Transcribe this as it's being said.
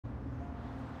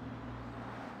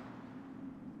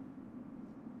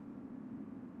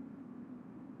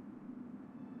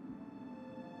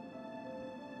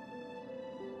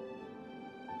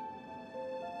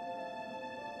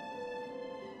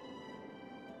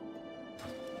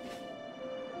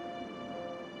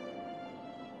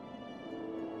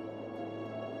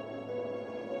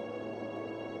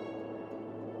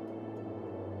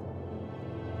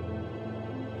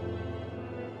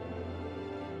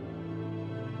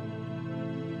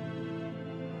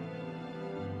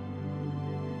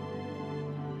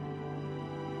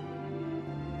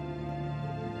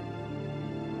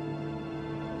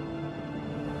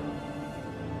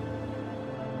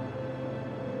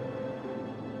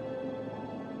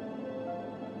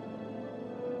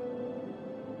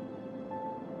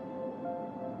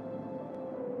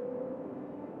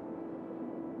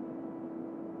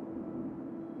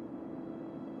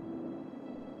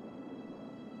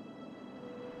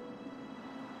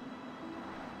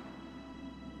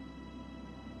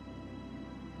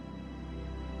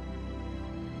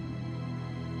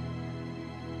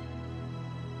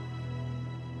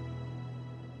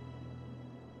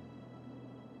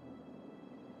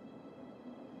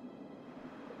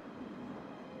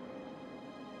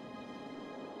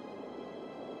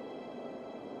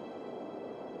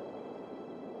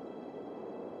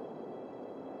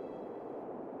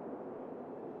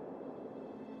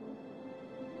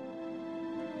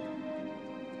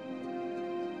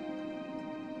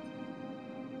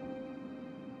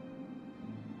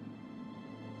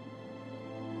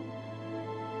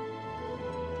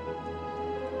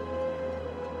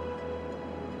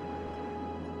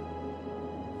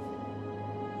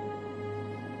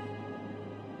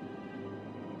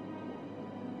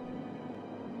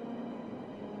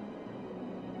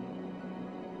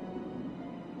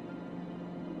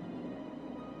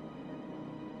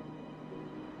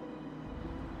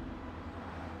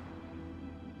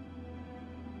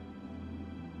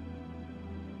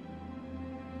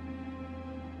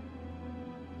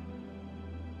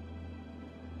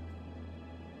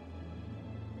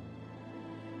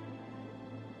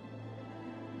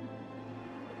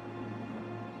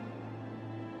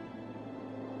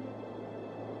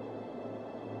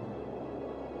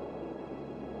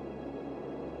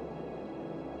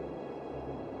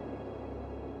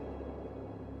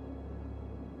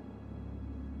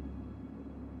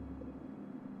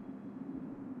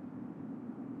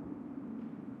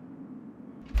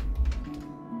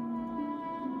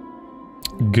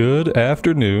Good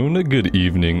afternoon, good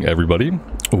evening, everybody.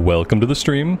 Welcome to the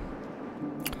stream.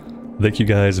 Thank you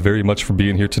guys very much for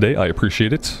being here today. I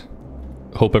appreciate it.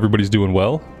 Hope everybody's doing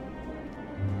well.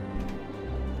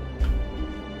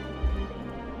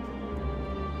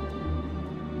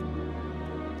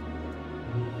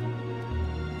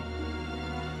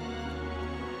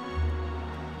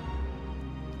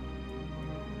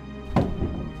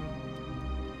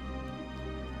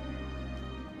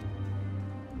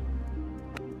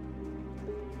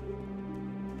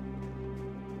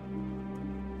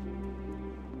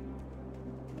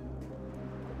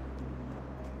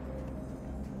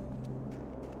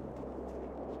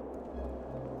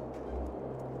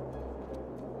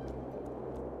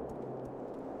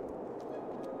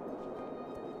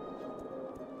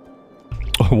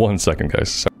 One second, guys.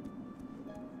 Sorry.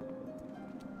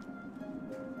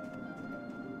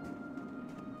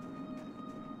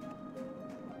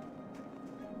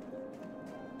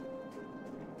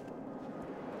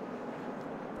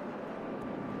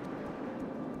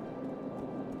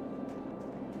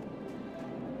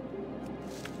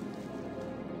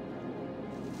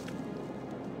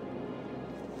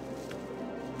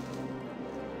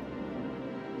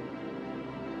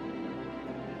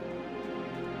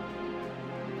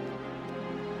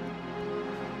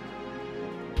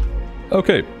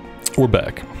 Okay, we're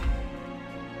back.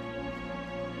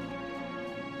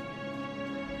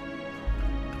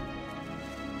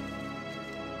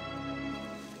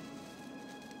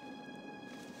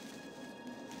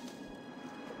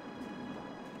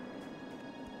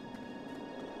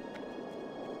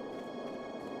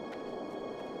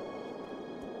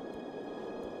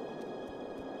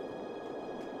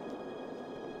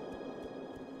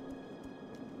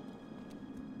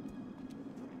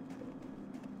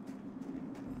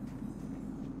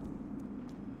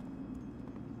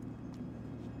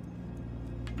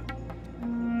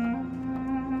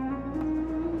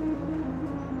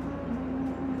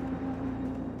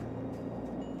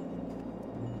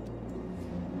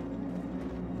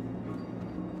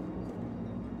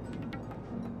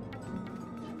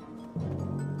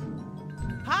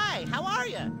 How are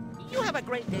you? You have a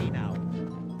great day now.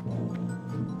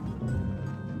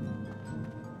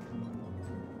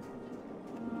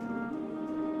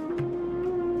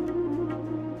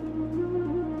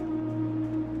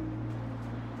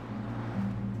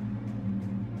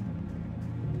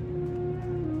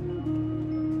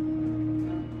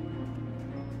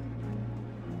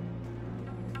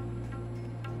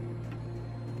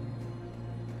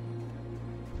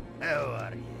 How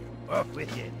are you? Off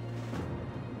with you.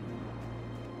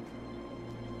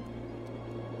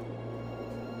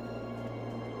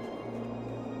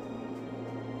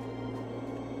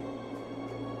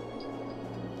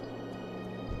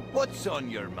 What's on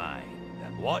your mind?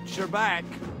 And watch your back.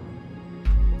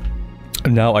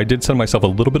 Now, I did send myself a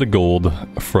little bit of gold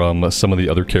from some of the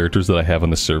other characters that I have on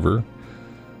the server.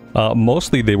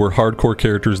 Mostly they were hardcore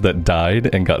characters that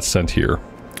died and got sent here.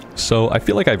 So I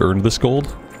feel like I've earned this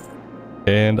gold,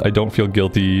 and I don't feel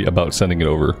guilty about sending it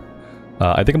over.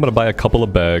 I think I'm gonna buy a couple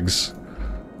of bags.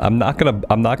 I'm not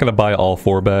gonna buy all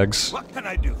 4 bags. What can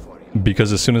I do for you?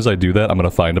 Because as soon as I do that, I'm gonna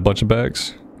find a bunch of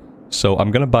bags. So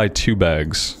I'm gonna buy 2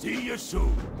 bags. See you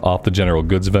soon. Off the general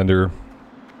goods vendor,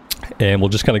 and we'll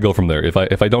just kind of go from there.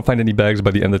 If I don't find any bags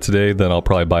by the end of today, then I'll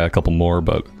probably buy a couple more.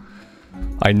 But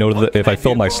I know that if I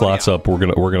fill my slots up, we're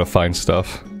gonna find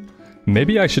stuff.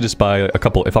 Maybe I should just buy a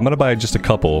couple. If I'm gonna buy just a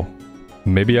couple,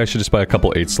 maybe I should just buy a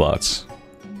couple 8 slots.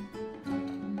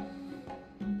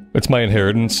 It's my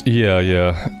inheritance.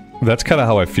 Yeah. That's kind of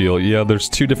how I feel. Yeah, there's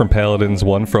 2 different paladins,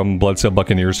 one from Bloodsail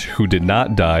Buccaneers who did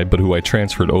not die, but who I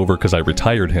transferred over because I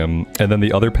retired him, and then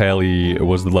the other pally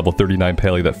was the level 39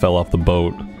 pally that fell off the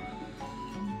boat.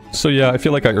 So yeah, I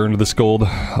feel like I earned this gold.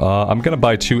 I'm gonna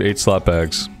buy 2 8-slot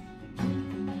bags,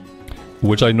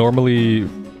 which I normally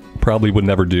probably would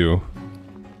never do.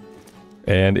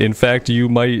 And in fact, you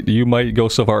might go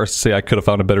so far as to say I could have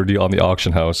found a better deal on the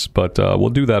auction house, but we'll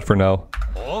do that for now.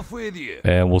 Off with you.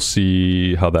 And we'll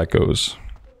see how that goes.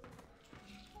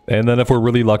 And then if we're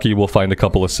really lucky, we'll find a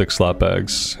couple of 6-slot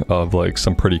bags of like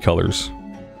some pretty colors.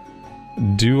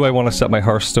 Do I want to set my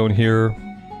Hearthstone here?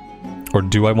 Or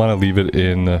do I want to leave it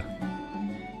in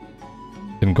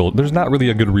gold? There's not really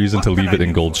a good reason to leave it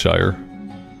in Goldshire.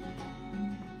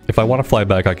 If I want to fly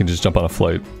back, I can just jump on a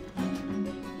flight.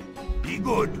 Be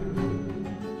good.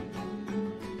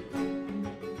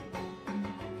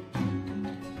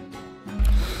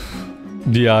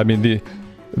 Yeah, I mean,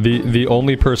 the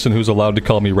only person who's allowed to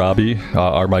call me Robbie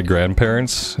are my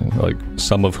grandparents, like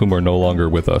some of whom are no longer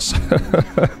with us.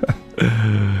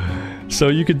 So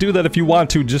you could do that if you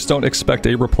want to, just don't expect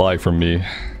a reply from me.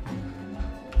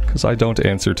 Because I don't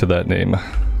answer to that name.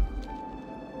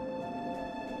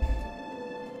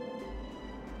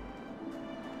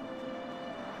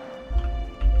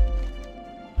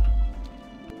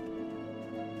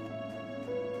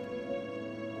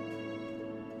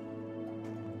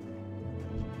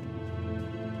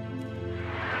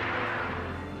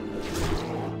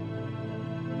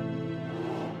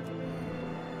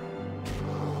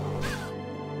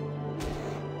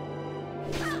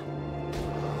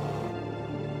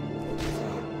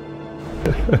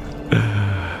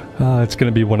 It's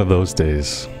gonna be one of those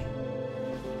days.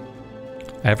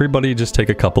 Everybody just take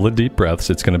a couple of deep breaths.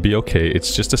 It's gonna be okay.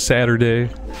 It's just a Saturday.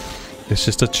 It's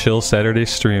just a chill Saturday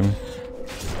stream.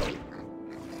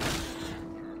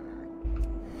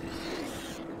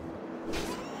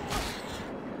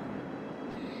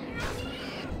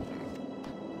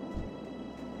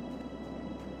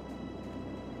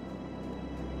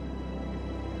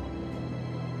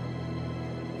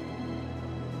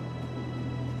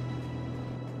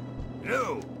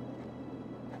 No!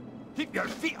 Keep your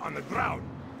feet on the ground!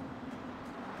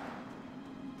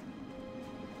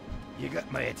 You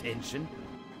got my attention?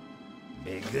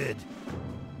 Be good.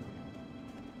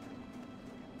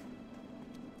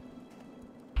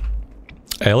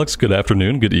 Alex, good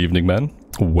afternoon, good evening, man.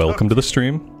 Welcome to the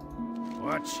stream.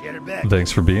 Watch your back.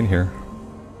 Thanks for being here.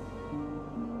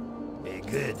 Be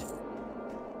good.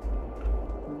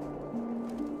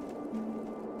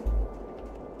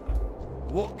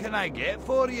 What can I get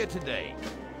for you today?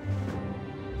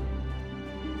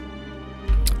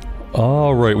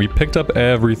 All right, we picked up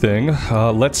everything.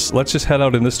 Let's just head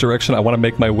out in this direction. I want to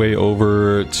make my way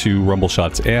over to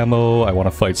Rumbleshot's ammo. I want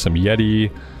to fight some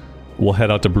Yeti. We'll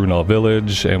head out to Brunel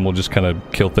Village, and we'll just kind of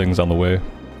kill things on the way.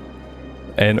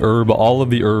 And herb, all of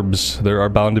the herbs. There are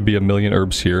bound to be a million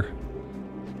herbs here.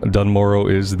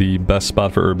 Dunmorrow is the best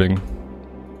spot for herbing.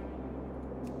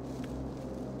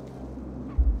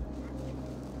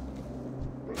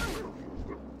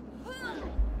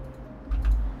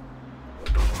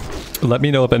 Let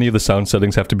me know if any of the sound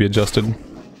settings have to be adjusted.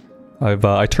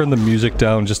 I turned the music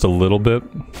down just a little bit.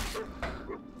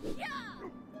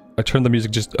 I turned the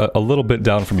music just a little bit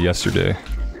down from yesterday.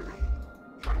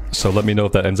 So let me know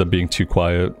if that ends up being too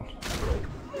quiet.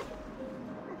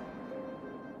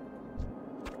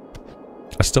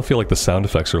 I still feel like the sound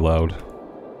effects are loud.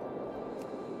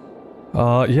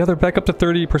 Yeah, they're back up to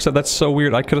 30%. That's so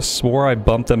weird. I could have swore I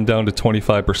bumped them down to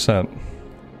 25%.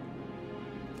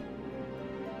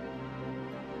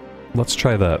 Let's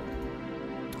try that.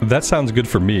 That sounds good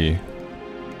for me.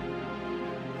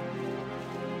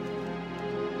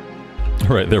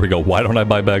 Alright, there we go. Why don't I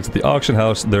buy bags at the auction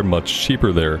house? They're much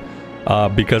cheaper there.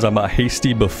 Because I'm a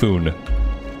hasty buffoon.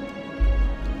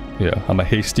 Yeah, I'm a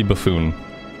hasty buffoon.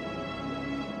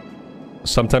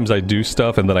 Sometimes I do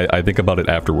stuff and then I think about it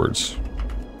afterwards.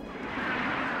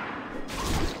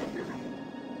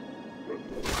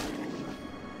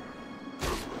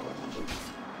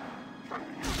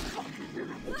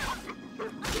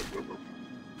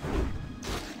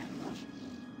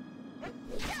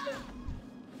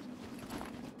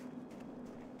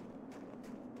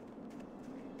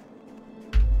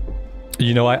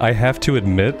 You know, I have to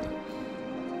admit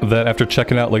that after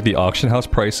checking out like the auction house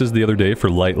prices the other day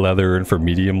for light leather and for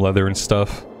medium leather and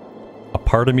stuff, a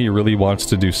part of me really wants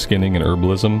to do skinning and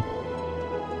herbalism.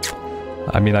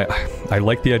 I mean, I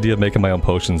like the idea of making my own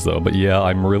potions though, but yeah,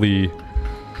 I'm really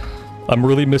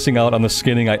missing out on the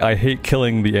skinning. I hate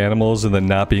killing the animals and then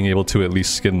not being able to at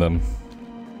least skin them.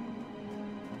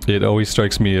 It always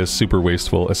strikes me as super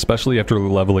wasteful, especially after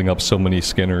leveling up so many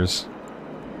skinners.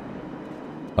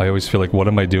 I always feel like, what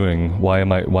am I doing? Why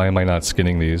am I not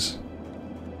skinning these?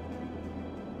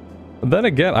 Then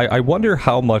again, I wonder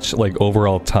how much, like,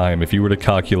 overall time, if you were to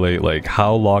calculate, like,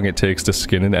 how long it takes to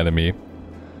skin an enemy,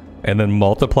 and then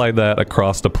multiply that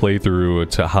across the playthrough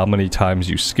to how many times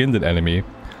you skinned an enemy,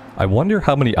 I wonder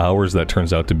how many hours that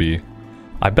turns out to be.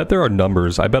 I bet there are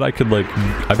numbers. I bet I could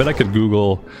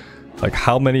Google, like,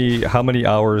 how many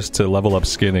hours to level up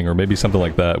skinning, or maybe something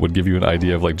like that would give you an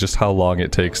idea of, like, just how long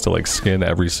it takes to, like, skin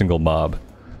every single mob.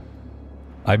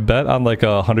 I bet on, like,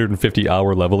 a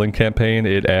 150-hour leveling campaign,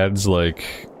 it adds,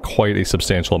 like, quite a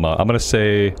substantial amount. I'm gonna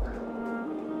say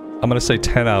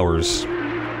 10 hours.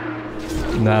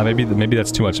 Nah, maybe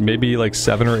that's too much. Maybe, like,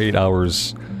 7 or 8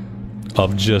 hours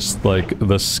of just, like,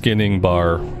 the skinning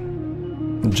bar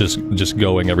just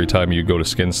going every time you go to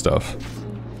skin stuff.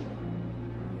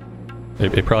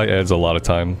 It probably adds a lot of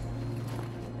time.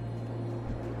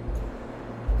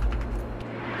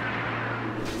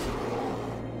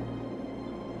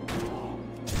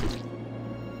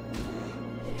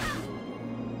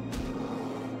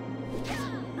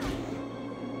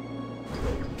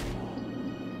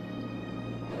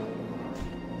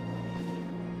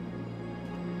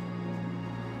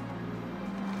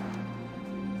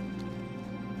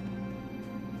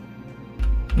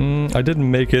 I didn't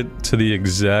make it to the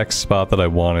exact spot that I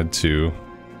wanted to.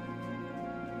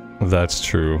 That's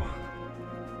true.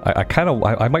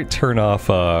 I might turn off,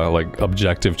 like,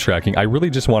 objective tracking. I really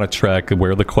just want to track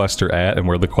where the quests are at and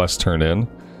where the quests turn in.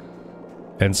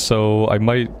 And so I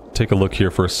might take a look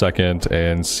here for a second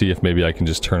and see if maybe I can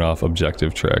just turn off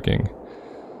objective tracking.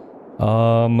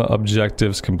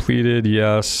 Objectives completed,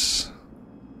 yes.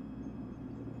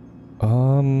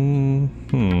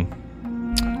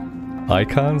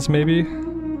 Icons, maybe?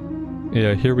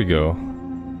 Yeah, here we go.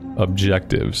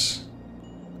 Objectives.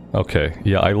 Okay,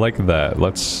 yeah, I like that.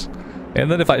 Let's... And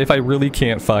then if I really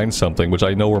can't find something, which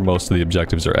I know where most of the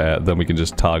objectives are at, then we can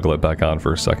just toggle it back on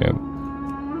for a second.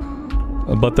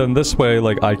 But then this way,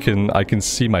 like, I can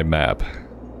see my map.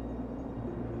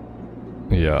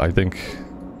 Yeah, I think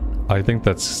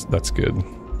that's good.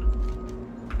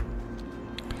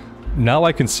 Now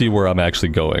I can see where I'm actually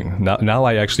going. Now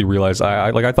I actually realize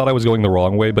I thought I was going the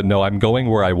wrong way, but no, I'm going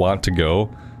where I want to go.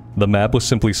 The map was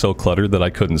simply so cluttered that I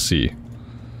couldn't see.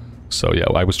 So yeah,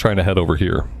 I was trying to head over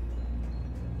here.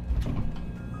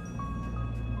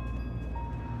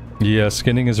 Yeah,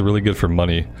 skinning is really good for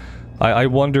money. I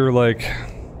wonder, like...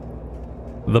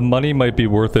 The money might be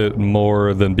worth it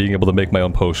more than being able to make my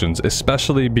own potions,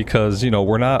 especially because, you know,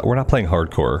 we're not playing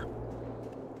hardcore.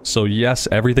 So yes,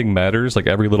 everything matters, like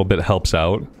every little bit helps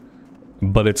out,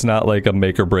 but it's not like a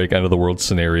make or break end of the world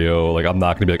scenario. Like, I'm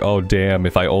not gonna be like, oh damn,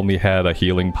 if I only had a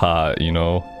healing pot, you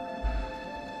know?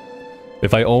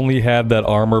 If I only had that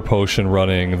armor potion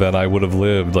running, then I would have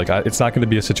lived. Like, it's not gonna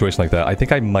be a situation like that. I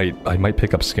think I might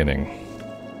pick up skinning.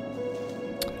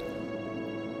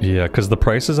 Yeah, because the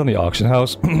prices on the auction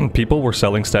house, people were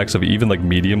selling stacks of even like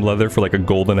medium leather for like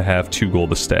 $1.50, 2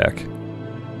 gold a stack.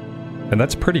 And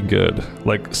that's pretty good.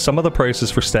 Like, some of the prices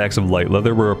for stacks of light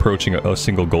leather were approaching a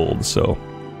single gold, so...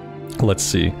 Let's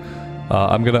see.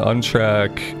 I'm gonna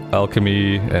untrack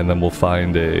alchemy, and then we'll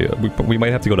find a... We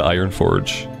might have to go to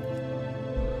Ironforge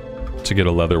to get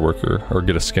a leather worker, or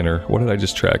get a skinner. What did I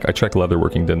just track? I tracked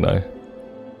leatherworking, didn't I?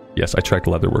 Yes, I tracked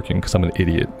leatherworking, because I'm an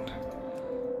idiot.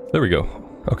 There we go.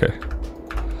 Okay.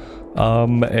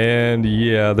 And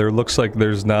yeah, there looks like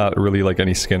there's not really like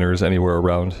any skinners anywhere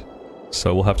around.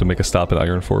 So we'll have to make a stop at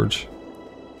Ironforge.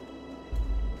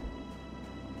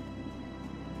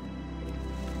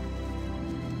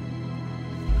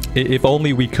 If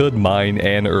only we could mine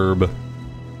and herb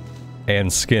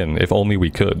and skin. If only we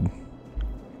could.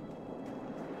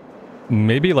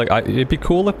 Maybe like, it'd be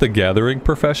cool if the gathering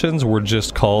professions were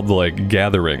just called like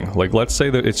gathering. Like, let's say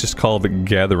that it's just called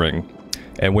gathering.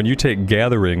 And when you take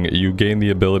gathering, you gain the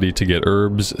ability to get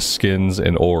herbs, skins,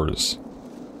 and ores.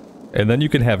 And then you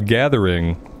can have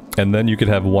gathering, and then you could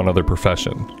have one other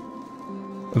profession.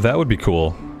 That would be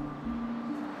cool.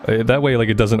 That way, like,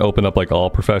 it doesn't open up like all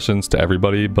professions to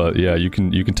everybody, but yeah, you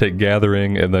can take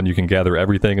gathering, and then you can gather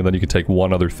everything, and then you can take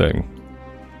one other thing.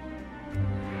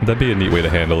 That'd be a neat way to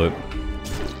handle it.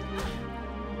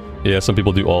 Yeah, some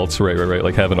people do alts, right,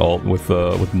 like have an alt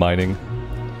with mining.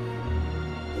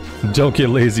 Don't get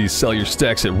lazy, sell your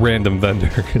stacks at random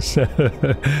vendors.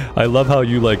 I love how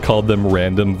you like called them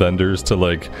random vendors to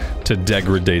like, to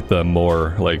degrade them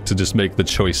more, like to just make the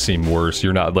choice seem worse.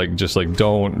 You're not like, just like,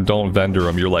 don't vendor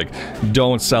them. You're like,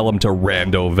 don't sell them to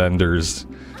rando vendors.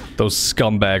 Those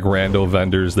scumbag rando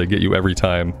vendors, they get you every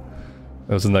time.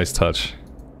 That was a nice touch.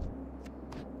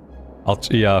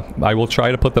 Yeah, I will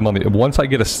try to put them on the, once I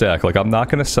get a stack, like I'm not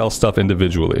gonna sell stuff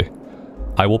individually.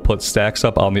 I will put stacks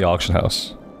up on the auction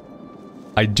house.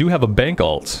 I do have a bank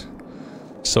alt,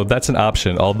 so that's an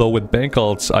option, although with bank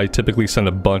alts, I typically send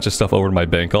a bunch of stuff over to my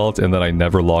bank alt, and then I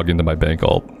never log into my bank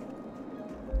alt.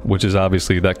 Which is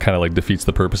obviously, that kind of like defeats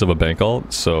the purpose of a bank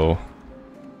alt, so...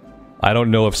 I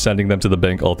don't know if sending them to the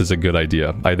bank alt is a good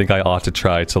idea. I think I ought to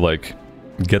try to like,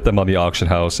 get them on the auction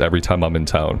house every time I'm in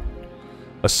town.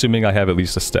 Assuming I have at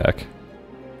least a stack.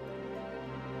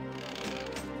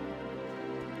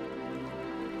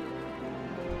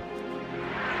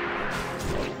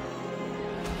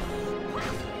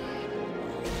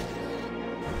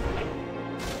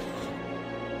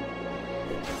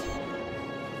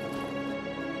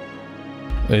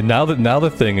 And now the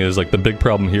thing is, like, the big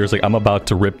problem here is, like, I'm about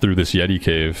to rip through this Yeti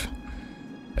cave.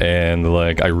 And,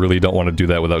 like, I really don't want to do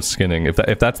that without skinning. If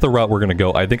that's the route we're gonna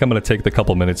go, I think I'm gonna take the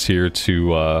couple minutes here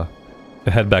to,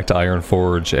 head back to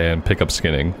Ironforge and pick up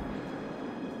skinning.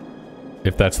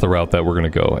 If that's the route that we're gonna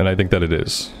go, and I think that it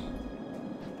is.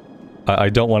 I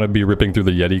don't want to be ripping through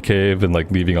the Yeti cave and, like,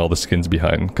 leaving all the skins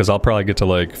behind. Because I'll probably get to,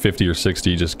 like, 50 or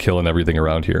 60 just killing everything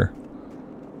around here.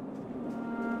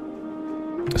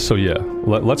 So yeah,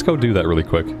 let's go do that really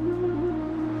quick.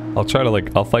 I'll try to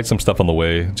like, I'll fight some stuff on the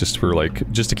way just for like,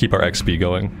 just to keep our XP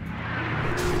going.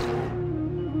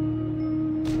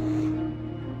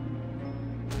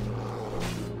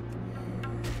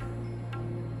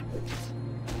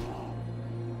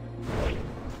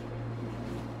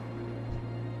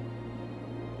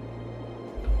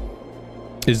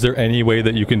 Is there any way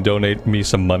that you can donate me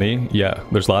some money? Yeah,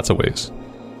 there's lots of ways.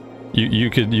 You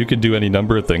could do any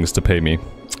number of things to pay me.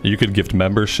 You could gift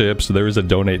memberships. There is a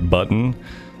donate button.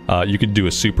 You could do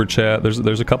a super chat.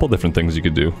 There's a couple different things you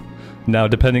could do. Now,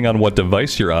 depending on what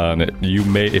device you're on, you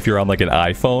may, if you're on like an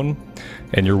iPhone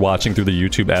and you're watching through the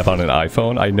YouTube app on an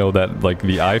iPhone, I know that like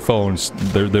the iPhones,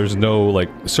 there's no like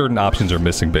certain options are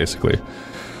missing basically.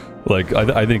 Like,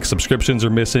 I think subscriptions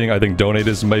are missing. I think donate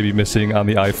is maybe missing on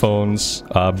the iPhones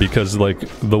because, like,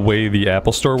 the way the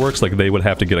Apple Store works, like, they would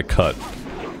have to get a cut.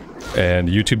 And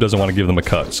YouTube doesn't want to give them a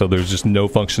cut. So there's just no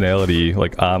functionality,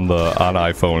 like, on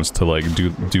iPhones to, like,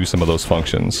 do some of those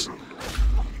functions.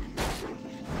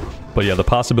 But yeah, the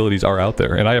possibilities are out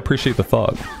there, and I appreciate the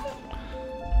thought.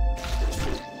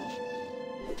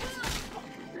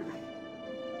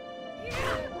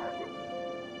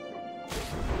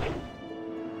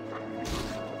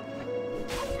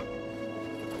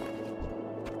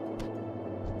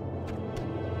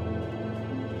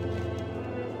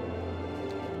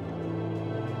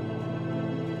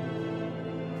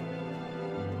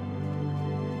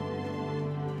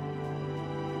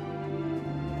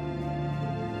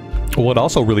 What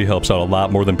also really helps out a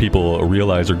lot more than people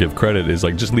realize or give credit is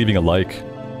like just leaving a like.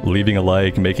 Leaving a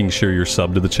like, making sure you're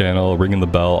subbed to the channel, ringing the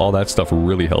bell, all that stuff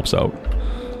really helps out.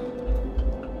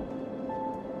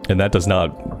 And that does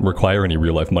not require any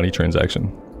real life money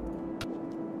transaction.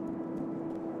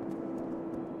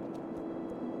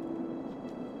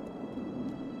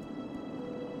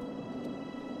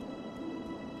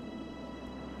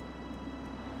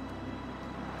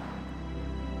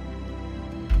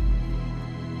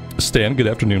 Stan, good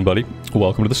afternoon, buddy.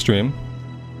 Welcome to the stream.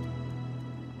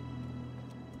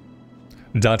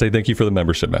 Dante, thank you for the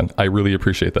membership, man. I really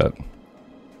appreciate that.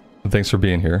 Thanks for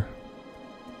being here.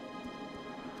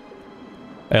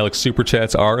 Alex, super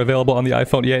chats are available on the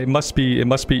iPhone. Yeah, it must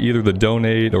be either the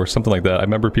donate or something like that. I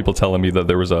remember people telling me that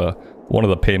there was one of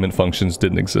the payment functions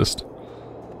didn't exist.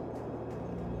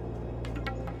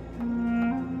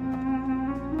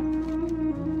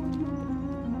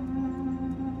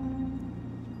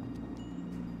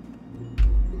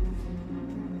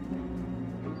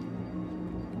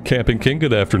 Camping King,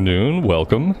 good afternoon.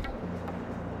 Welcome.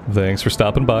 Thanks for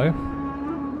stopping by.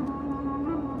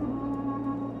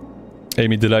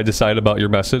 Amy, did I decide about your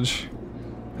message?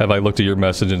 Have I looked at your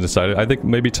message and decided? I think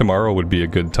maybe tomorrow would be a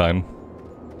good time.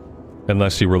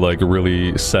 Unless you were like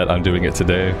really set on doing it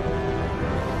today.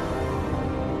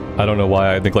 I don't know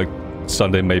why. I think like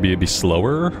Sunday maybe it'd be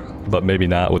slower, but maybe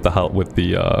not with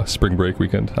the spring break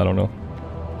weekend. I don't know.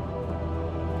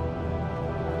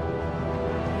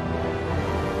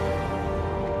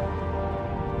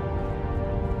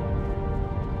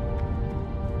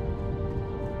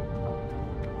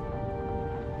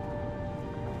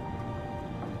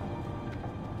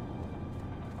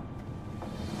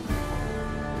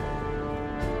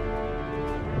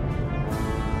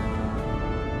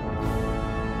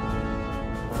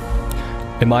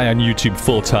 Am I on YouTube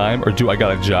full-time, or do I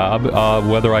got a job?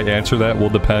 Whether I answer that will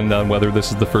depend on whether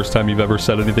this is the first time you've ever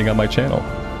said anything on my channel.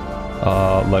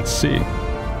 Let's see.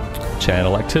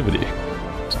 Channel activity.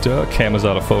 Cam is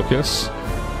out of focus.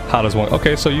 How does one...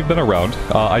 Okay, so you've been around.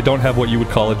 I don't have what you would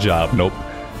call a job, nope.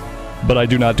 But I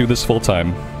do not do this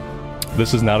full-time.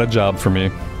 This is not a job for me.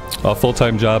 A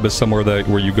full-time job is somewhere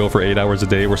where you go for 8 hours a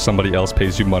day, where somebody else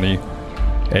pays you money,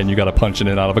 and you gotta punch in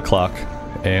and out of a clock,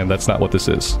 and that's not what this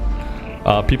is.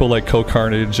 People like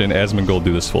Co-Carnage and Asmongold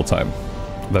do this full-time.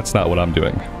 That's not what I'm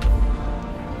doing.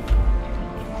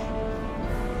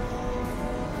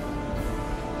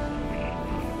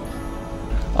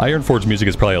 Ironforge music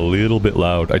is probably a little bit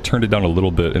loud. I turned it down a little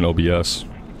bit in OBS.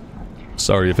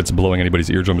 Sorry if it's blowing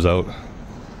anybody's eardrums out.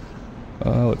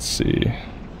 Let's see.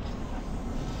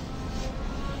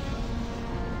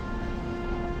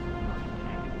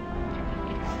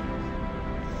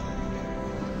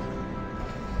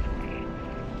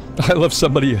 I love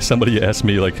somebody asked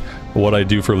me like what I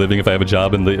do for a living if I have a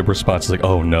job, and the response is like,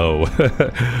 oh no.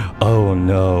 Oh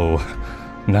no.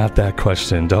 Not that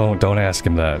question. Don't ask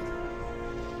him that.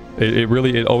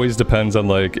 It always depends on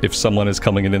like if someone is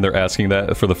coming in and they're asking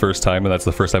that for the first time and that's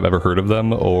the first I've ever heard of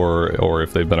them, or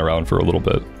if they've been around for a little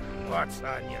bit.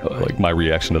 Like my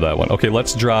reaction to that one. Okay,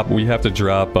 let's drop, we have to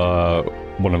drop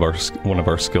one of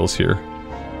our skills here.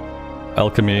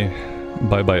 Alchemy.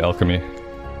 Bye-bye alchemy.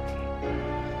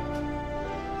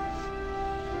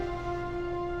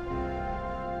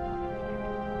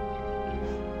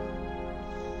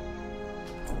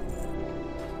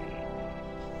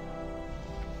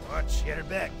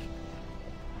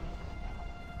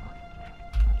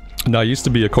 No, I used to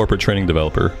be a corporate training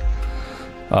developer.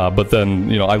 But then,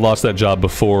 you know, I lost that job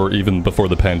even before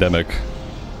the pandemic.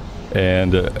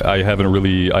 And I haven't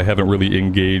really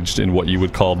engaged in what you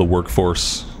would call the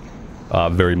workforce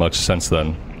very much since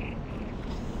then.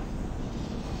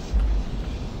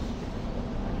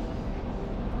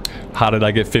 How did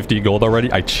I get 50 gold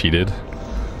already? I cheated.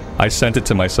 I sent it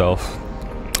to myself.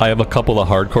 I have a couple of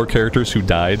hardcore characters who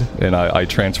died, and I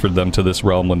transferred them to this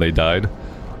realm when they died.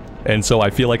 And so I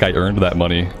feel like I earned that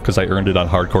money, because I earned it on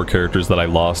hardcore characters that I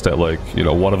lost at, like, you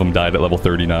know, one of them died at level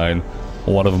 39,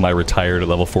 one of them I retired at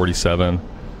level 47.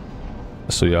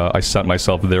 So yeah, I sent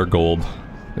myself their gold.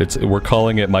 We're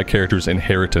calling it my character's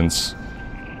inheritance,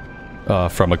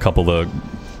 from a couple of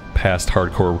past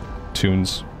hardcore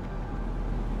tunes.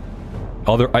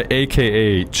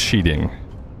 AKA cheating.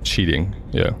 Cheating,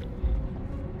 yeah.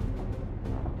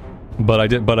 But I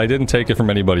didn't take it from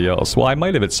anybody else. Well, I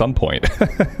might have at some point.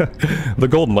 The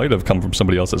gold might have come from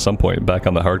somebody else at some point back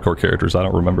on the hardcore characters. I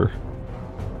don't remember.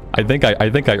 I think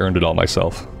I earned it all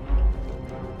myself.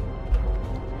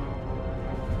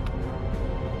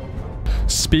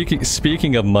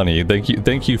 Speaking of money,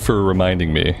 thank you for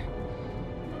reminding me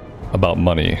about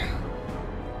money.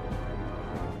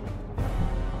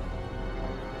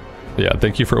 Yeah,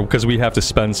 thank you for, because we have to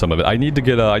spend some of it. I need to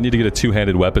get a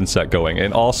two-handed weapon set going.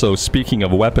 And also, speaking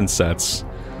of weapon sets,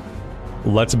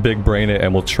 let's big brain it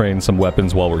and we'll train some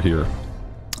weapons while we're here.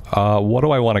 What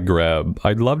do I want to grab?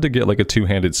 I'd love to get like a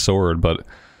two-handed sword, but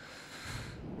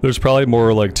there's probably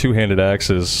more like two-handed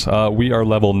axes. We are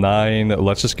level 9.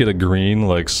 Let's just get a green,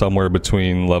 like somewhere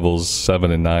between levels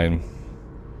 7 and 9.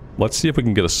 Let's see if we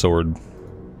can get a sword.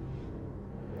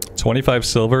 25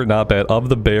 silver, not bad. Of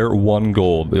the bear, 1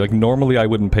 gold. Like, normally I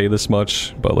wouldn't pay this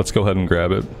much, but let's go ahead and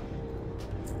grab it.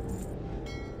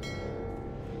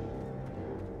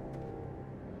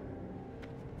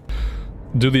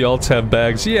 Do the alts have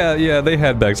bags? Yeah, they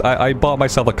had bags. I bought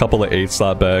myself a couple of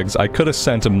 8-slot bags. I could have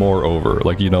sent more over.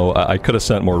 Like, you know, I could have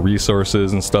sent more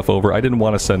resources and stuff over. I didn't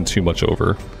want to send too much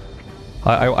over.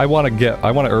 I want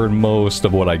to earn most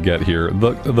of what I get here.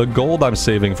 The gold I'm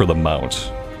saving for the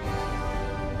mount.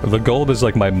 The gold is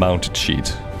like my mount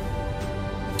cheat.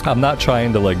 I'm not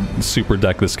trying to like super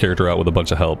deck this character out with a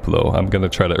bunch of help though. I'm gonna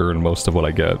try to earn most of what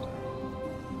I get.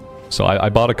 So I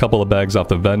bought a couple of bags off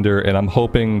the vendor, and I'm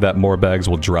hoping that more bags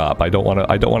will drop. I don't want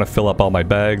to fill up all my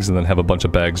bags and then have a bunch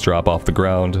of bags drop off the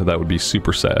ground. That would be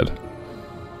super sad.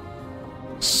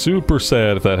 Super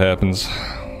sad if that happens.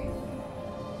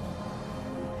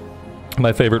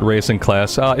 My favorite race and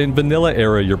class in vanilla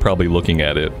era, you're probably looking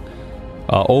at it.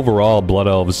 Overall, Blood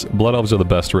Elves are the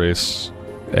best race,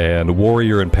 and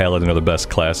Warrior and Paladin are the best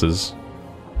classes.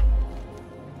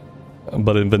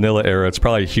 But in Vanilla Era, it's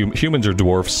probably humans or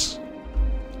dwarfs.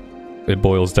 It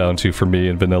boils down to, for me,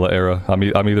 in Vanilla Era. I'm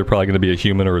either probably going to be a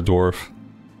human or a dwarf.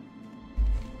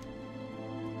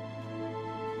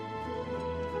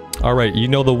 Alright, you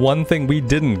know the one thing we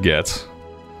didn't get...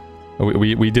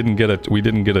 We didn't get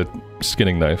a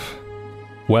skinning knife.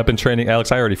 Weapon training,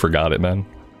 Alex, I already forgot it, man.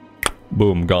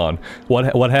 Boom, gone.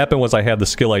 What happened was I had the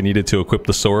skill I needed to equip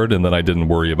the sword, and then I didn't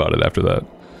worry about it after that.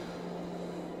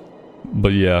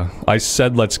 But yeah, I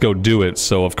said let's go do it,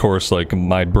 so of course, like,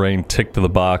 my brain ticked to the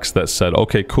box that said,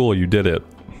 okay, cool, you did it.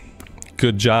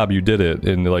 Good job, you did it.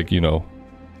 And, like, you know,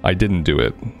 I didn't do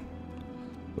it.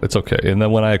 It's okay. And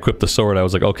then when I equipped the sword, I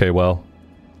was like, okay, well,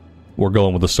 we're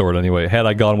going with the sword anyway. Had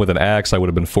I gone with an axe, I would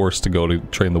have been forced to go to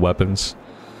train the weapons.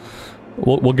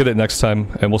 We'll get it next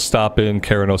time, and we'll stop in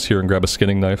Karanos here and grab a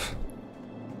skinning knife.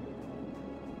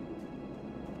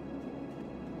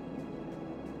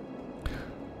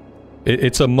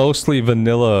 It's a mostly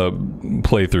vanilla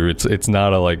playthrough. It's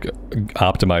not a like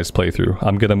optimized playthrough.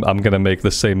 I'm gonna make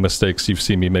the same mistakes you've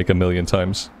seen me make a million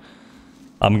times.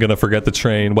 I'm gonna forget to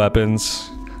train weapons.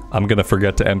 I'm gonna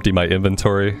forget to empty my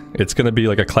inventory. It's gonna be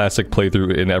like a classic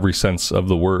playthrough in every sense of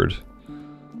the word.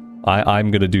 I'm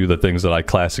gonna do the things that I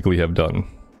classically have done.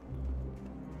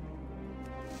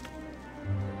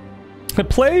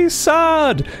 Play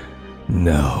Sod!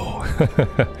 No.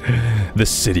 The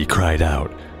city cried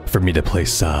out for me to play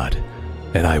Sod,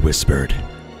 and I whispered,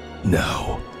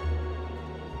 no.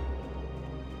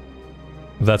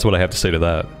 That's what I have to say to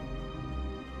that.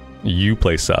 You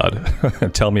play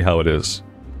Sod. Tell me how it is.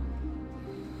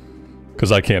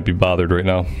 Because I can't be bothered right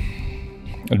now.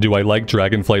 Do I like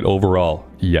Dragonflight overall?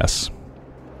 Yes.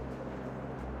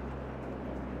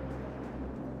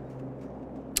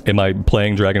 Am I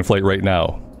playing Dragonflight right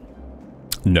now?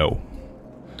 No.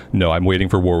 No, I'm waiting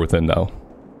for War Within now.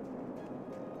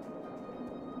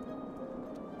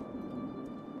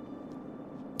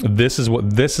 This is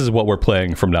what we're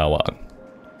playing from now on.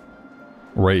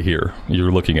 Right here.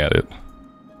 You're looking at it.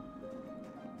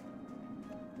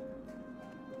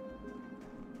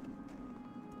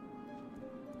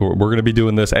 We're going to be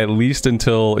doing this at least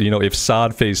until, you know, if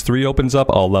SOD Phase 3 opens up,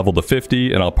 I'll level to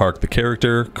 50 and I'll park the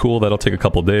character. Cool, that'll take a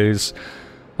couple days.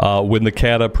 When the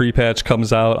Cata pre-patch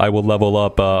comes out, I will level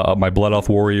up my Blood Elf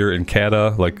Warrior in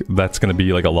Cata. Like, that's going to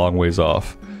be like a long ways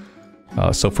off.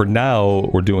 So for now,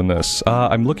 we're doing this.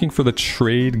 I'm looking for the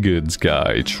trade goods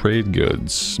guy. Trade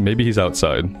goods. Maybe he's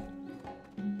outside.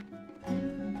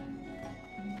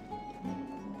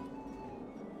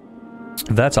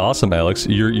 That's awesome, Alex.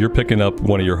 You're picking up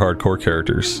one of your hardcore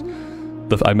characters.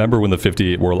 I remember when the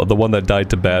 58 World, the one that died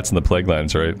to bats in the Plague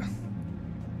Lands, right?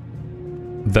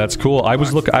 That's cool. I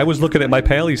was looking at my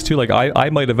pallies too. Like I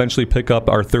might eventually pick up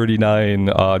our 39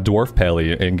 dwarf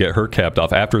pally and get her capped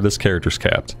off after this character's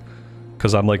capped.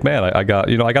 Because I'm like, man, I got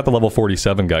the level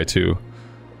 47 guy too.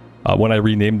 When I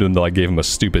renamed him though, I gave him a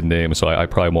stupid name, so I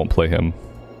probably won't play him.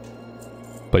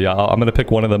 But yeah, I'm gonna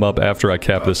pick one of them up after I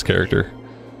cap this character.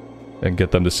 And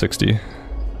get them to 60.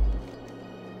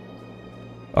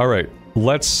 Alright,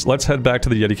 let's head back to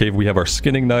the Yeti Cave. We have our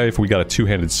skinning knife, we got a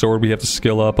two-handed sword we have to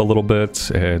skill up a little bit,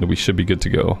 and we should be good to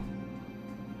go.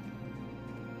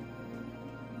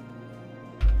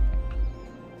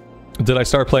 Did I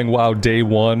start playing WoW day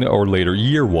one or later?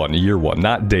 Year one,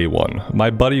 not day one.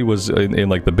 My buddy was in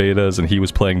like the betas and he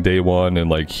was playing day one and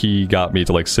like he got me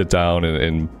to like sit down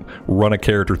and run a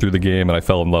character through the game and I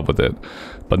fell in love with it.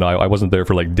 But no, I wasn't there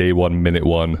for like day one, minute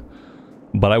one.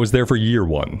 But I was there for year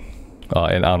one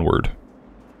and onward.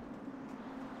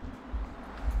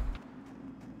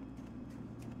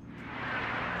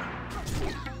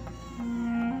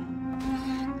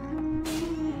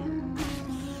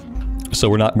 So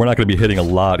we're not going to be hitting a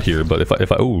lot here, but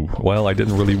if I oh, well, I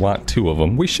didn't really want two of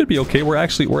them. We should be okay. We're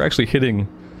actually hitting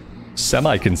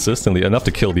semi-consistently enough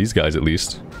to kill these guys at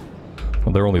least.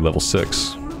 Well, they're only level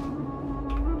 6.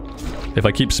 If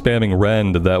I keep spamming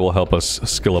Rend, that will help us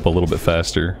skill up a little bit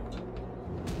faster.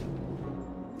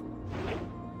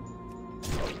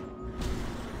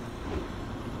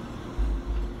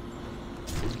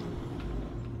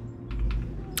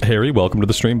 Harry, welcome to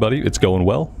the stream, buddy. It's going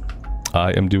well.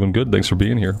 I am doing good. Thanks for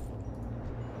being here.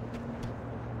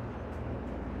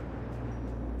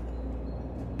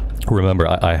 Remember,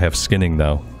 I have skinning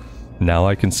now. Now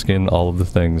I can skin all of the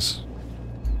things.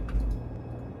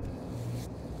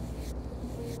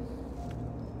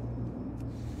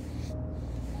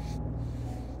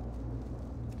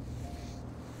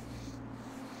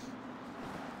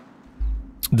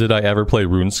 Did I ever play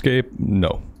RuneScape?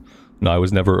 No. No, I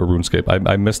was never a RuneScape.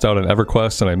 I missed out on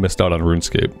EverQuest and I missed out on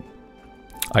RuneScape.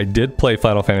 I did play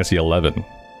Final Fantasy XI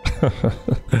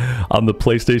on the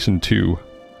PlayStation 2.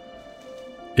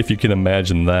 If you can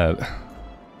imagine that.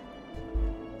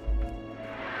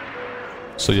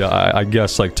 So yeah, I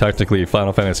guess like technically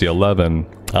Final Fantasy XI on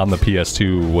the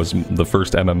PS2 was the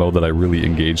first MMO that I really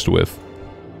engaged with.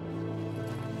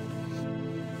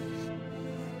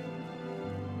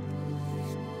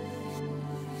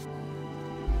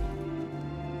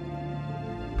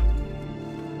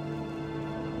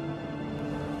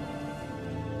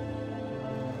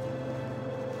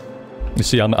 You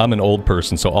see, I'm an old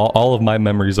person, so all of my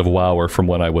memories of WoW are from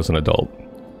when I was an adult.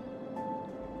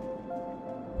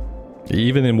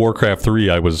 Even in Warcraft 3,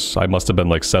 I must have been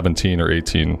like 17 or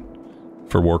 18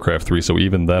 for Warcraft 3, so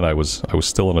even then I was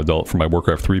still an adult for my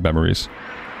Warcraft 3 memories.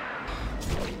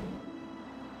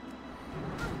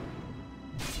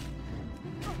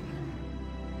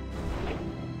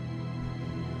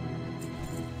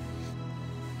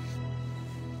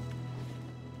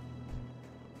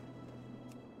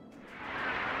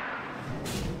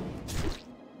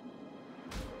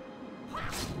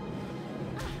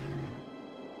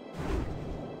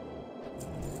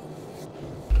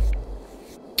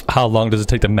 How long does it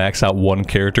take to max out one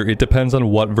character? It depends on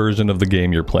what version of the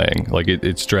game you're playing. Like,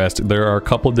 it's drastic. There are a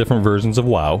couple different versions of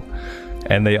WoW,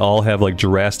 and they all have, like,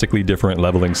 drastically different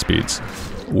leveling speeds.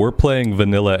 We're playing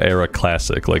Vanilla Era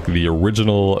Classic, like the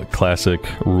original Classic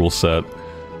rule set.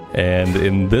 And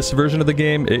in this version of the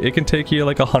game, it can take you,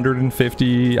 like,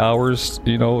 150 hours,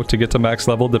 you know, to get to max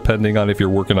level, depending on if you're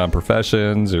working on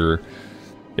professions, or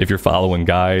if you're following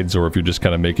guides, or if you're just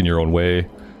kind of making your own way.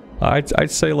 I'd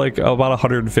say like about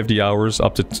 150 hours,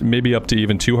 up to maybe up to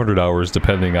even 200 hours,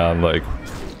 depending on like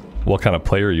what kind of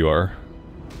player you are.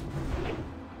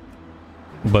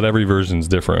 But every version's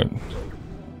different.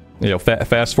 You know,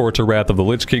 fast forward to Wrath of the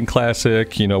Lich King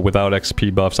Classic, you know, without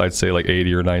XP buffs, I'd say like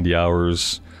 80 or 90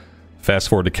 hours. Fast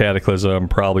forward to Cataclysm,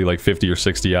 probably like 50 or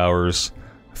 60 hours.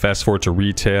 Fast forward to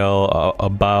Retail,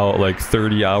 about like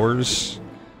 30 hours.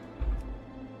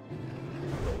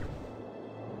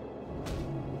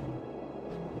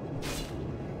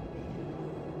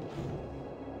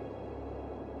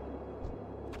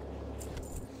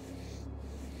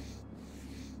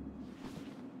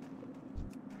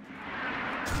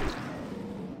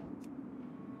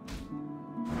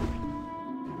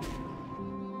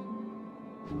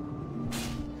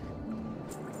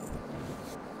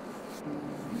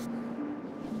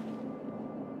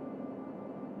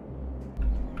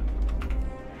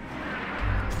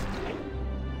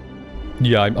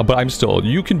 Yeah, but I'm still old.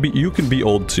 You can be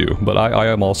old too, but I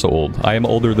am also old. I am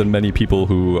older than many people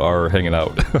who are hanging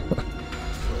out.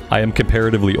 I am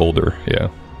comparatively older, yeah.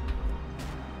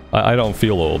 I don't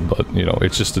feel old, but, you know,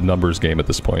 it's just a numbers game at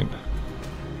this point.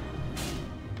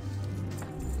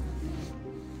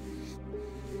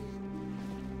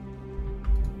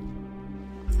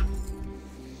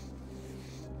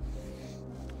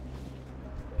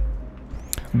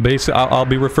 Basically, I'll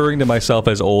be referring to myself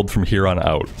as old from here on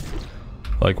out.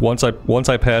 Like, once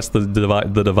I pass the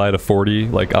divide of 40,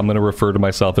 like, I'm gonna refer to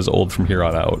myself as old from here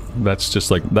on out. That's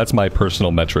just, like, that's my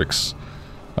personal metrics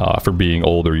for being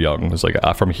old or young. It's like,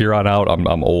 from here on out,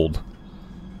 I'm old.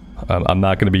 I'm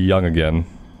not gonna be young again.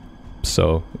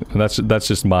 So, that's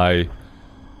just my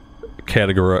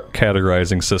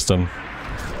categorizing system.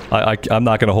 I'm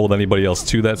not gonna hold anybody else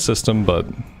to that system, but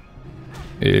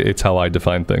it's how I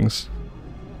define things.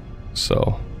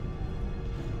 So...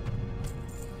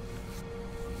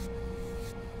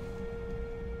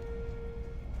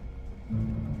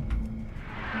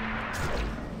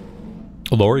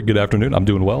 Lori, good afternoon. I'm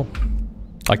doing well.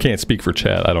 I can't speak for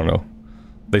chat. I don't know.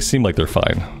 They seem like they're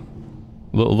fine.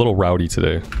 A little rowdy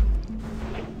today.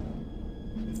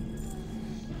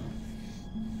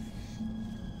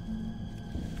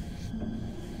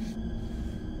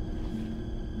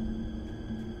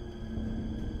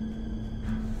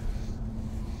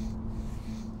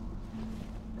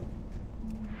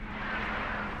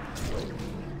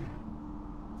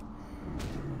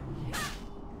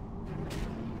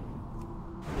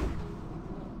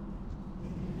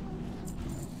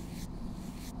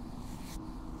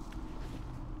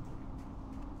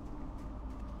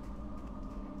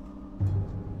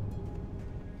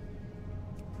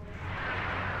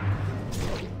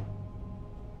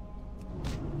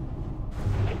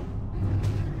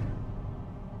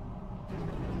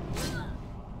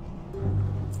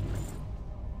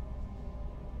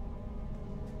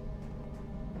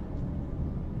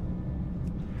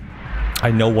 I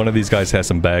know one of these guys has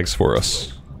some bags for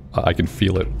us. I can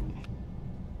feel it.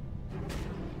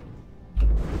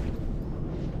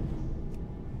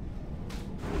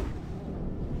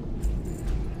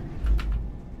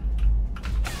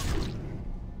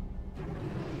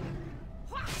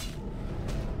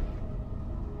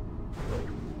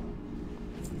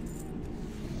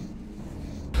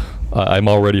 I'm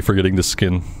already forgetting the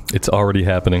skin. It's already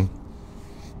happening.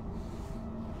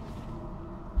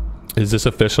 Is this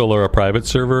official or a private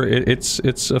server? It's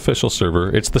official server.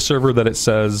 It's the server that it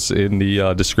says in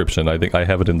the description. I think I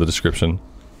have it in the description.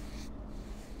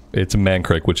 It's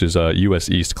Mankrik, which is US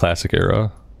East Classic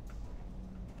Era.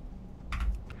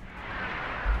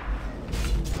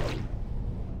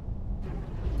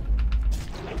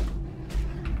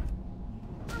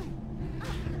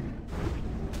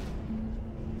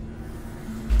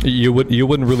 You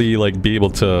wouldn't really like be able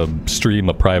to stream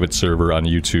a private server on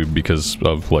YouTube because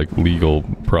of like legal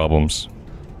problems.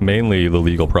 Mainly the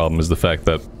legal problem is the fact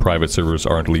that private servers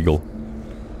aren't legal.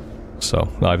 So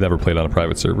I've never played on a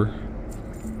private server.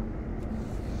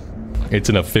 It's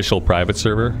an official private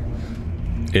server.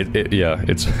 Yeah,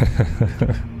 it's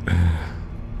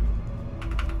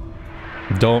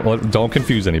don't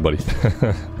confuse anybody.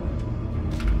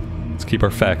 Let's keep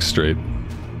our facts straight.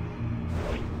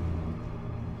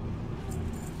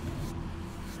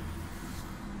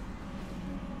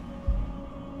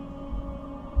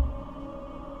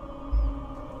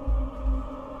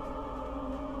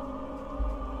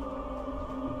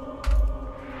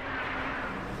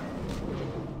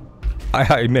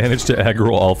 I managed to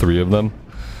aggro all three of them.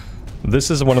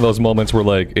 This is one of those moments where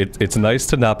like it's nice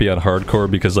to not be on hardcore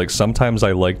because like sometimes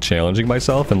I like challenging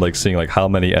myself and like seeing like how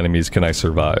many enemies can I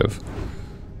survive.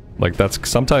 Like that's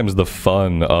sometimes the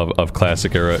fun of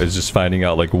Classic Era is just finding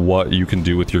out like what you can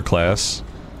do with your class.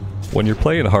 When you're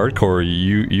playing hardcore,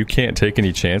 you can't take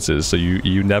any chances, so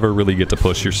you never really get to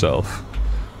push yourself.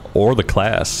 Or the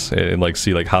class, and like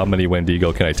see like how many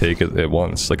Wendigo can I take at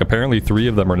once. Like apparently 3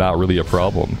 of them are not really a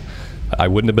problem. I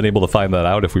wouldn't have been able to find that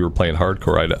out if we were playing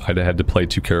hardcore. I'd had to play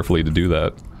too carefully to do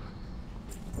that.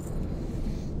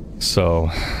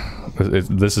 So,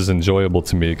 this is enjoyable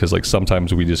to me because like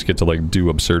sometimes we just get to like do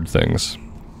absurd things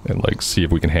and like see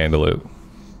if we can handle it.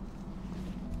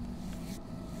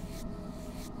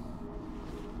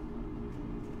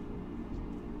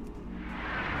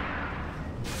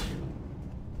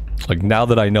 Like now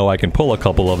that I know I can pull a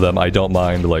couple of them, I don't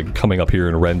mind like coming up here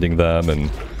and rending them and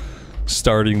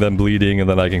starting them bleeding, and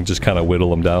then I can just kind of whittle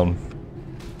them down.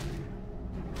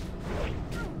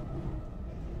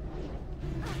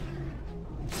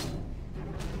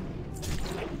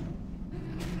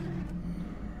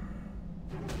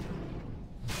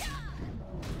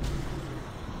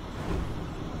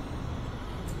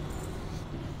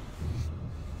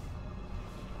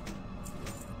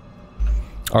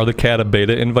 Are the Cata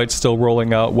beta invites still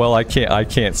rolling out? Well, I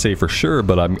can't say for sure,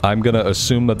 but I'm gonna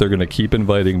assume that they're gonna keep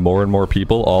inviting more and more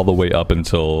people all the way up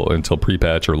until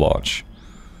pre-patch or launch.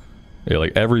 Yeah,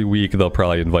 like every week they'll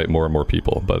probably invite more and more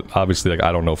people, but obviously like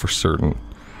I don't know for certain.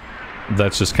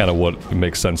 That's just kind of what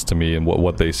makes sense to me and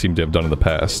what they seem to have done in the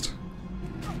past.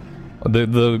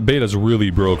 The beta's really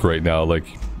broke right now. Like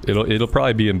it'll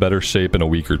probably be in better shape in a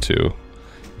week or two.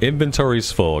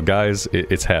 Inventory's full, guys.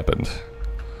 It's happened.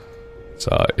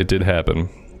 So it did happen.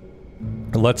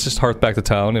 Let's just hearth back to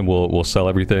town and we'll sell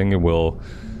everything and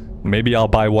maybe I'll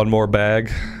buy one more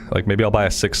bag. Like maybe I'll buy a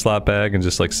 6-slot bag and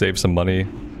just like save some money.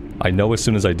 I know as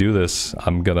soon as I do this,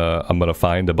 I'm gonna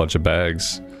find a bunch of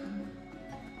bags.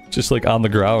 Just like on the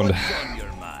ground.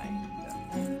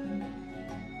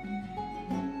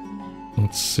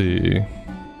 Let's see.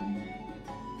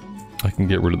 I can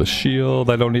get rid of the shield.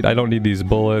 I don't need these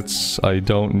bullets. I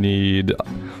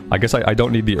guess I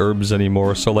don't need the herbs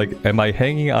anymore. So like, am I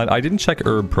hanging on? I didn't check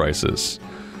herb prices.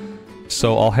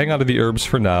 So I'll hang on to the herbs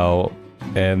for now,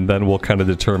 and then we'll kind of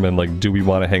determine like, do we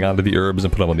want to hang on to the herbs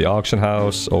and put them on the auction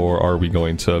house, or are we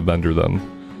going to vendor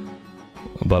them?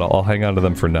 But I'll hang on to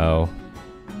them for now.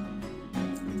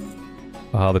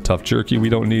 The tough jerky we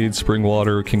don't need. Spring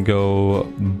water can go.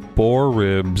 Boar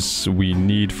ribs we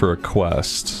need for a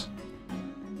quest.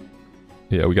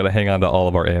 Yeah, we gotta hang on to all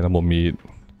of our animal meat.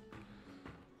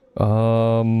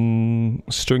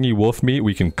 Stringy wolf meat,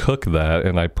 we can cook that,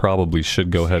 and I probably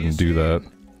should go ahead and do that.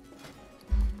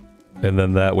 And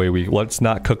then that way let's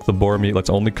not cook the boar meat, let's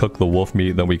only cook the wolf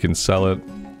meat, then we can sell it.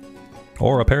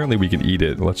 Or apparently we can eat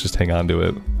it, let's just hang on to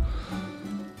it.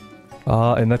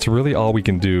 And that's really all we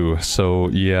can do. So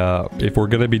yeah, if we're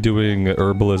gonna be doing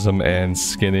herbalism and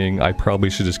skinning, I probably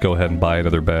should just go ahead and buy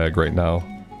another bag right now.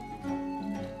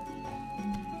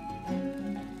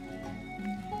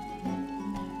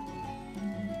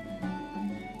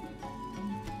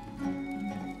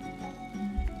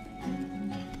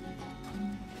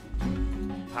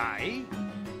 Hi.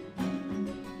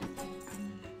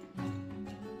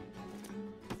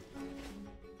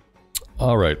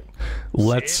 Alright,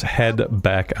 let's head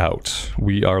back out.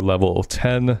 We are level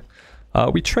 10.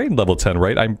 We trained level 10,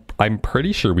 right? I'm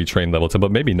pretty sure we trained level 10,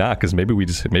 but maybe not, because maybe we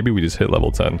just hit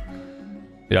level 10.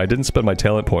 Yeah, I didn't spend my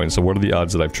talent points, so what are the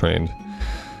odds that I've trained?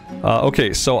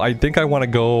 Okay, so I think I want to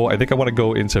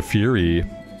go into Fury,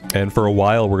 and for a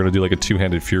while we're gonna do like a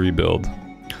two-handed Fury build.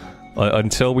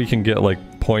 Until we can get like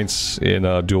points in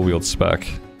dual wield spec.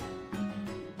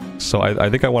 So I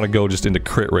think I want to go just into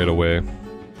crit right away.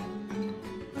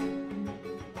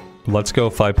 Let's go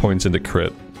 5 points into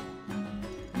crit.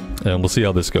 And we'll see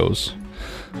how this goes.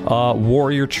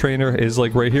 Warrior trainer is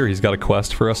like right here. He's got a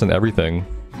quest for us and everything.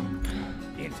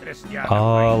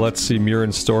 Let's see.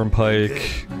 Murin Stormpike.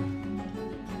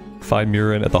 Find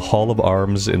Murin at the Hall of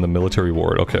Arms in the military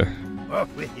ward. Okay.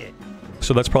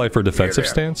 So that's probably for defensive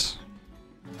stance.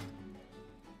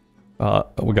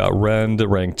 We got Rend,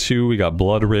 rank 2. We got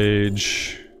Blood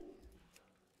Rage.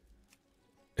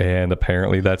 And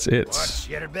apparently that's it.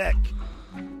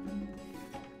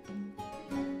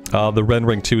 The Rend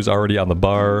rank 2 is already on the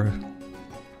bar.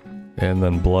 And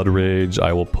then Blood Rage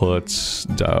I will put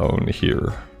down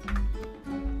here.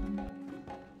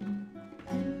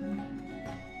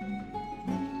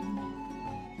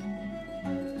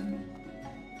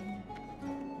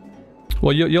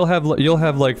 Well, you'll have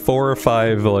like 4 or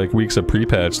 5 like weeks of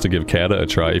pre-patch to give Cata a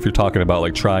try if you're talking about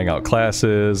like trying out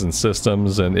classes and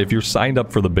systems, and if you're signed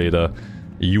up for the beta,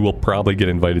 you will probably get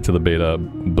invited to the beta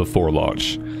before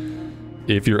launch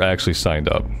if you're actually signed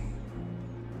up.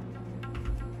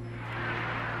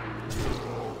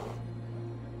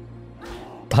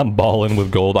 I'm balling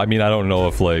with gold. I mean, I don't know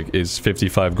if like is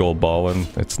 55 gold balling.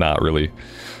 It's not really.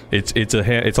 It's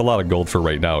a lot of gold for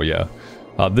right now. Yeah.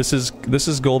 This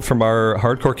is gold from our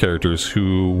hardcore characters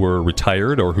who were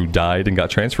retired or who died and got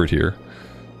transferred here.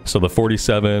 So the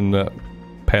 47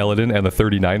 Paladin and the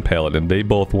 39 Paladin, they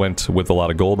both went with a lot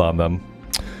of gold on them.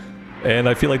 And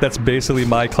I feel like that's basically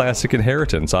my classic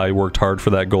inheritance. I worked hard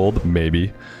for that gold,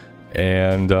 maybe.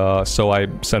 And so I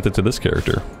sent it to this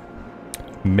character.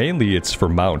 Mainly it's for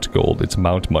mount gold, it's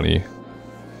mount money.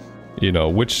 You know,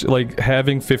 which, like,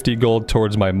 having 50 gold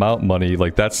towards my mount money,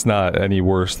 like, that's not any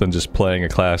worse than just playing a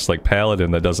class like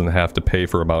Paladin that doesn't have to pay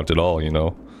for a mount at all, you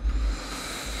know?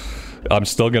 I'm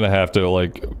still gonna have to,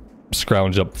 like,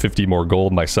 scrounge up 50 more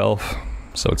gold myself.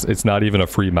 So it's not even a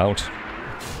free mount.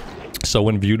 So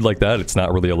when viewed like that, it's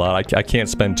not really a lot. I can't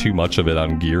spend too much of it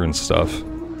on gear and stuff.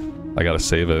 I gotta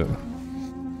save it.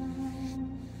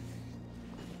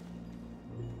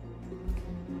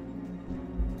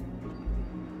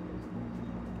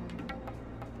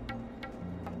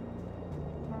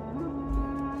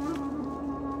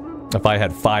 If I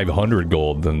had 500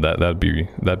 gold, then that'd be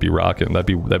rocking.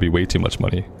 That'd be way too much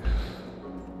money.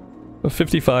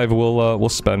 55, we'll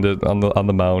spend it on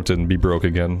the mount and be broke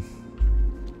again.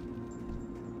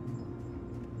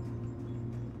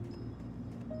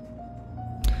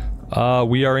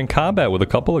 We are in combat with a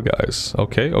couple of guys.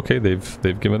 Okay,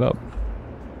 they've given up.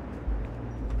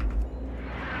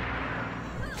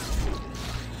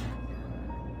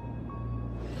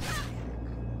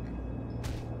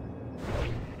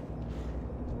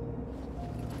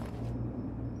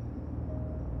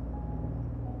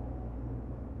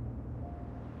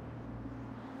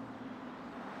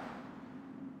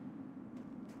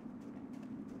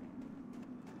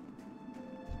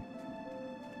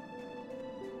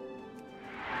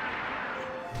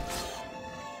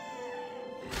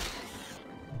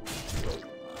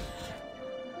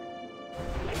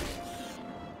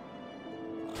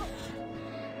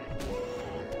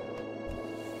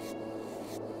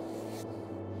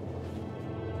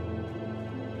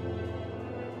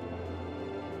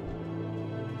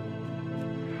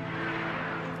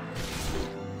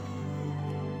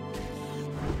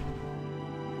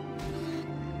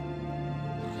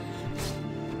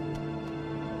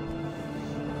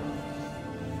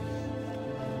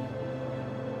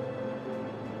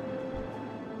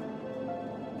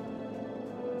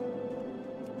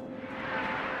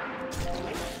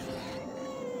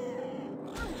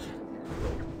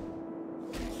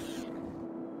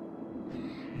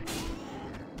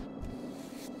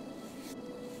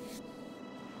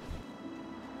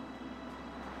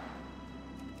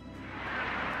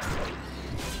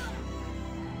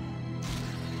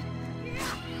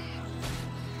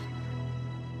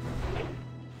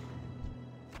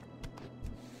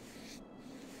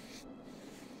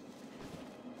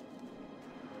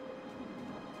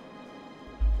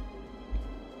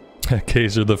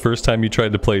 Kaiser, the first time you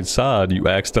tried to play Sod, you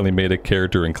accidentally made a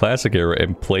character in Classic Era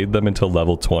and played them until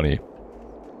level 20.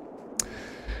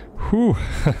 Whew,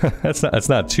 that's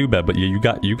not too bad, but yeah,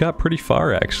 you got pretty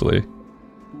far actually.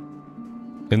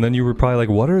 And then you were probably like,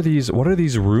 what are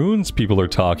these runes people are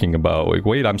talking about? Like,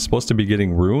 wait, I'm supposed to be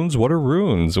getting runes? What are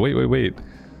runes? Wait.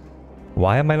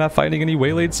 Why am I not finding any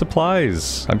Waylaid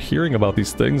supplies? I'm hearing about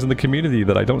these things in the community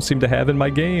that I don't seem to have in my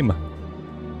game.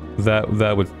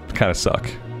 That would kind of suck.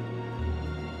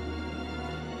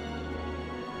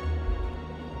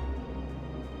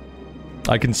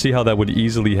 I can see how that would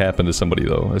easily happen to somebody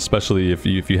though, especially if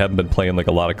you haven't been playing like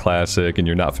a lot of Classic and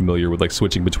you're not familiar with like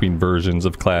switching between versions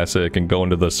of Classic and going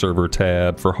to the server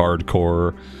tab for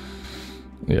hardcore.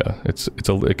 Yeah,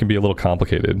 it can be a little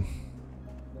complicated.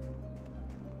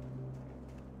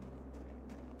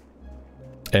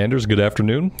 Anders, good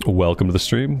afternoon. Welcome to the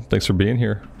stream. Thanks for being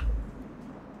here.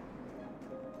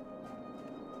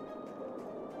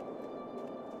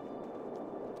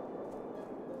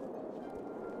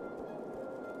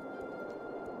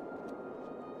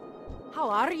 How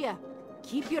are you?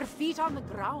 Keep your feet on the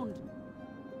ground.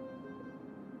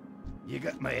 You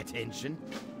got my attention.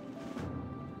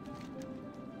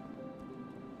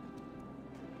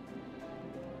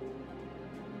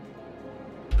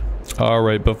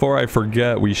 Alright, before I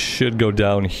forget, we should go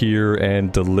down here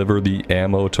and deliver the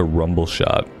ammo to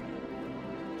Rumbleshot.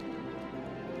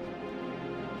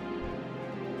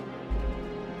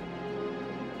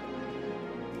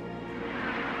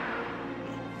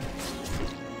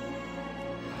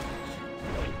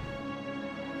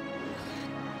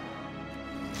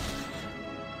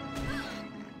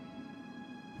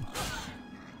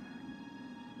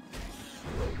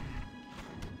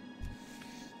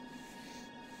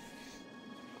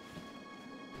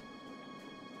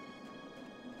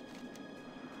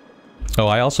 Oh,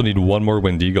 I also need one more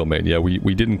Wendigo made. Yeah, we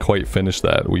didn't quite finish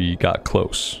that. We got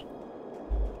close.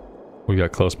 We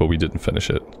got close, but we didn't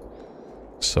finish it.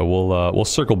 So we'll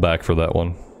circle back for that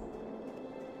one.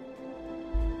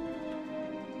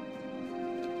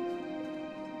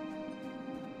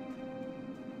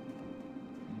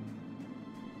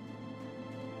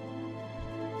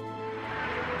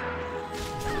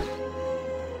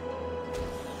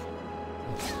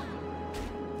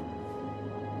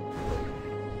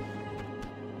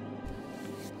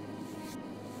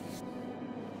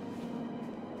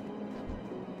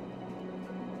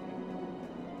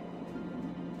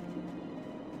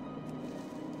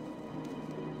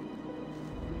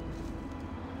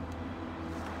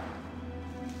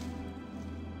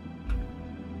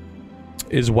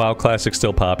 Is WoW Classic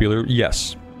still popular?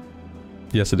 Yes.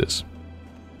 Yes, it is.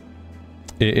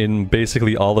 In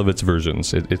basically all of its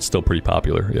versions, it's still pretty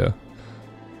popular, yeah.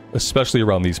 Especially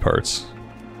around these parts.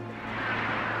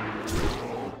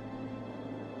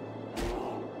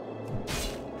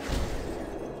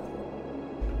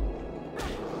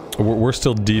 We're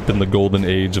still deep in the golden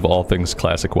age of all things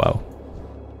classic WoW.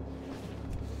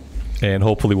 And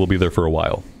hopefully we'll be there for a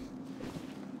while.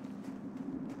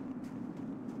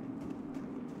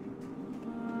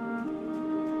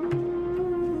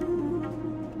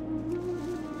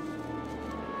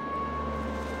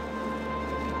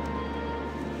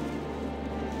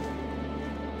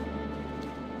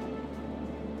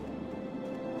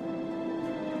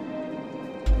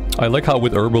 I like how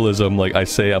with Herbalism, like, I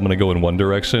say I'm gonna go in one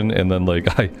direction, and then, like,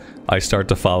 I start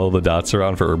to follow the dots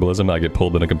around for Herbalism, and I get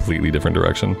pulled in a completely different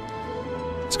direction.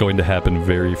 It's going to happen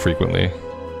very frequently.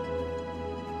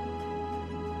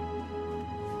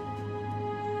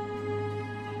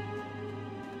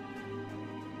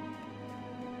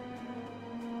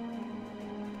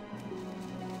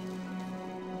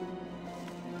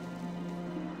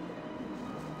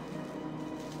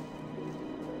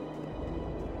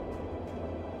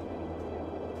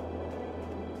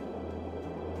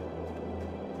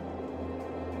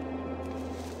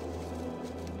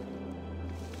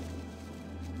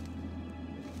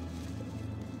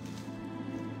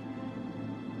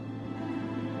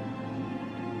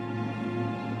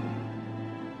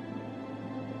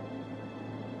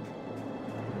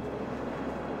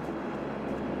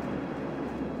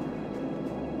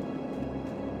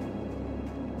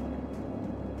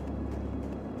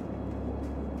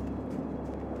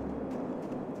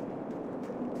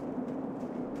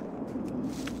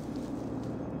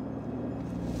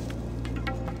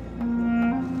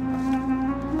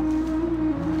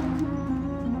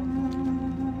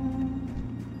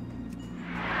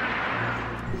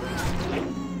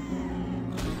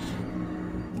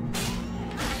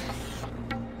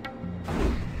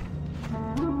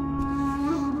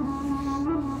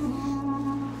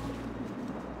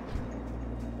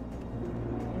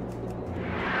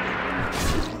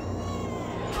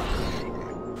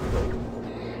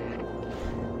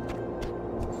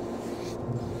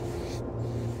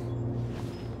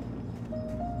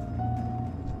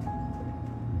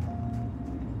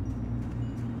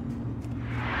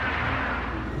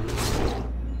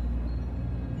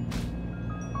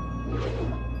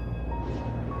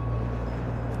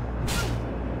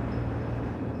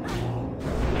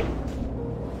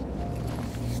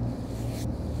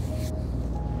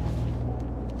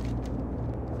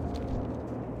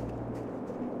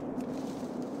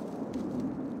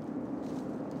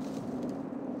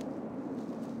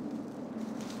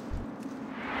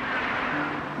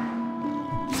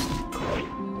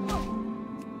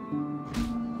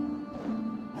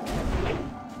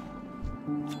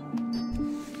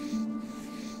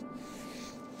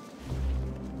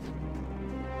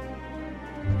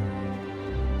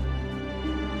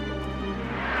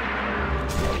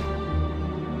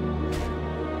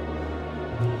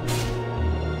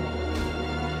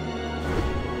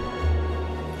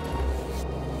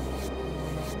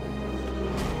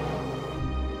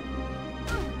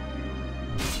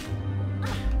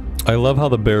 I love how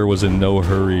the bear was in no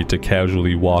hurry to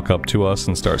casually walk up to us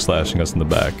and start slashing us in the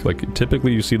back. Like,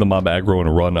 typically you see the mob aggro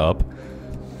and run up.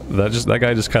 That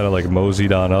guy just kind of like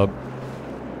moseyed on up,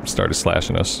 started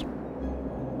slashing us.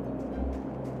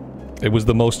 It was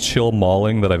the most chill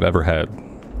mauling that I've ever had.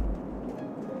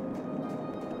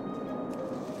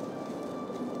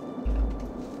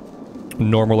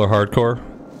 Normal or hardcore?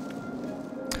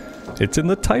 It's in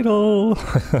the title!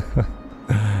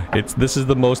 This is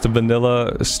the most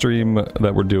vanilla stream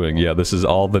that we're doing. Yeah, this is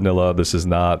all vanilla. This is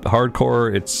not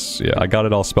hardcore. Yeah, I got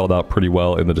it all spelled out pretty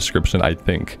well in the description, I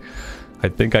think. I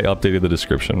think I updated the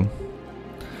description.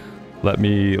 Let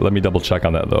me double check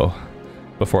on that though,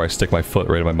 before I stick my foot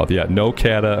right in my mouth. Yeah, no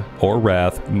Cata or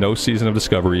Wrath, no Season of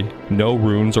Discovery, no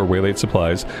runes or Waylaid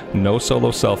Supplies, no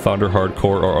solo self-founder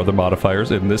hardcore or other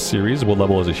modifiers in this series. Will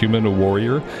level as a human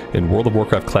warrior in World of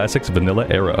Warcraft Classic's Vanilla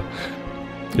Era.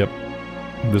 Yep.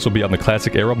 This will be on the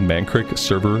Classic Era Mankrik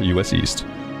Server US East.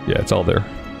 Yeah, it's all there.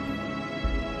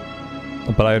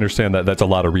 But I understand that that's a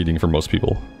lot of reading for most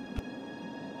people.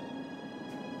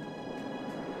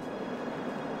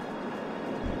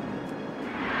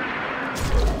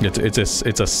 It's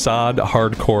a SOD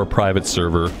hardcore private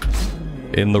server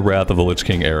in the Wrath of the Lich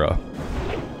King era.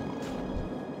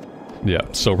 Yeah,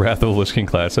 so Wrath of the Lich King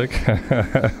Classic.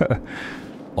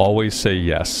 Always say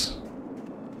yes.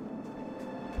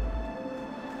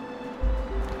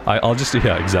 I'll just,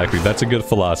 yeah, exactly. That's a good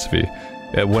philosophy.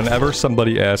 Whenever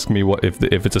somebody asks me what if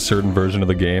it's a certain version of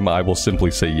the game, I will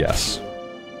simply say yes.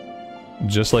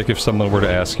 Just like if someone were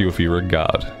to ask you if you were a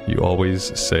god, you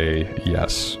always say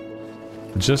yes.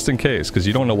 Just in case, because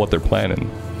you don't know what they're planning.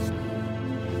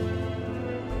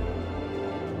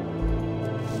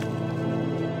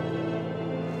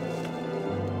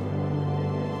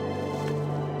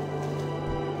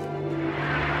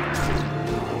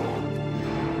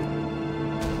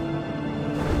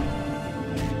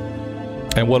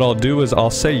 And what I'll do is I'll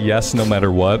say yes no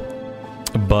matter what,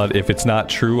 but if it's not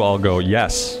true, I'll go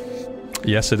yes.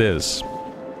 Yes, it is.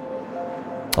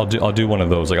 I'll do one of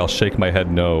those. Like, I'll shake my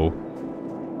head no,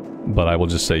 but I will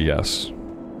just say yes.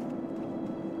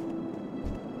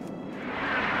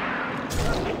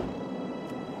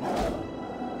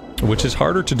 Which is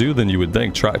harder to do than you would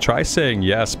think. Try saying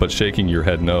yes, but shaking your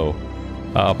head no.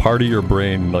 Part of your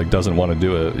brain, like, doesn't want to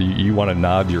do it. You want to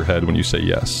nod your head when you say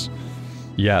yes.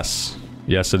 Yes.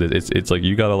 Yes, it is. It's like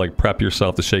you gotta, like, prep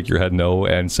yourself to shake your head no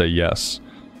and say yes.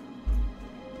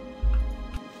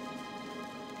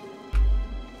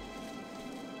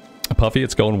 Puffy,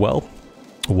 it's going well.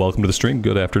 Welcome to the stream.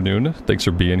 Good afternoon. Thanks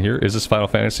for being here. Is this Final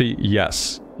Fantasy?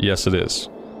 Yes. Yes, it is.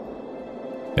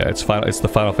 Yeah, it's the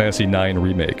Final Fantasy IX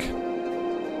remake.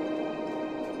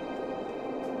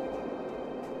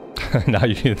 Now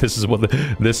this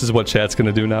is what chat's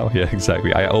gonna do now. Yeah,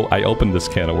 exactly. I opened this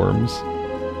can of worms.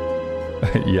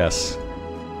 Yes.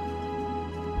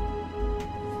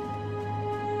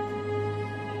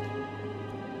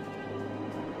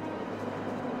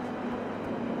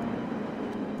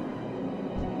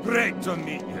 Great to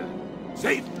meet you.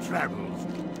 Safe travels.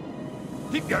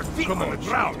 Keep your feet on the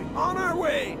ground. On our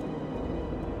way.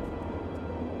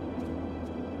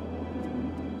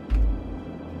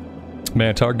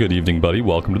 Mantar, good evening, buddy.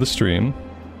 Welcome to the stream.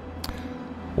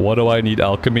 What do I need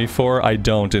alchemy for? I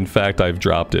don't. In fact, I've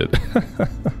dropped it.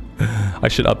 I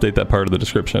should update that part of the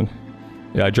description.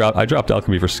 Yeah, I dropped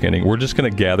alchemy for skinning. We're just gonna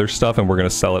gather stuff and we're gonna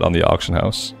sell it on the auction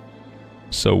house.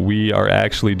 So we are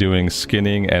actually doing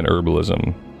skinning and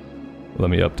herbalism. Let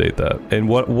me update that. And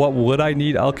what would I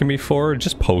need alchemy for?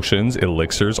 Just potions,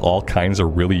 elixirs, all kinds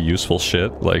of really useful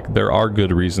shit. Like, there are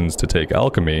good reasons to take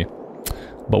alchemy.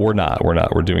 But we're not.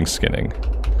 We're doing skinning.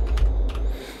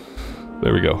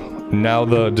 There we go. Now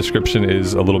the description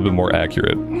is a little bit more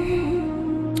accurate.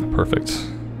 Perfect.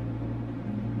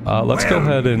 Let's go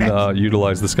ahead and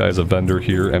utilize this guy as a vendor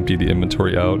here, empty the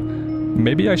inventory out.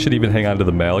 Maybe I should even hang on to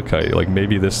the malachite. Like,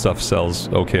 maybe this stuff sells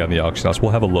okay on the auction house.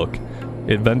 We'll have a look.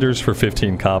 It vendors for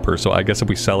 15 copper, so I guess if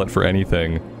we sell it for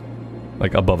anything,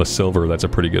 like above a silver, that's a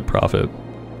pretty good profit.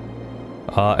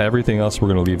 Everything else we're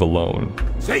gonna leave alone.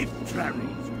 Safe travels.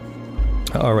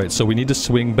 Alright, so we need to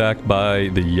swing back by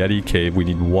the Yeti cave. We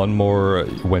need one more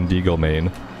Wendigo main.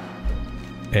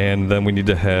 And then we need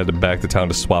to head back to town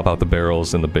to swap out the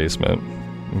barrels in the basement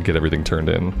and get everything turned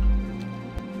in.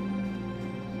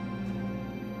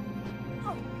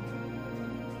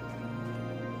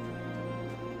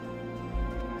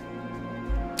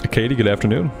 Katie, good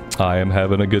afternoon. I am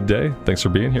having a good day. Thanks for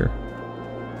being here.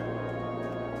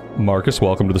 Marcus,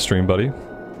 welcome to the stream, buddy.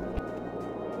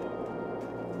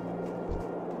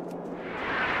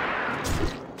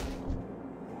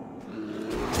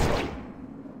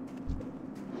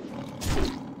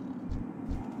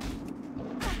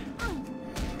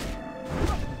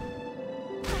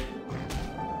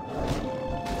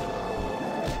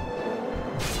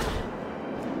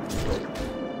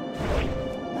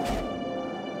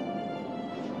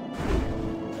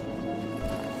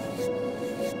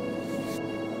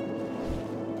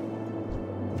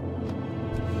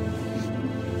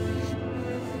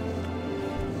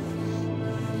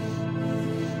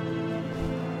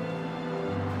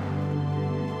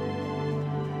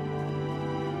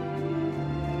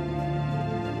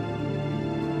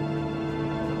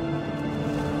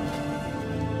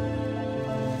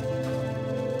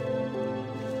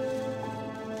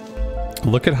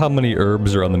 Look at how many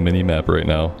herbs are on the mini-map right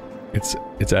now.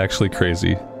 It's actually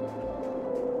crazy.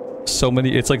 So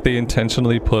many, it's like they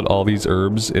intentionally put all these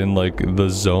herbs in like the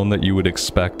zone that you would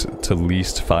expect to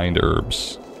least find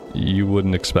herbs. You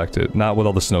wouldn't expect it, not with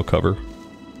all the snow cover.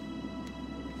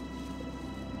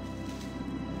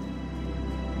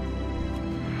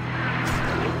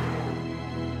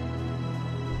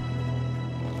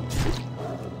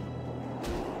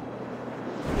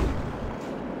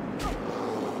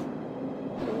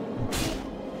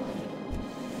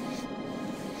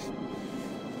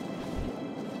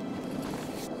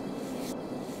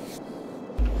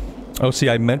 Oh,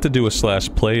 see, I meant to do a slash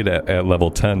played at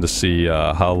level 10 to see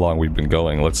how long we've been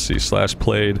going. Let's see, slash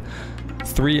played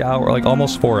 3 hours, like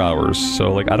almost 4 hours.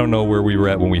 So, like, I don't know where we were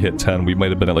at when we hit 10. We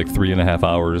might have been at like 3.5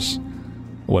 hours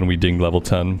when we dinged level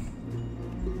 10.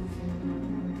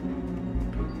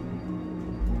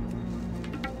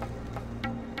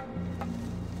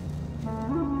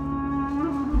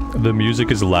 The music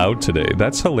is loud today.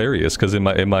 That's hilarious because in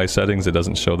my settings it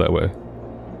doesn't show that way.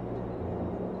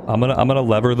 I'm gonna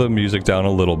lever the music down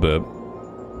a little bit.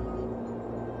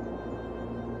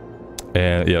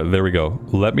 And yeah, there we go.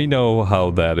 Let me know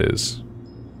how that is.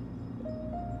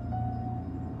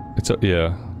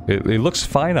 Yeah. It looks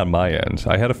fine on my end.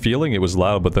 I had a feeling it was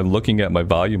loud, but then looking at my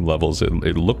volume levels, it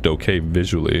looked okay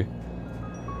visually.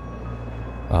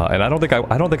 And I don't think I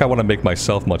want to make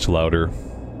myself much louder.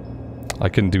 I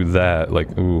can do that.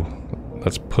 Like, ooh,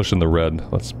 that's pushing the red.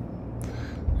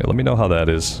 Yeah, let me know how that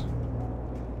is.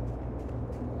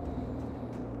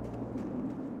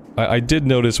 I did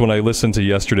notice when I listened to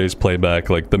yesterday's playback,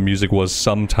 like the music was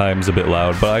sometimes a bit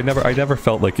loud, but I never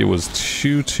felt like it was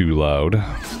too loud.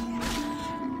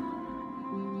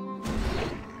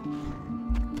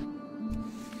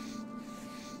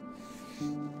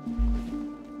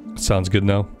 Sounds good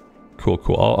now? Cool,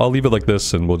 cool. I'll leave it like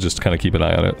this and we'll just kind of keep an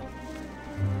eye on it.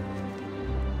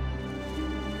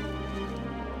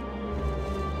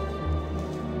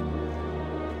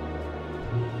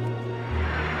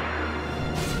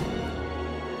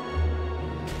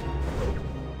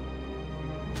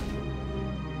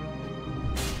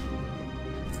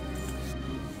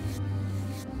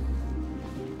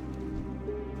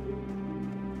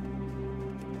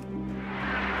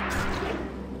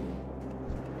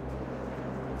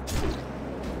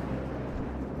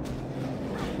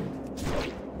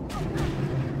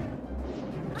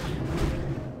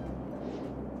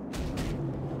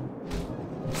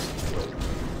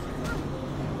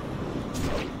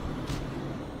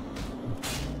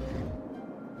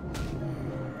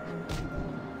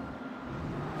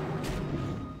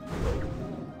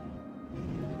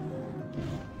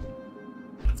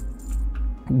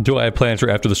 Do I have plans for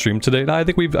after the stream today? No, I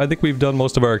think we've done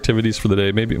most of our activities for the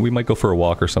day. Maybe we might go for a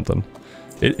walk or something.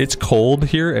 It's cold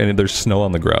here and there's snow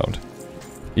on the ground,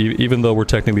 even though we're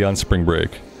technically on spring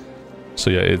break. So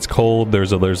yeah, it's cold.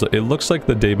 It looks like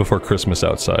the day before Christmas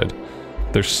outside.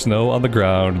 There's snow on the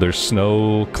ground. There's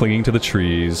snow clinging to the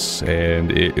trees,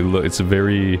 and it's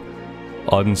very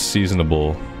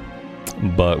unseasonable.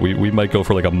 But we might go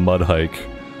for like a mud hike,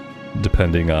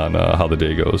 depending on how the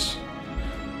day goes.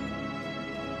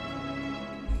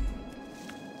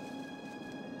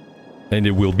 And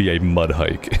it will be a mud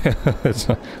hike.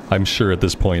 I'm sure at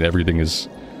this point everything is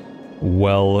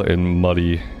well and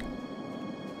muddy.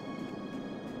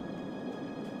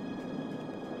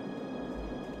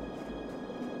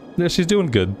 Yeah, she's doing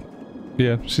good.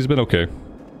 Yeah, she's been okay.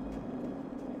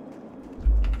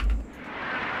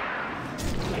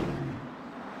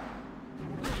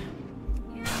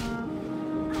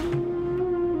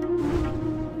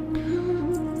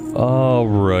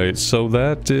 Alright, so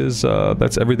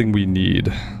that's everything we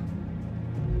need.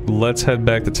 Let's head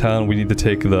back to town. We need to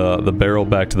take the barrel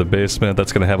back to the basement.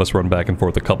 That's gonna have us run back and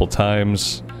forth a couple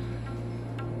times.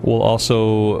 We'll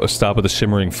also stop at the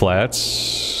Shimmering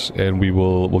Flats, and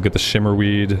we'll get the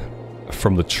Shimmerweed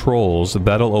from the trolls.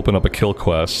 That'll open up a kill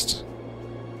quest.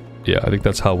 Yeah, I think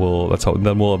then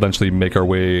we'll eventually make our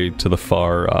way to the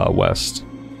far west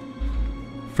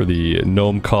for the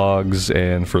gnome cogs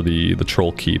and for the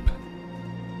troll keep.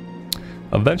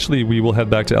 Eventually we will head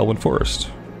back to Elwyn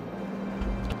Forest.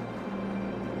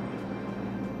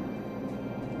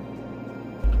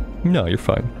 No, you're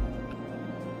fine.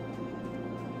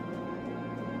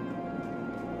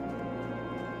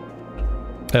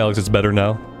 Alex, it's better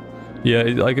now? Yeah,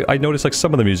 like I noticed like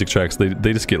some of the music tracks, they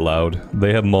just get loud.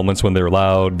 They have moments when they're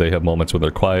loud, they have moments when they're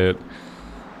quiet.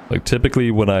 Like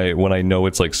typically when I know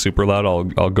it's like super loud,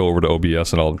 I'll go over to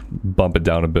OBS and I'll bump it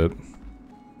down a bit.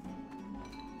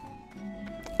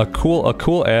 A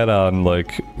cool add-on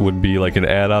like would be like an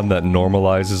add-on that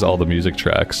normalizes all the music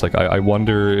tracks. Like I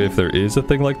wonder if there is a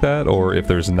thing like that, or if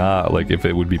there's not, like if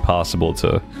it would be possible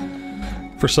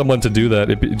for someone to do that,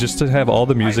 just to have all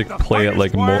the music play at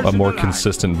like a more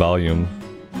consistent volume.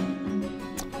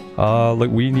 Like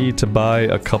we need to buy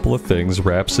a couple of things,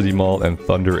 Rhapsody Malt and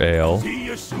Thunder Ale. See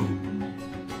you soon.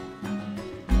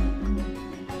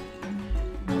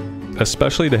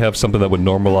 Especially to have something that would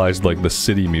normalize like the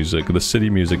city music. The city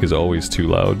music is always too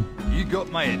loud. You got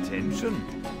my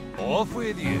attention. Off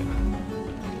with you.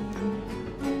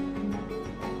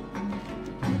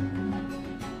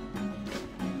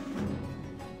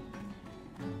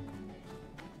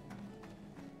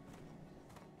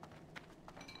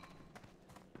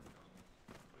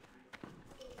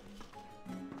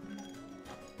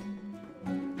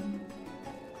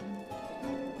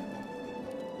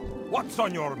 What's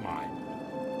on your mind?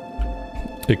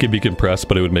 It could be compressed,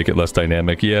 but it would make it less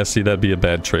dynamic. Yeah, see, that'd be a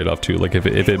bad trade-off too. Like if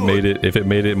it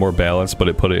made it more balanced, but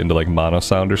it put it into like mono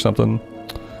sound or something,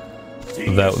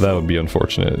 that would be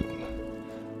unfortunate.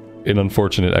 An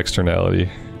unfortunate externality.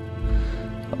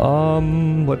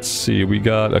 Let's see. We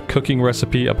got a cooking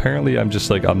recipe. Apparently,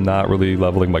 I'm not really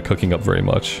leveling my cooking up very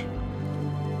much.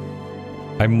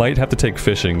 I might have to take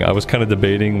fishing. I was kind of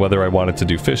debating whether I wanted to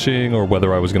do fishing or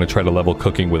whether I was going to try to level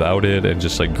cooking without it and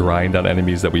just like grind on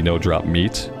enemies that we know drop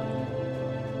meat.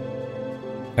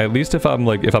 At least if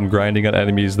I'm grinding on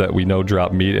enemies that we know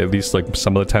drop meat, at least like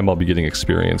some of the time I'll be getting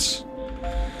experience.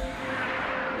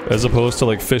 As opposed to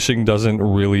like fishing doesn't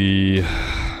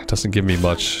give me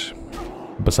much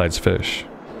besides fish.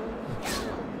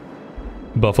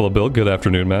 Buffalo Bill, good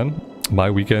afternoon, man. My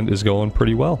weekend is going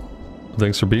pretty well.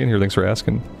 Thanks for being here, thanks for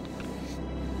asking.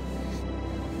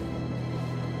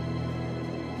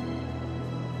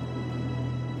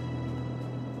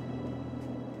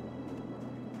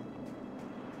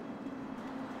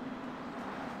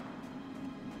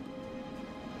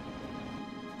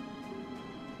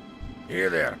 Here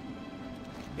there.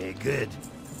 Be good.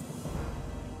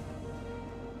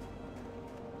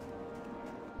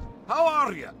 How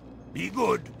are you? Be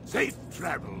good. Safe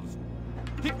travels.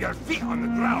 Keep your feet on the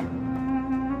ground.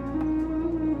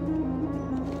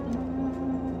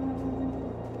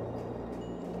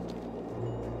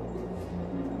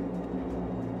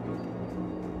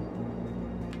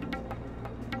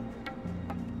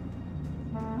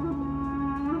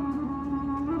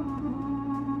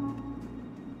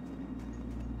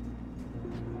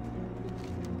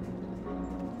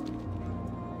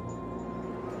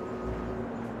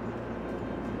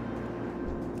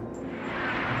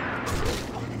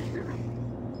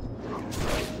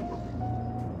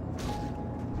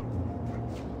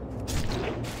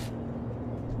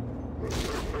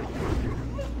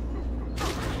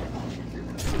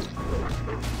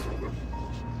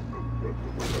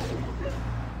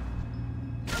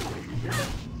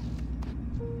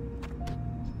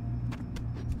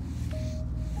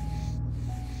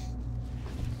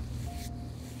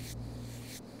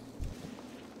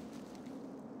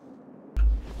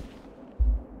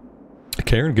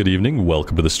 Karen, good evening.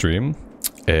 Welcome to the stream.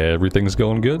 Everything's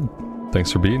going good.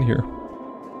 Thanks for being here.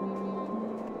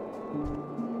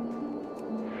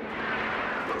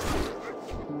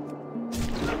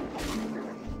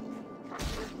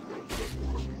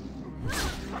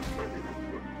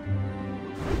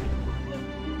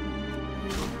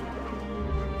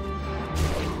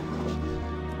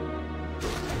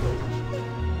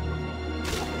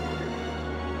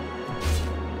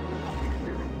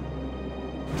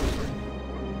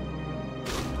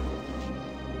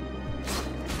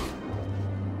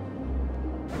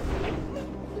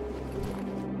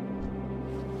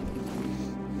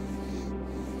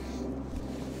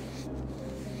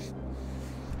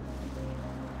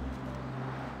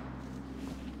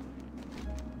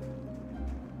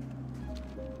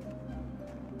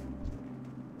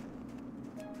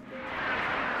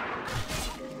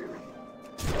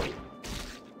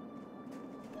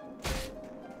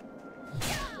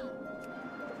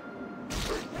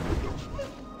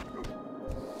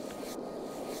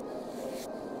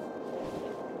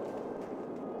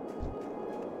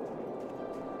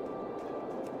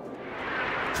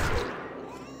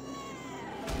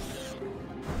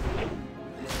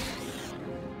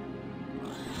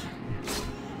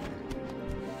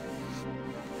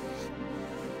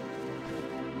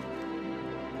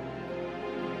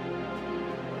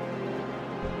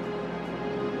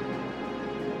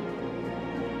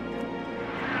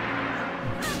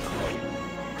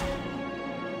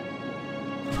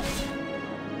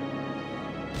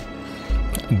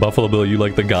 Buffalo Bill, you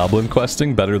like the goblin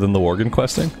questing better than the worgen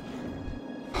questing?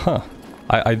 Huh.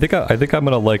 I think I'm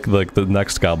gonna like the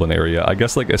next goblin area. I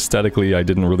guess like aesthetically I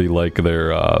didn't really like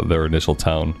their initial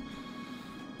town.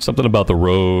 Something about the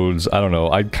roads, I don't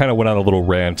know. I kind of went on a little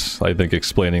rant, I think,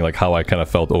 explaining like how I kind of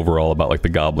felt overall about like the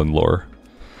goblin lore.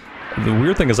 The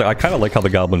weird thing is like, I kind of like how the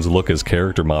goblins look as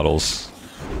character models.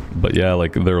 But yeah,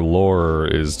 like their lore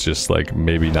is just like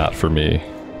maybe not for me.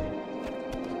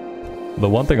 The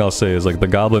one thing I'll say is like the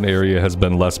goblin area has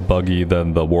been less buggy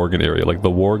than the worgen area. Like the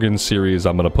worgen series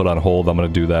I'm gonna put on hold. I'm gonna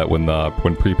do that when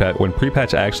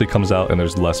pre-patch actually comes out and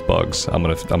there's less bugs. I'm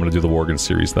gonna do the worgen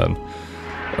series then.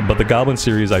 But the goblin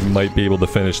series I might be able to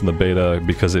finish in the beta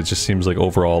because it just seems like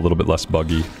overall a little bit less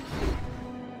buggy.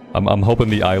 I'm hoping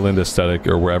the island aesthetic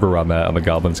or wherever I'm at on the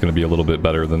goblin's gonna be a little bit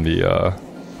better than the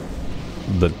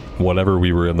whatever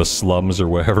we were in, the slums or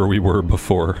wherever we were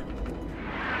before.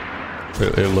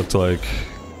 It looked like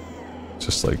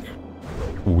just like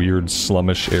weird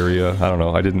slumish area. I don't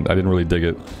know. I didn't really dig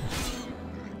it.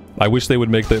 I wish they would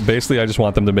make that. Basically, I just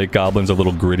want them to make goblins a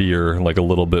little grittier, like a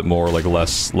little bit more, like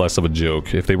less of a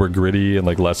joke. If they were gritty and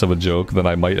like less of a joke, then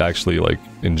I might actually like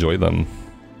enjoy them.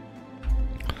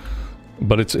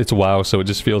 But it's WoW, so it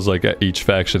just feels like each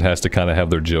faction has to kind of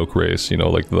have their joke race, you know,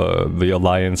 like the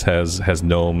Alliance has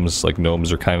gnomes, like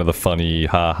gnomes are kind of the funny,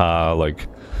 haha, like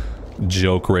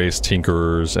joke race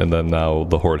tinkerers, and then now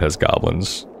the Horde has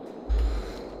goblins.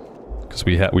 Because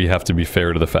we have to be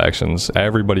fair to the factions.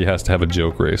 Everybody has to have a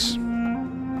joke race.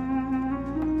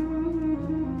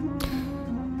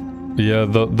 Yeah,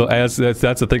 that's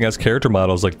the thing, as character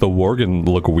models, like the Worgen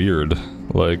look weird.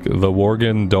 Like the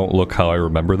Worgen don't look how I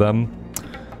remember them.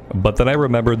 But then I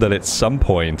remembered that at some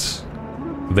point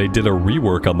they did a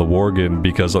rework on the Worgen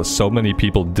because so many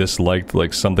people disliked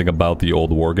like something about the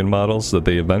old Worgen models that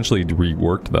they eventually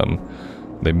reworked them.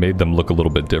 They made them look a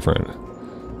little bit different.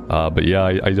 But yeah,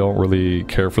 I don't really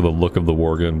care for the look of the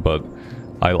Worgen, but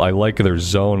I like their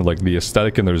zone. Like the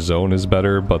aesthetic in their zone is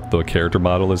better, but the character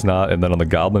model is not. And then on the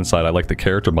Goblin side, I like the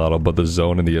character model, but the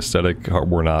zone and the aesthetic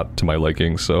were not to my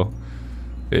liking, so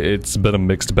it's been a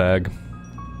mixed bag.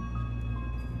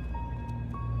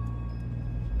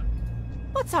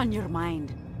 What's on your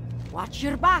mind? Watch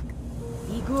your back.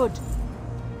 Be good.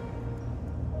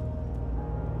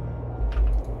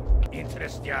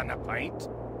 Interest you on a pint?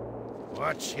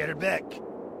 Watch your back.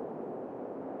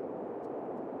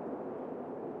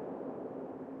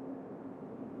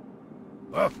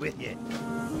 Off with you.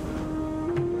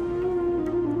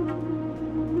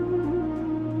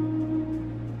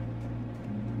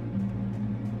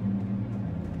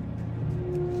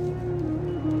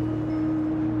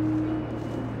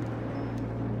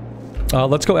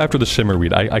 Let's go after the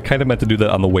Shimmerweed. I kind of meant to do that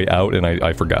on the way out, and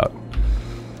I forgot.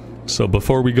 So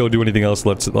before we go do anything else,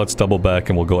 let's double back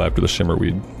and we'll go after the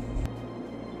Shimmerweed.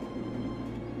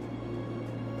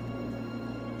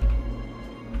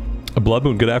 Blood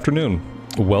Moon, good afternoon.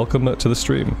 Welcome to the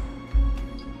stream.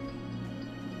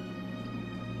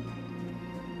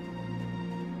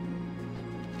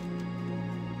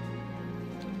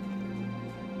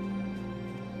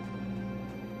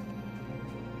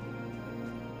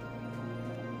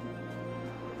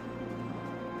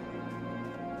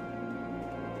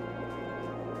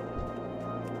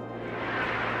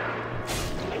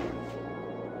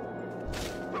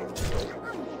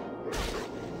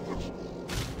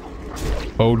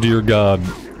 Oh dear God,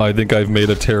 I think I've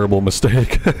made a terrible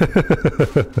mistake.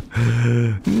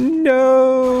 No!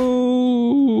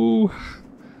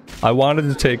 I wanted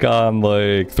to take on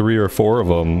like 3 or 4 of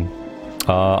them.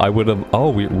 I would have... Oh,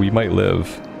 we might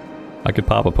live. I could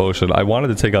pop a potion. I wanted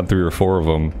to take on 3 or 4 of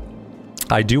them.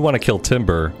 I do want to kill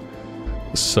Timber.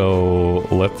 So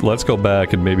let's go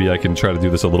back and maybe I can try to do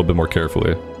this a little bit more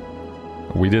carefully.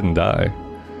 We didn't die.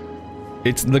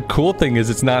 It's the cool thing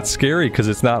is it's not scary because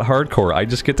it's not hardcore. I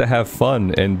just get to have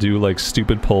fun and do like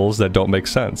stupid pulls that don't make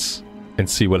sense and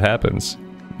see what happens.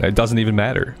 It doesn't even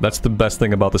matter. That's the best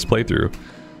thing about this playthrough,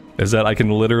 is that I can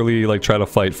literally like try to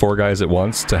fight 4 guys at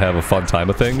once to have a fun time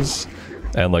of things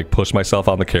and like push myself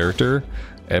on the character,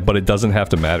 but it doesn't have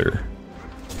to matter.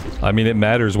 I mean, it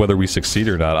matters whether we succeed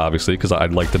or not, obviously, because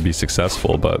I'd like to be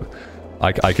successful, but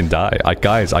I can die.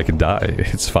 Guys, I can die.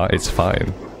 It's fine. It's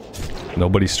fine.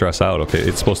 Nobody stress out, okay?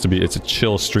 It's supposed to be, it's a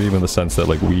chill stream in the sense that,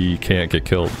 like, we can't get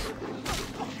killed.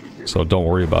 So don't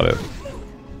worry about it.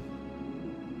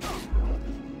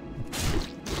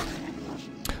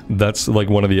 That's, like,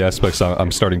 one of the aspects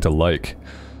I'm starting to like.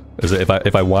 Is that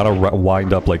if I want to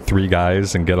wind up, like, 3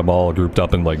 guys and get them all grouped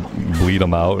up and, like, bleed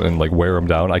them out and, like, wear them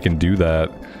down, I can do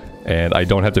that. And I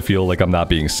don't have to feel like I'm not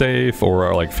being safe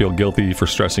or, like, feel guilty for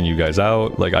stressing you guys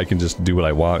out. Like, I can just do what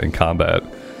I want in combat.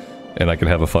 And I can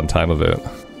have a fun time of it.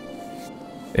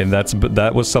 And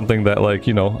that was something that, like,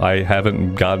 you know, I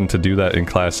haven't gotten to do that in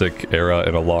Classic Era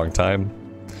in a long time.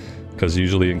 Because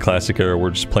usually in Classic Era we're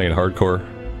just playing hardcore.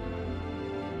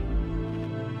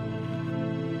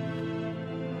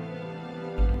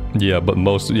 Yeah, but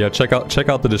check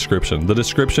out the description. The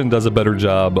description does a better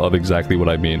job of exactly what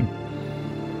I mean.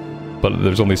 But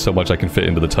there's only so much I can fit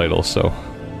into the title, so...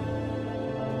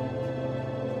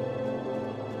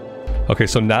 Okay,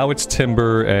 so now it's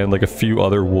Timber and like a few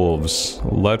other wolves.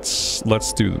 Let's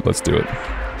do it.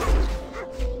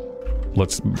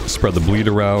 Let's spread the bleed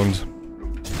around.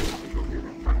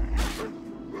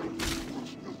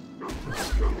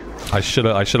 I should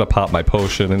have popped my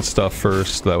potion and stuff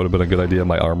first. That would have been a good idea,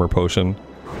 my armor potion.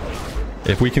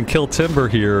 If we can kill Timber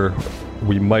here,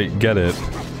 we might get it.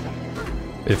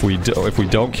 If we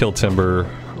don't kill Timber,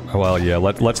 well, yeah,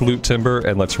 let's loot Timber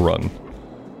and let's run.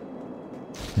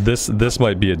 This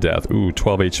might be a death. Ooh,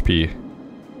 12 HP.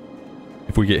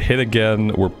 If we get hit again,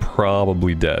 we're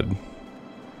probably dead.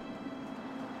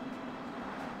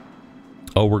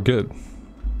 Oh, we're good.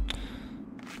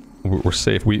 We're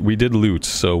safe. We did loot,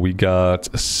 so we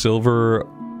got silver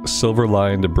Silver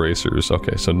lined bracers.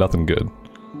 Okay, so nothing good.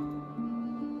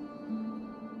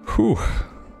 Whew.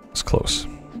 It's close.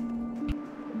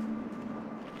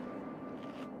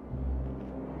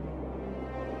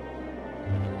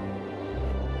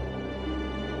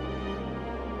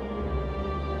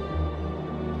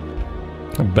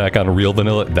 Back on real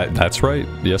vanilla. That's right.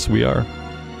 Yes, we are.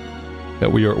 Yeah,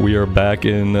 we are back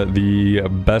in the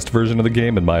best version of the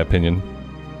game, in my opinion.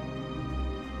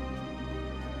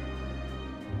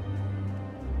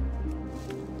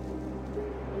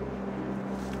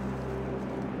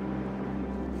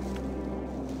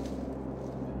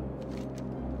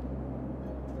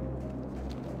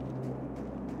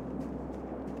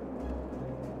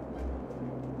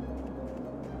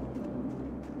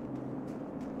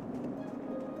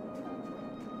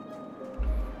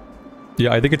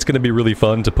 Yeah, I think it's going to be really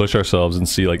fun to push ourselves and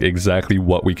see like exactly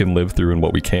what we can live through and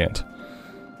what we can't.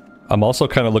 I'm also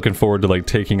kind of looking forward to like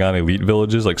taking on elite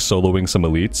villages, like soloing some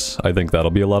elites. I think that'll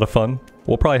be a lot of fun.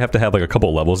 We'll probably have to have like a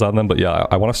couple levels on them, but yeah,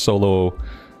 I want to solo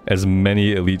as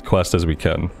many elite quests as we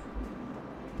can.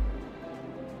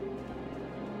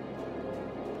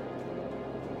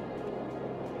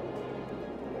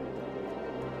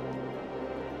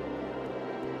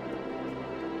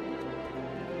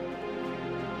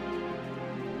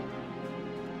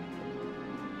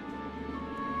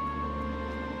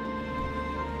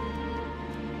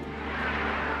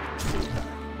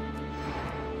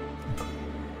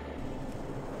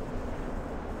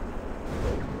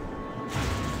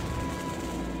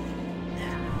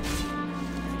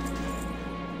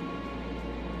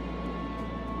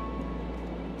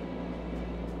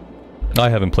 I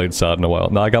haven't played SOD in a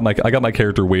while. No, I got my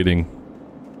character waiting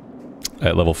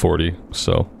at level 40,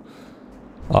 so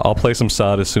I'll play some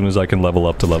SOD as soon as I can level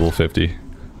up to level 50.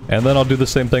 And then I'll do the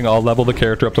same thing. I'll level the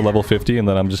character up to level 50, and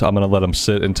then I'm gonna let them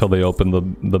sit until they open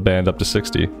the band up to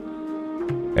 60.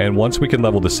 And once we can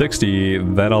level to 60,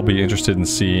 then I'll be interested in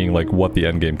seeing like what the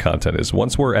endgame content is.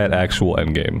 Once we're at actual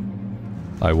endgame,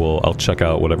 I'll check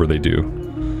out whatever they do.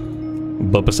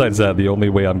 But besides that, the only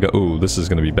way I'm ooh, this is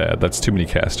gonna be bad. That's too many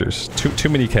casters. Too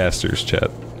many casters,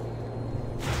 chat.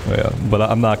 Yeah, but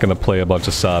I'm not gonna play a bunch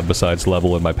of SOD besides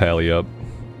leveling my pally up.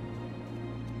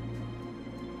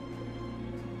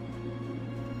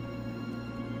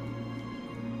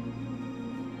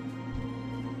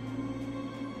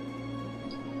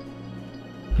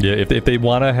 Yeah, if they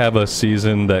want to have a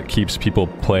season that keeps people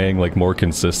playing like more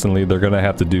consistently, they're gonna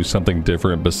have to do something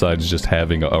different besides just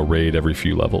having a raid every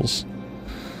few levels.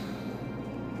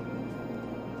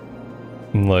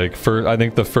 Like, I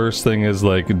think the first thing is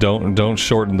like don't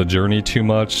shorten the journey too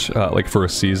much, like for a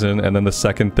season, and then the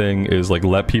second thing is like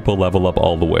let people level up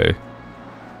all the way.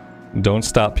 Don't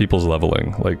stop people's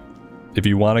leveling. Like, if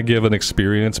you want to give an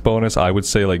experience bonus, I would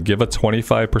say like give a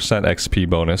 25% XP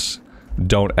bonus.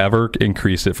 Don't ever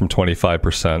increase it from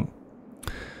 25%.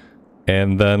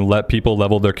 And then let people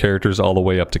level their characters all the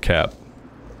way up to cap.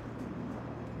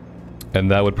 And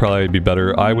that would probably be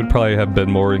better. I would probably have been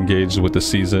more engaged with the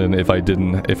season if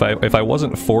I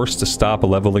wasn't forced to stop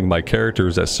leveling my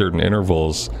characters at certain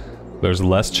intervals. There's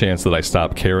less chance that I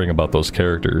stop caring about those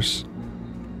characters.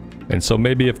 And so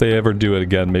maybe if they ever do it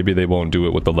again, maybe they won't do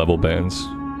it with the level bands.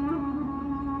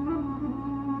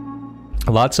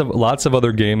 Lots of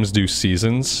other games do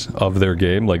seasons of their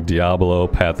game, like Diablo,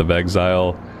 Path of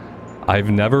Exile. I've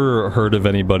never heard of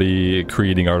anybody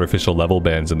creating artificial level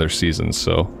bands in their seasons,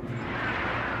 so...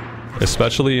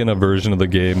 Especially in a version of the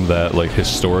game that, like,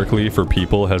 historically for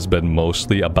people has been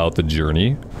mostly about the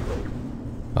journey.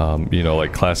 You know,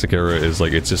 like, Classic Era is,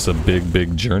 like, it's just a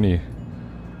big journey.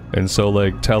 And so,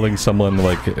 like, telling someone,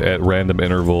 like, at random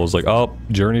intervals, like, oh,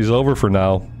 journey's over for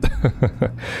now.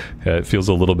 Yeah, it feels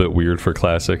a little bit weird for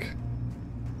Classic.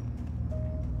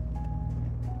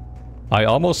 I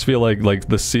almost feel like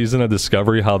the Season of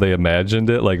Discovery, how they imagined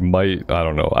it, like, might... I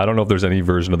don't know. I don't know if there's any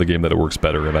version of the game that it works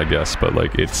better in, I guess, but,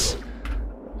 like, it's...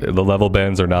 The level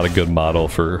bands are not a good model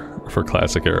for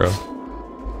Classic Era.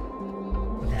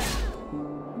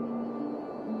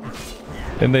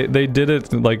 And they did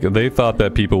it, like, they thought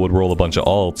that people would roll a bunch of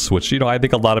alts, which, you know, I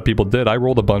think a lot of people did. I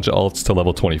rolled a bunch of alts to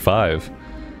level 25.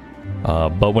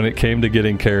 But when it came to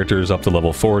getting characters up to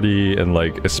level 40, and,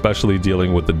 like, especially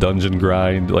dealing with the dungeon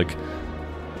grind, like,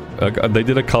 they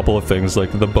did a couple of things.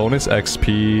 Like, the bonus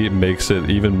XP makes it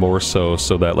even more so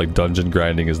that, like, dungeon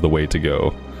grinding is the way to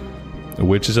go.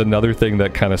 Which is another thing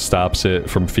that kind of stops it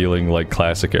from feeling like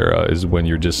Classic Era, is when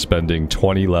you're just spending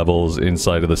 20 levels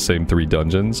inside of the same 3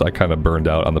 dungeons. I kind of burned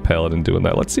out on the Paladin doing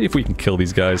that. Let's see if we can kill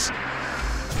these guys.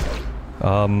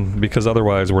 Because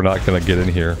otherwise we're not going to get in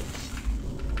here.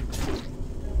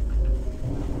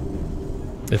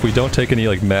 If we don't take any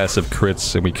like massive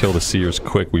crits and we kill the seers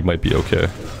quick, we might be okay.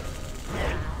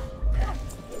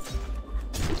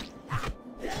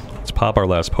 Let's pop our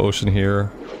last potion here.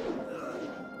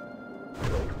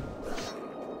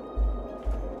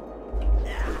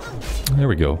 There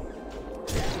we go.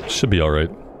 Should be alright.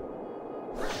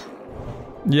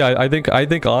 Yeah, I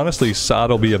think honestly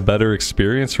SOD will be a better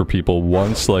experience for people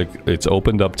once like it's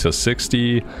opened up to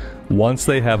 60. Once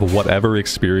they have whatever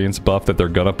experience buff that they're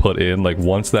gonna put in, like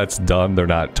once that's done, they're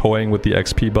not toying with the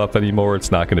XP buff anymore.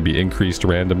 It's not gonna be increased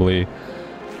randomly.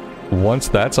 Once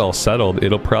that's all settled,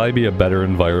 it'll probably be a better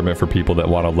environment for people that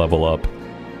want to level up.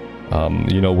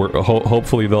 You know,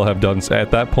 hopefully they'll have done,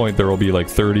 at that point there will be like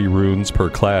 30 runes per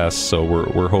class, so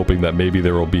we're hoping that maybe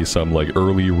there will be some like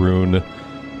early rune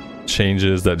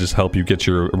changes that just help you get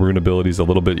your rune abilities a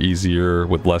little bit easier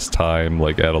with less time,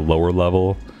 like at a lower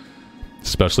level.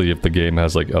 Especially if the game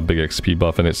has like a big XP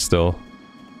buff in it still.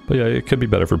 But yeah, it could be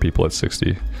better for people at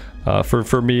 60.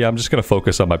 For me, I'm just gonna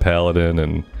focus on my paladin,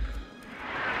 and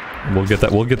we'll get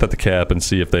that to cap and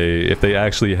see if they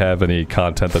actually have any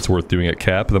content that's worth doing at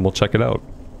cap, then we'll check it out.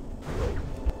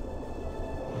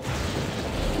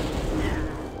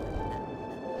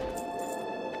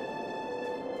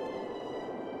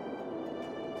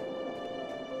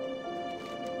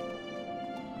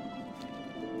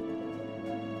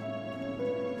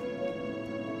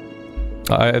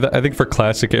 I think for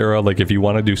Classic Era, like if you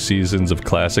want to do seasons of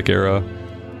Classic Era,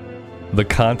 the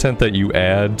content that you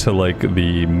add to like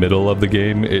the middle of the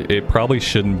game, it probably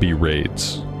shouldn't be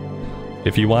raids.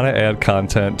 If you want to add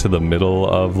content to the middle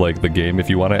of like the game, if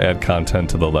you want to add content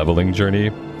to the leveling journey,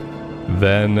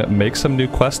 then make some new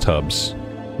quest hubs.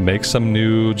 Make some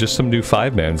new, just some new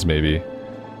 5-mans maybe.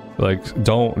 Like,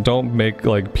 don't make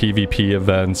like PvP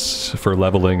events for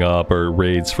leveling up or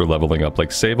raids for leveling up.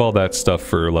 Like, save all that stuff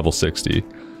for level 60.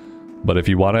 But if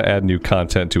you want to add new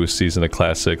content to a season of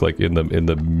Classic, like in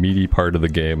the meaty part of the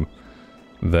game,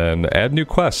 then add new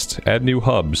quests, add new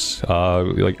hubs,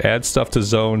 like add stuff to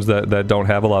zones that don't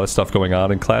have a lot of stuff going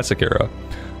on in Classic Era.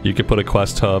 You could put a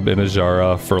quest hub in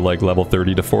Azara for like level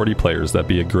 30 to 40 players. That'd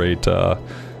be a great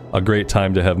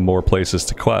time to have more places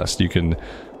to quest. You can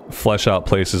flesh out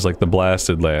places like the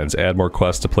Blasted Lands, add more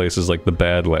quests to places like the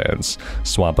Badlands,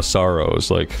 Swamp of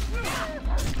Sorrows. Like,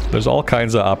 there's all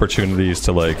kinds of opportunities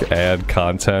to like add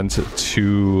content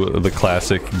to the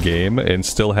classic game and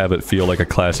still have it feel like a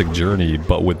classic journey,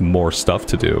 but with more stuff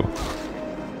to do.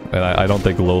 And I don't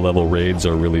think low-level raids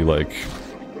are really like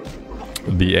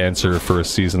the answer for a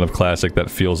season of Classic that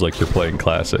feels like you're playing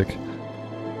Classic.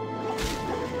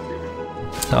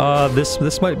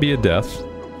 This might be a death.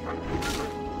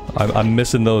 I'm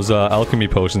missing those alchemy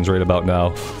potions right about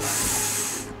now.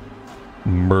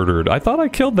 Murdered. I thought I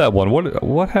killed that one.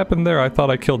 What happened there? I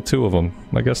thought I killed 2 of them.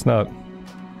 I guess not.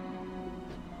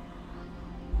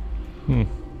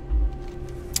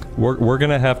 We're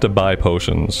gonna have to buy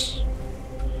potions.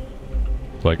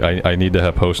 Like, I need to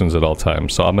have potions at all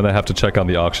times, so I'm gonna have to check on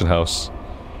the auction house.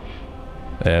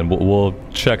 And we'll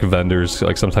check vendors.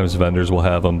 Like, sometimes vendors will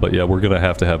have them, but yeah, we're gonna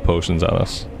have to have potions on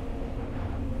us.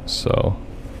 So...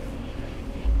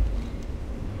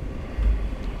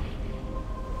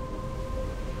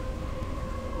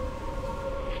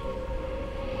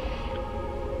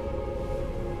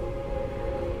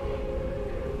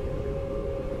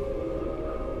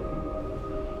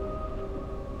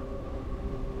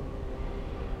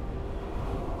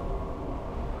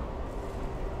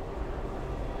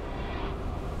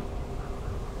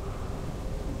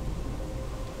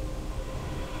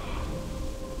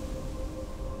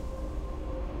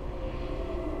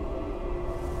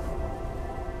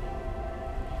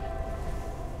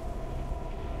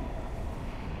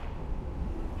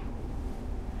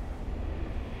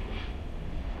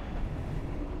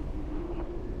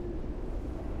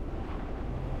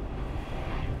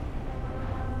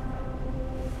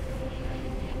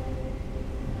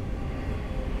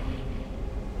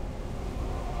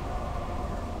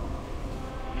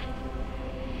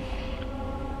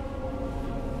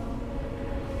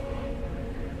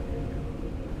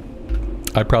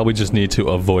 I probably just need to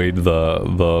avoid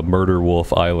the Murder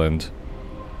Wolf Island.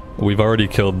 We've already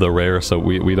killed the rare, so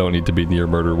we don't need to be near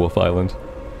Murder Wolf Island.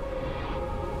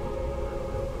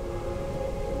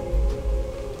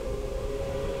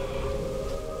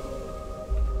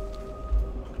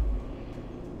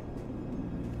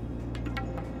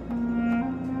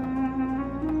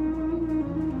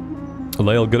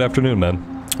 Lael, good afternoon,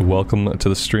 man. Welcome to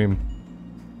the stream.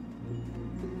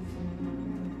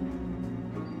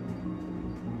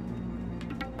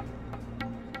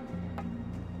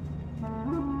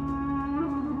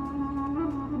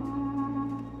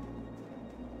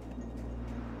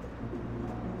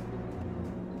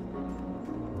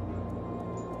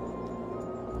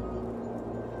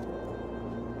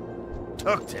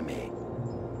 talk to me.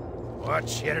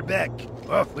 Watch your back.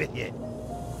 Off with you.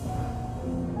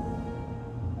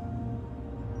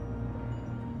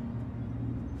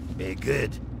 Be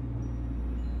good.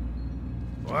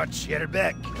 Watch your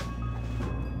back.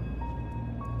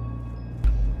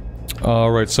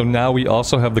 Alright, so now we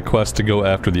also have the quest to go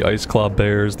after the Ice Claw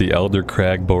Bears, the Elder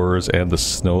Crag Boars, and the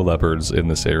Snow Leopards in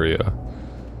this area.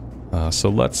 So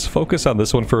let's focus on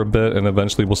this one for a bit, and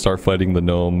eventually we'll start fighting the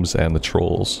gnomes and the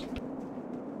trolls.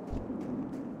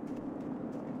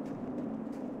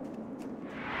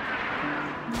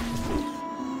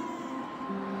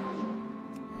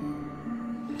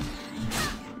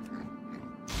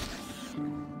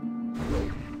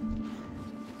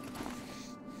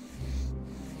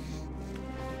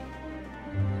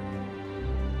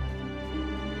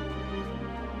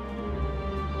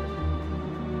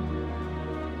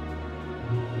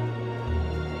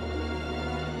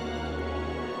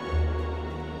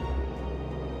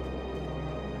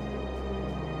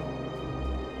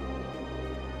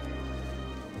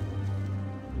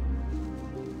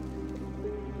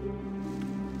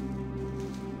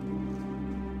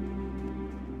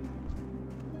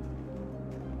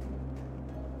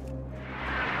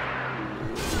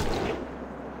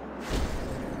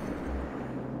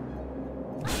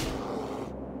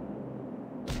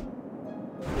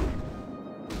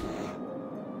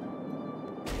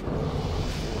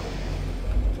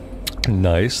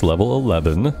 Nice, level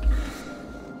 11.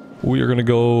 We are gonna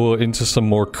go into some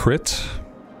more crit.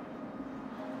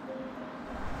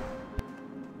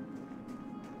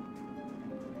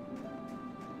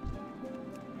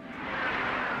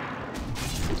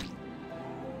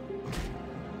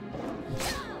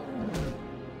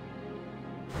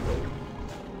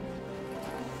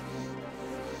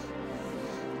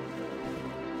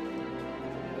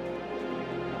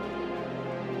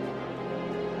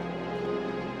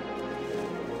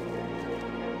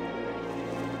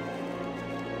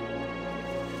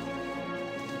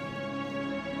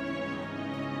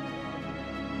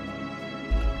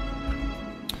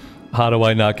 How do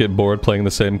I not get bored playing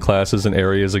the same classes and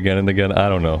areas again and again? I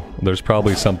don't know. There's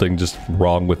probably something just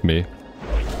wrong with me.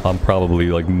 I'm probably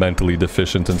like mentally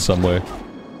deficient in some way.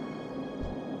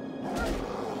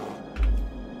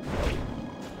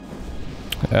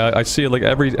 I see it like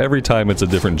every time it's a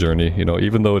different journey, you know,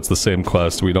 even though it's the same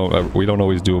quest, we don't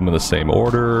always do them in the same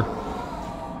order.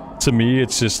 To me,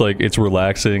 it's just like, it's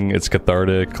relaxing, it's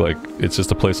cathartic, like, it's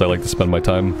just a place I like to spend my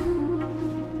time.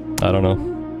 I don't know.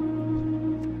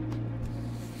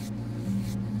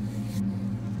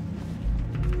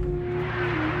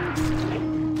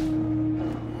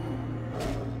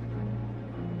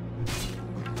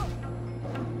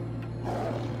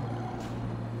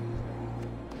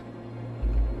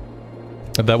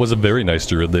 That was a very nice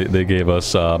druid. They gave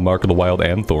us Mark of the Wild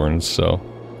and Thorns, so...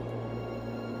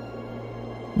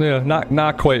 Yeah,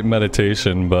 not quite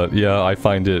meditation, but yeah, I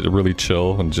find it really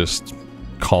chill and just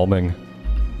calming.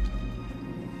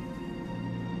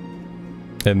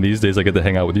 And these days I get to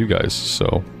hang out with you guys,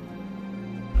 so...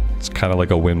 It's kind of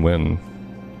like a win-win.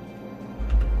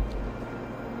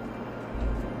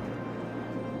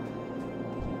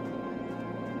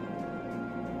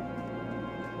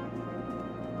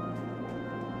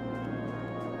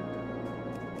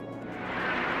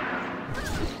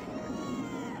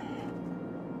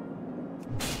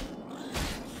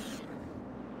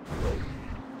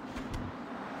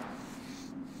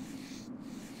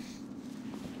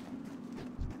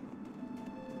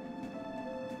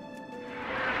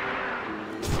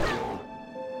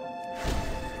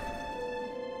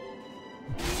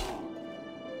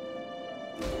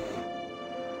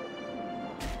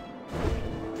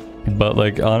 But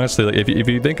like honestly, like, if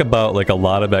you think about like a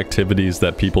lot of activities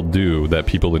that people do that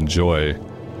people enjoy,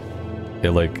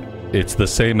 it's the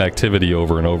same activity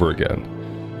over and over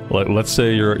again. Like let's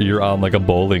say you're on like a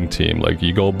bowling team, like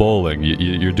you go bowling,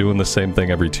 you're doing the same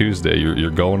thing every Tuesday. You're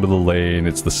going to the lane,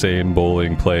 it's the same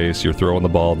bowling place, you're throwing the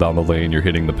ball down the lane, you're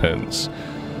hitting the pins.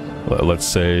 Let's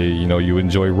say, you know, you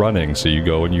enjoy running, so you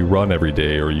go and you run every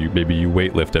day, or maybe you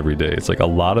weightlift every day. It's like a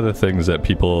lot of the things that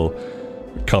people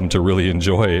come to really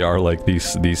enjoy are like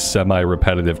these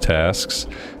semi-repetitive tasks,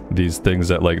 these things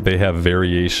that like they have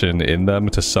variation in them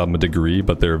to some degree,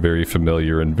 but they're very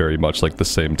familiar and very much like the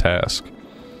same task.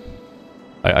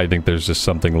 I think there's just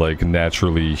something like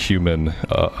naturally human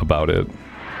about it.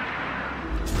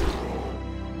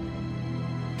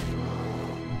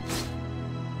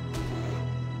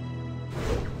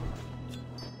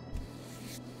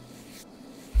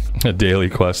 A daily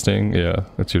questing, yeah,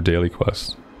 that's your daily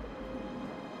quest.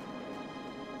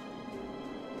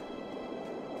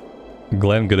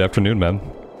 Glenn, good afternoon, man.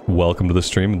 welcome to the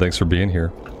stream and thanks for being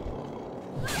here.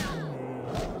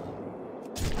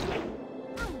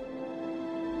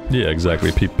 Yeah,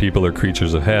 exactly. People are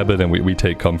creatures of habit and we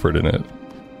take comfort in it.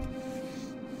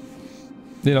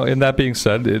 You know, and that being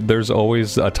said, there's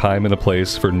always a time and a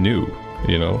place for new,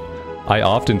 you know? I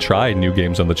often try new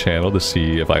games on the channel to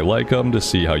see if I like them, to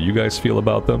see how you guys feel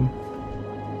about them.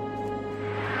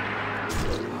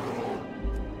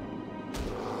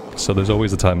 So there's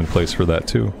always a time and place for that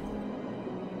too.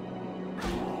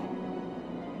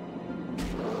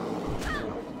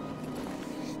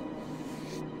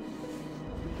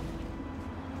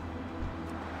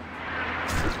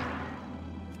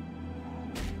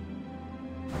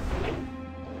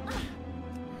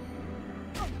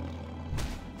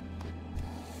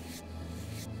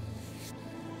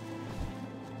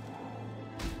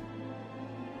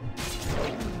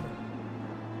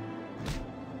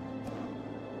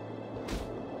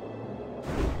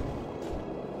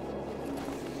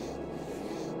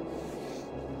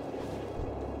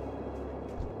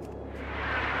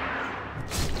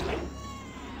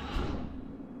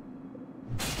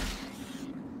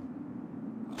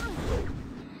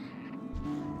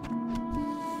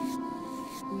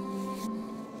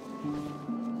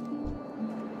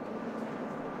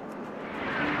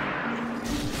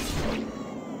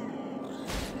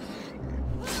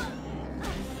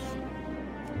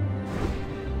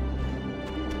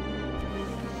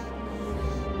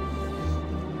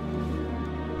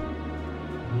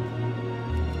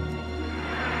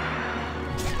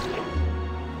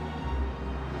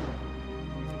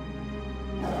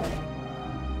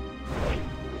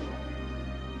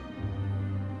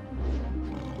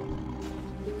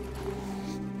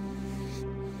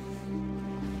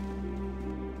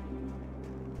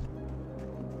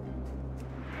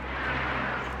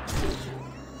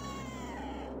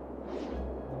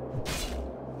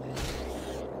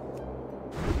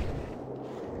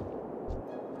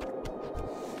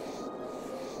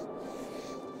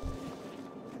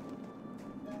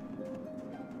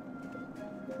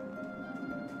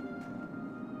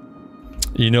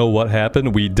 You know what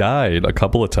happened? We died a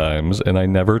couple of times and I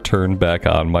never turned back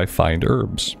on my find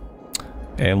herbs.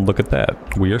 And look at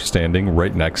that. We are standing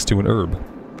right next to an herb.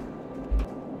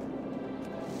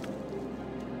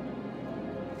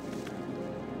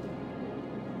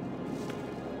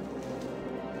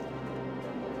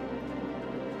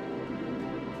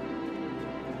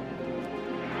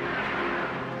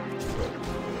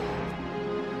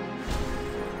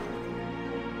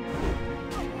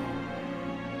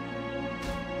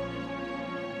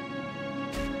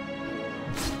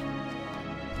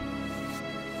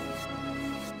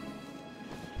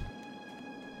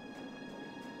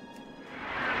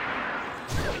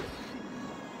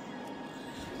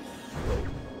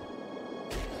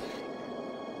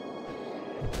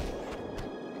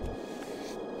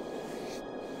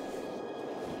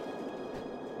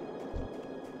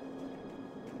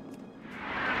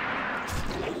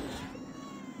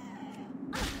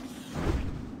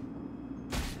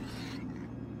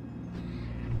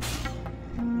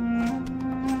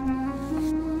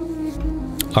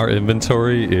 Our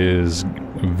inventory is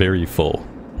very full.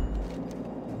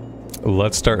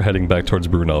 Let's start heading back towards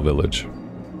Brunel Village.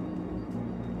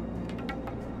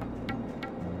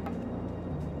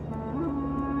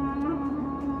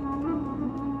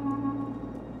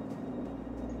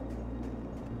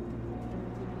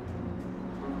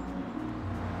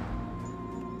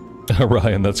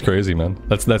 Ryan, that's crazy, man.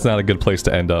 That's not a good place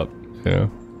to end up, you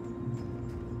know?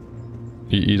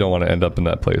 You don't want to end up in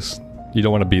that place. You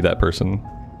don't want to be that person.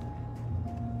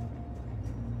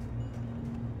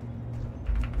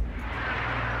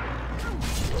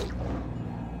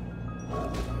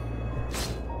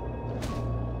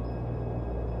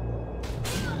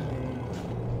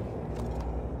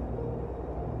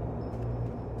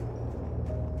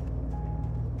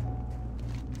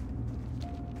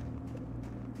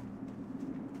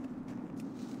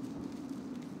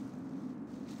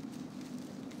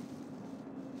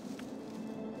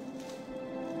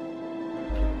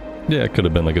 Yeah, it could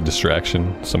have been like a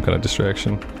distraction, some kind of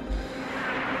distraction.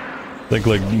 I think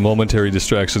like momentary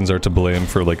distractions are to blame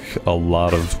for like a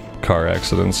lot of car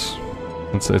accidents.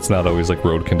 It's not always like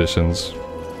road conditions.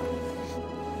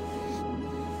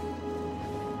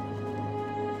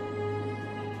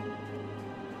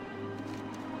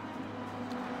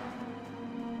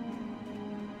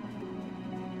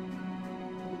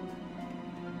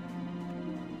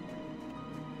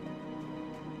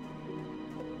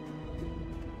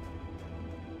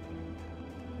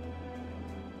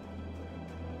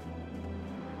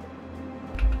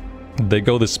 They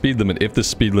go the speed limit. If the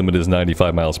speed limit is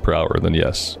 95 miles per hour, then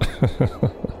yes.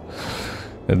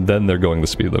 and then they're going the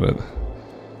speed limit.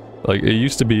 Like, it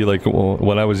used to be like,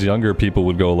 when I was younger, people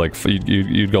would go like,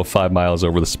 you'd go 5 miles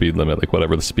over the speed limit, like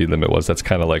whatever the speed limit was. That's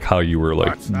kind of like how you were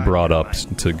like brought up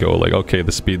to go like, okay,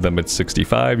 the speed limit's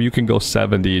 65, you can go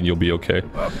 70 and you'll be okay.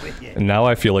 And now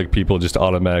I feel like people just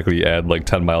automatically add like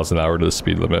 10 miles an hour to the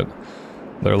speed limit.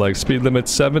 They're like, speed limit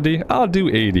 70, I'll do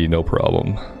 80, no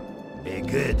problem. Be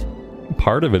good.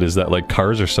 Part of it is that like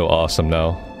cars are so awesome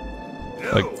now.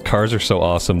 Like, cars are so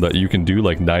awesome that you can do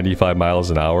like 95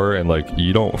 miles an hour and like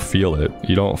you don't feel it.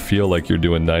 You don't feel like you're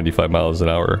doing 95 miles an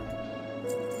hour.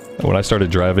 And when I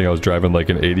started driving, I was driving like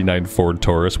an 89 Ford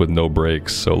Taurus with no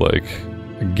brakes. So like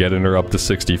getting her up to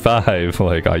 65,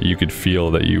 like you could feel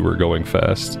that you were going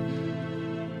fast.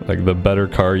 Like the better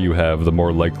car you have, the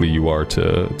more likely you are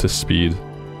to speed.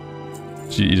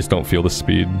 You just don't feel the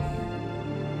speed.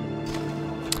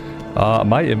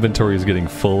 My inventory is getting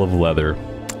full of leather.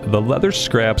 The leather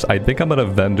scraps, I think I'm gonna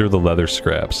vendor the leather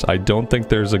scraps. I don't think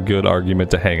there's a good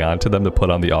argument to hang on to them to put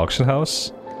on the auction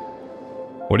house.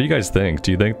 What do you guys think?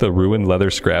 Do you think the ruined leather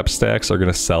scrap stacks are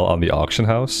gonna sell on the auction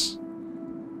house?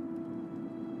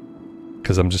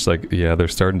 Because I'm just like, yeah, they're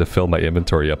starting to fill my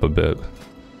inventory up a bit.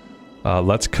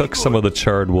 Let's cook some of the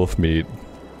charred wolf meat.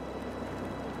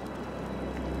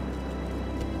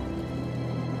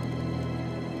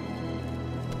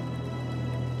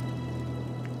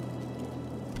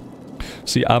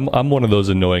 See, I'm one of those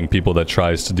annoying people that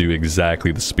tries to do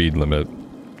exactly the speed limit.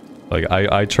 Like,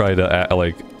 I try to,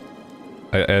 like,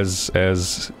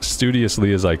 as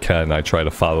studiously as I can, I try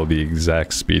to follow the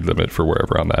exact speed limit for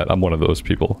wherever I'm at. I'm one of those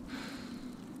people.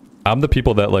 I'm the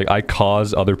people that, like, I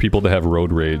cause other people to have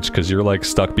road rage, because you're, like,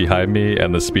 stuck behind me,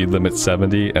 and the speed limit's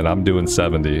 70, and I'm doing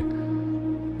 70.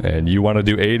 And you want to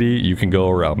do 80, you can go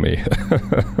around me.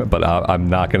 But I'm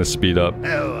not going to speed up.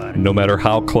 No matter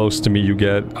how close to me you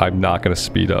get, I'm not going to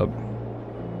speed up.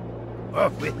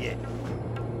 Off with you.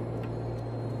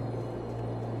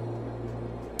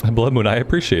 Blood Moon, I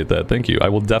appreciate that. Thank you. I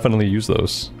will definitely use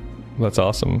those. That's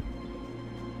awesome.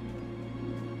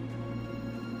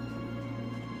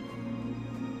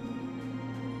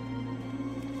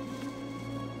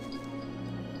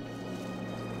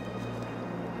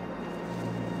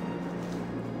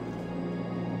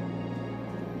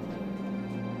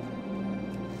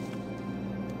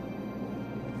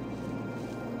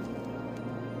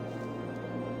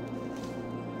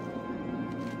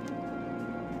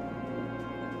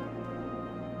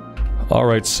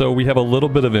 Alright, so we have a little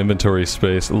bit of inventory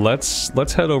space.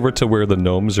 Let's head over to where the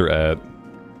gnomes are at.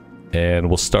 And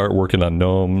we'll start working on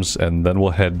gnomes, and then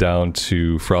we'll head down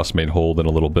to Frostmane Hold in a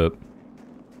little bit.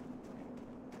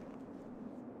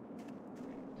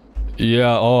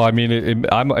 Yeah, oh, I mean,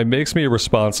 it makes me a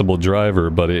responsible driver,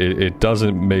 but it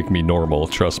doesn't make me normal,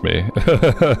 trust me.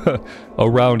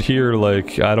 Around here,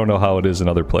 like, I don't know how it is in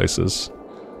other places.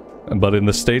 But in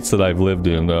the states that I've lived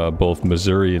in, both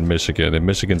Missouri and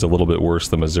Michigan's a little bit worse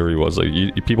than Missouri was.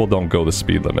 Like, people don't go the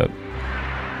speed limit.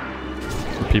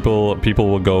 People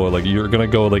will go, like, you're gonna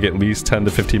go, like, at least 10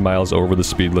 to 15 miles over the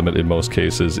speed limit in most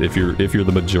cases if you're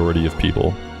the majority of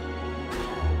people.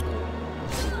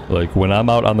 Like, when I'm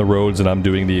out on the roads and I'm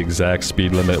doing the exact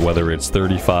speed limit, whether it's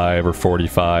 35 or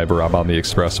 45 or I'm on the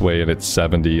expressway and it's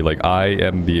 70, like, I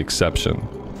am the exception.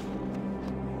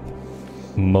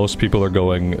 Most people are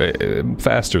going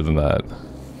faster than that.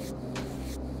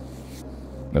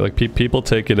 Like, people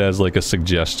take it as like a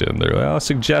suggestion. They're like, oh,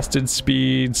 suggested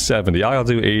speed 70. I'll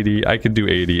do 80. I can do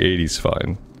 80. 80's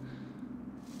fine.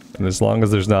 And as long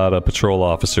as there's not a patrol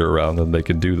officer around, then they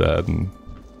can do that and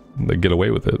they get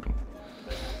away with it.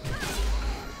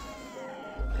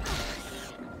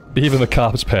 Even the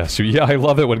cops pass you. Yeah, I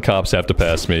love it when cops have to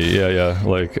pass me. Yeah.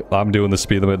 Like, I'm doing the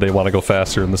speed limit, they want to go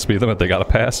faster than the speed limit, they gotta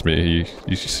pass me.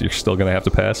 You're still gonna have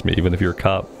to pass me, even if you're a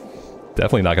cop.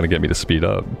 Definitely not gonna get me to speed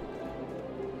up.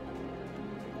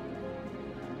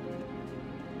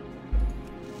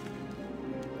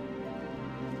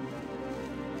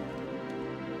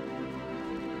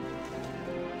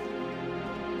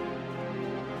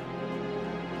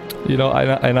 You know,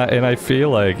 and I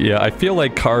feel like, yeah, I feel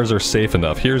like cars are safe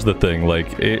enough. Here's the thing,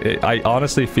 like, I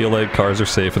honestly feel like cars are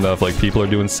safe enough. Like, people are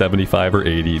doing 75 or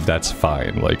 80, that's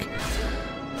fine. Like,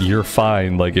 you're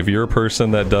fine. Like, if you're a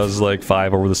person that does, like,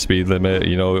 5 over the speed limit,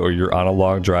 you know, or you're on a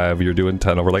long drive, you're doing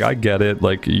 10 over, like, I get it.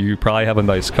 Like, you probably have a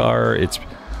nice car. It's,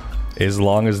 as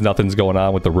long as nothing's going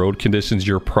on with the road conditions,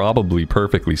 you're probably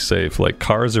perfectly safe. Like,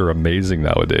 cars are amazing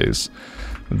nowadays.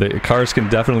 The cars can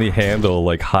definitely handle,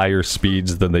 like, higher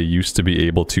speeds than they used to be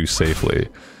able to safely.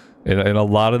 And a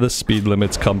lot of the speed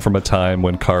limits come from a time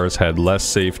when cars had less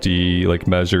safety, like,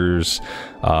 measures.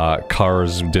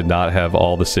 Cars did not have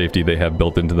all the safety they have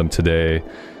built into them today.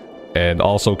 And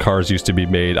also cars used to be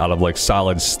made out of, like,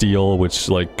 solid steel, which,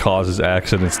 like, causes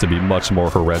accidents to be much more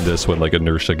horrendous when, like,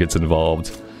 inertia gets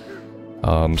involved.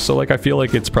 So, like, I feel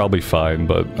like it's probably fine,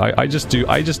 but I just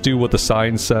do what the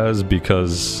sign says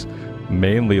because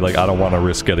mainly, like, I don't want to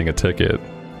risk getting a ticket.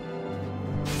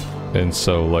 And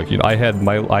so, like, you know, I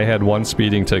had one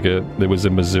speeding ticket. It was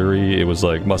in Missouri. It was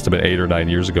like, must have been 8 or 9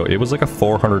 years ago. It was like a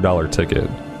 $400 ticket.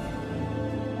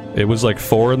 It was like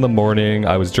 4 in the morning.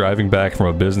 I was driving back from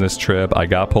a business trip. I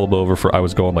got pulled over I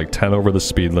was going like 10 over the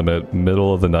speed limit.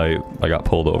 Middle of the night, I got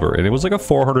pulled over. And it was like a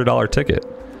 $400 ticket.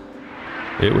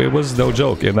 It was no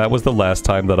joke. And that was the last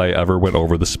time that I ever went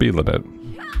over the speed limit.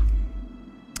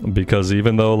 Because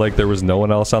even though, like, there was no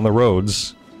one else on the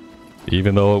roads,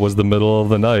 even though it was the middle of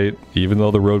the night, even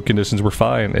though the road conditions were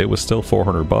fine, it was still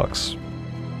 400 bucks.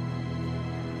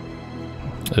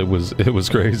 It was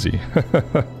crazy.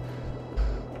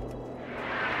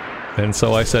 And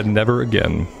so I said never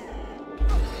again.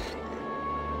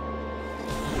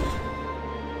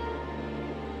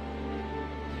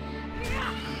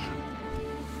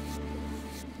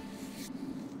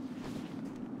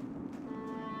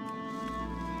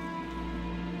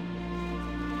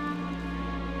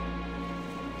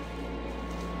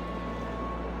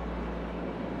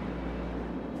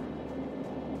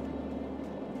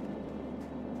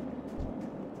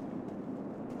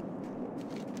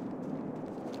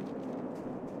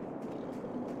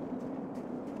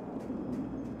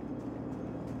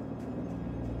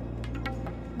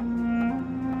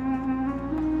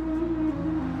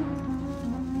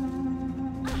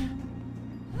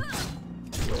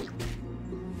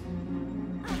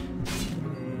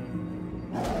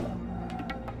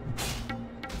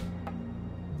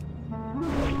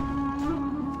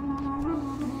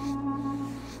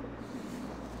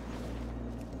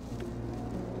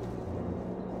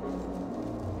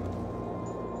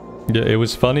 Yeah, it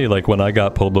was funny, like, when I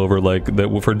got pulled over, like,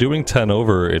 that for doing 10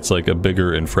 over, it's, like, a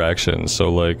bigger infraction. So,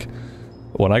 like,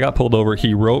 when I got pulled over,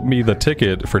 he wrote me the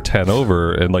ticket for 10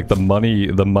 over, and, like, the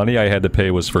money I had to pay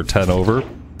was for 10 over,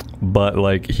 but,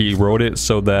 like, he wrote it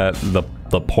so that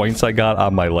the points I got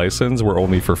on my license were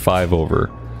only for 5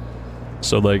 over.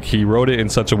 So, like, he wrote it in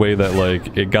such a way that,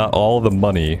 like, it got all the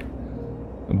money,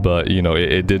 but, you know,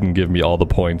 it didn't give me all the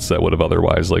points that would have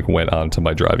otherwise, like, went onto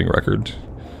my driving record.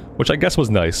 Which I guess was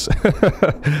nice.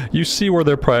 You see where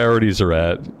their priorities are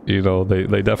at. You know,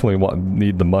 they definitely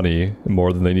need the money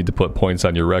more than they need to put points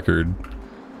on your record.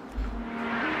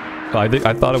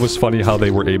 I thought it was funny how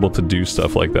they were able to do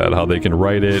stuff like that. How they can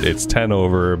write it, it's 10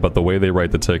 over, but the way they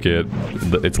write the ticket,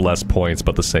 it's less points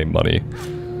but the same money.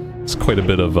 It's quite a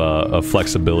bit of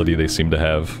flexibility they seem to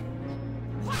have.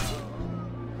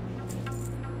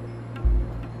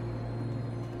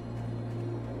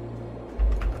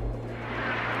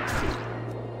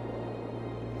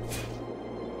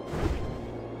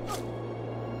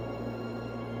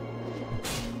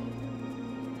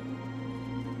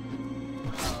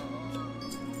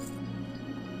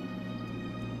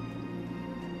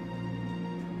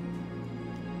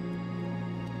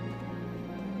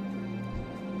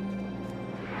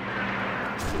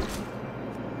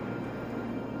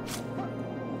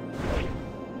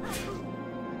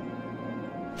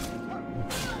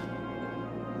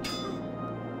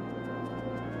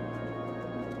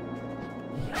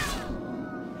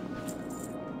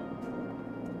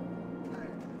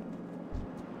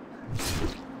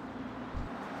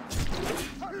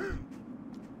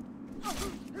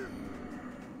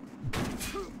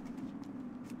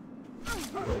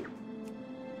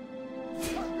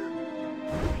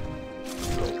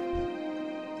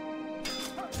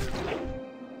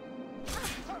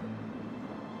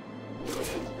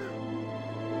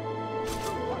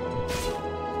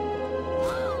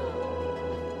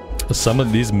 Some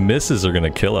of these misses are gonna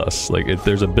kill us. Like,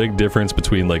 there's a big difference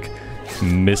between, like,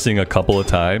 missing a couple of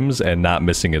times and not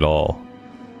missing at all.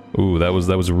 Ooh, that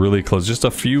was really close. Just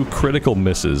a few critical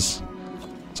misses.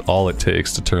 It's all it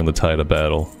takes to turn the tide of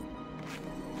battle.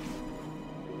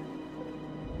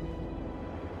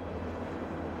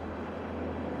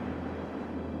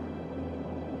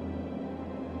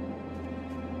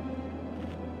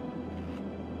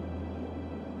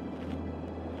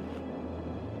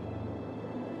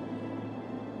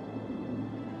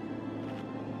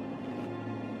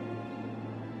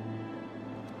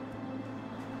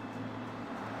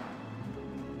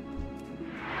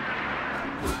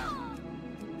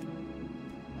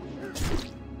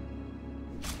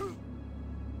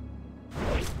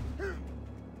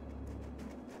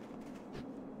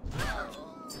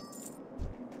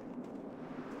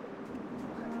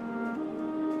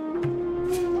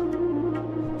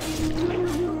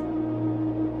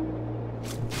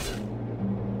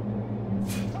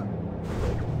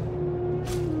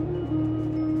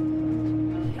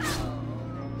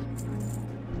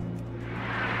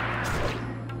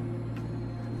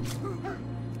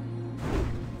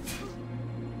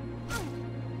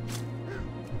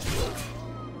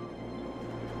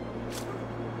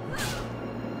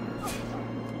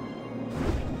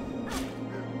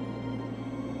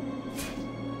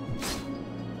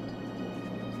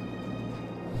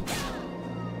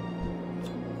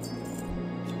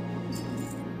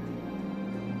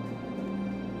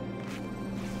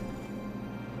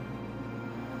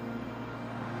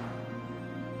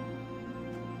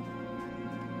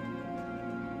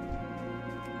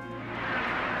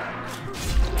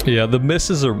 Yeah, the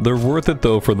misses are, they're worth it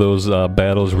though for those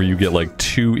battles where you get like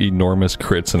 2 enormous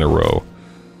crits in a row.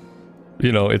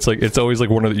 You know, it's like, it's always like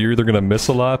one of the, you're either gonna miss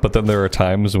a lot, but then there are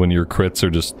times when your crits are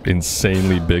just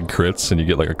insanely big crits and you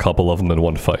get like a couple of them in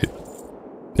one fight.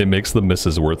 It makes the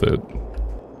misses worth it.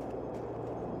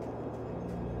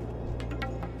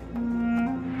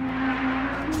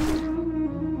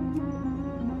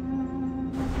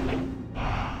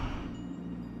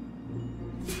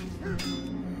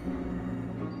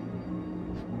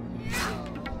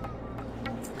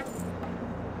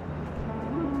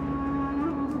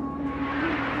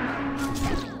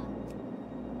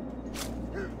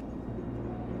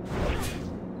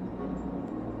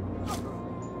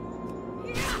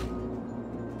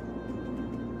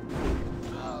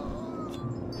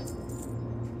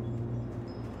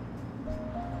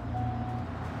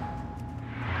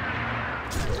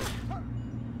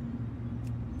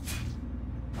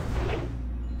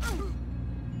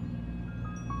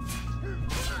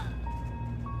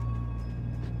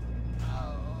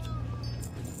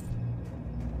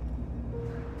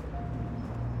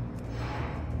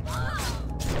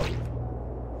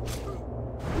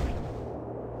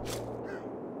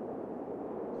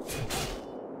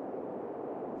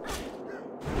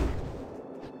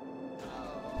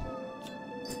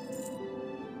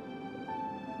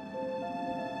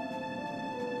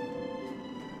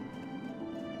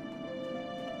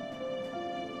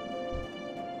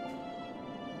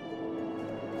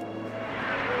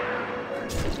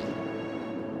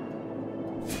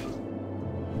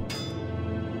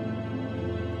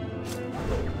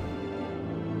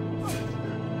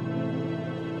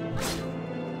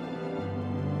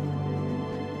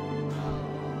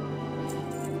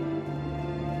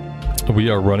 We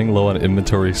are running low on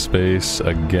inventory space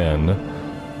again.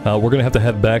 We're gonna have to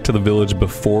head back to the village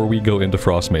before we go into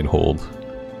Frostmane Hold.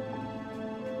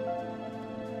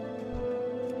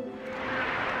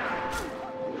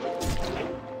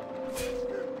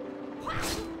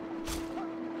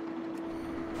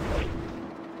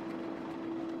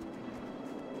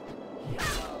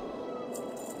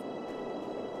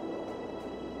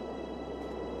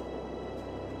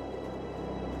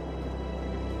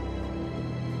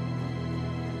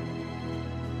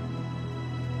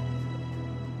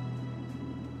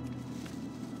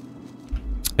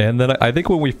 And then I think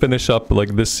when we finish up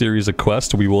like this series of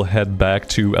quests, we will head back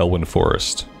to Elwyn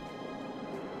Forest.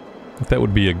 I think that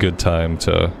would be a good time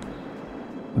to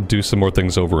do some more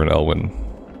things over in Elwyn.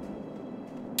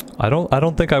 I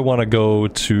don't think I want to go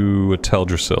to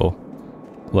Teldrassil.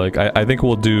 Like I think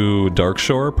we'll do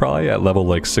Darkshore probably at level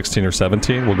like 16 or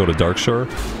 17. We'll go to Darkshore,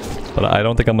 but I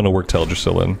don't think I'm gonna work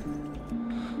Teldrassil in.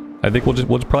 I think we'll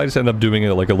probably just end up doing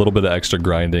like a little bit of extra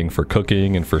grinding for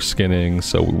cooking and for skinning,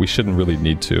 so we shouldn't really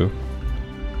need to.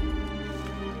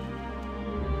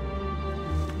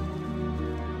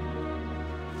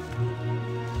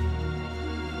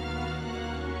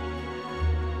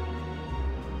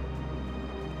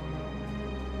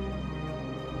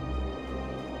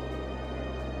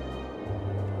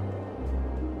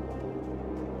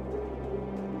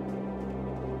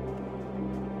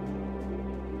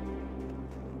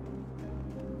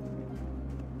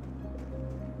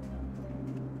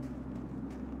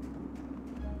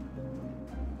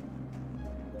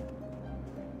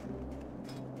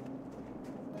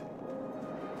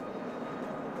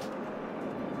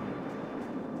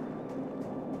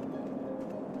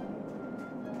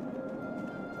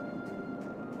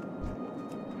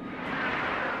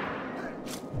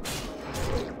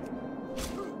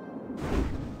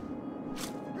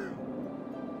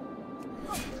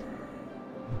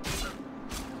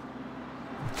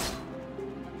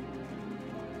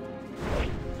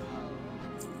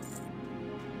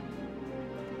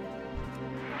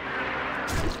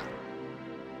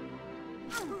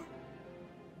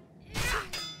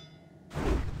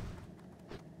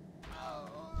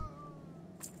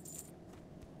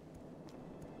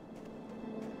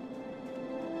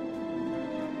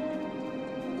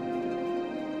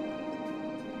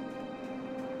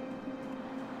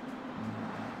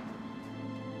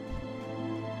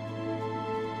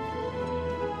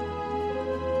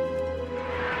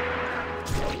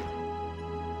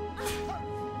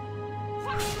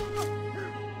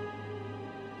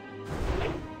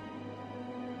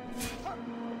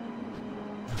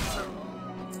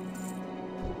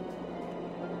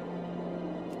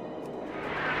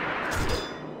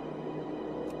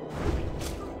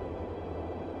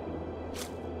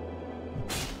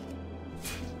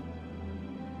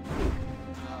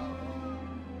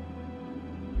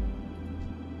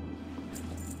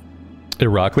 Hey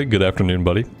Rockley, good afternoon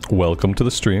buddy. Welcome to the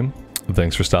stream.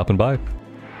 Thanks for stopping by.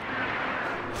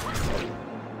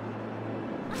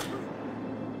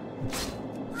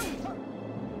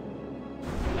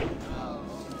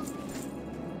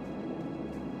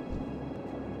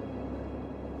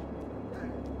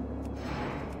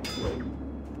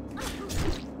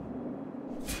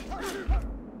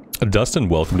 Dustin,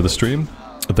 welcome to the stream.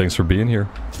 Thanks for being here.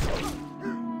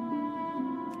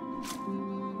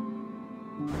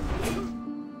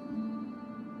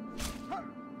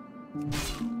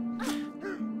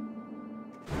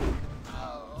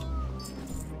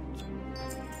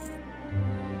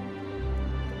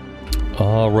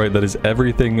 Alright, that is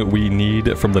everything we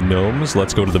need from the gnomes.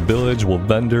 Let's go to the village, we'll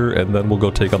vendor, and then we'll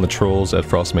go take on the trolls at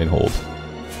Frostmane Hold.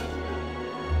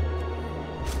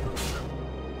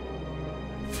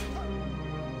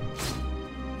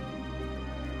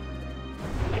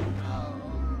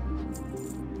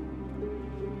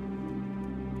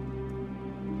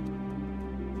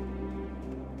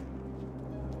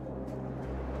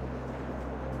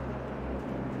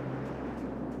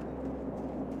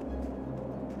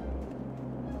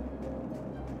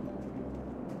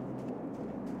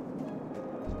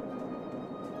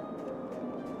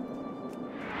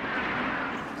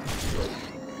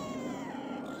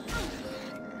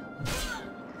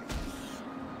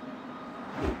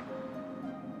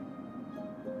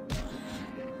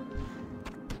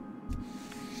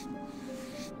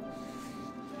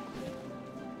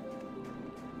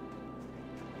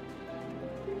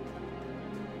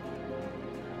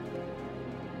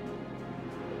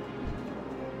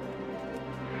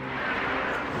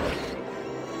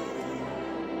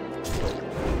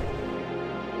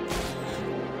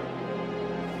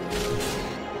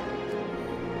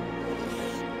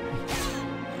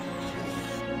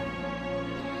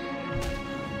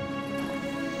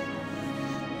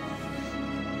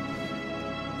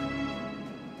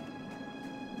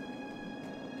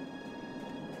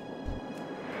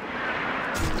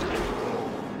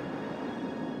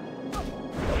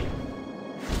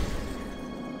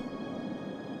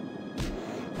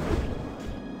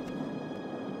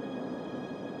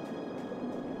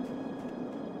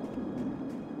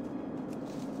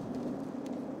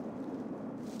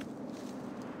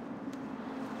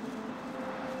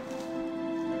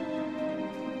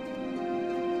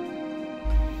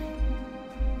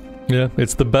 Yeah,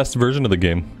 it's the best version of the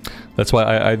game. That's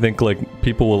why I think, like,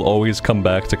 people will always come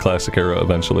back to Classic Era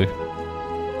eventually.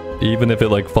 Even if it,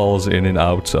 like, falls in and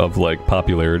out of, like,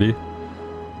 popularity.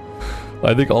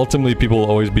 I think ultimately people will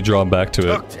always be drawn back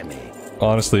to it.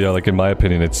 Honestly, yeah, like, in my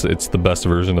opinion, it's the best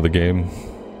version of the game.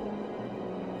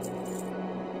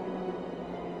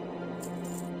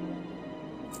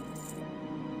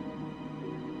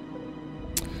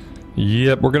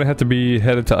 Yep, we're gonna have to be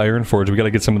headed to Ironforge. We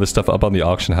gotta get some of this stuff up on the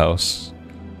auction house.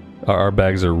 Our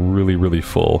bags are really, really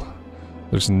full.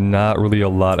 There's not really a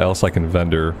lot else I can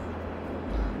vendor.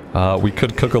 We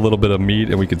could cook a little bit of meat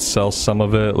and we could sell some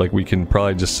of it. Like, we can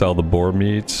probably just sell the boar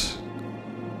meat.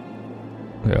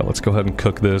 Yeah, let's go ahead and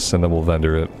cook this and then we'll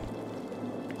vendor it.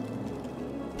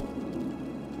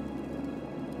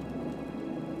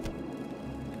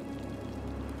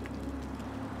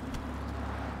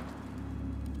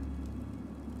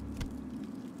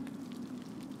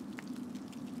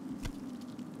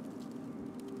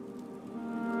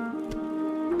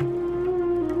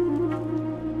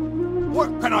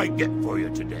 What can I get for you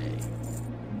today?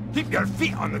 Keep your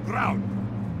feet on the ground.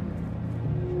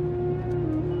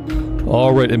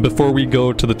 Alright, and before we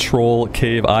go to the troll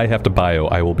cave, I have to bio.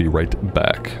 I will be right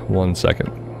back. 1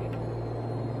 second.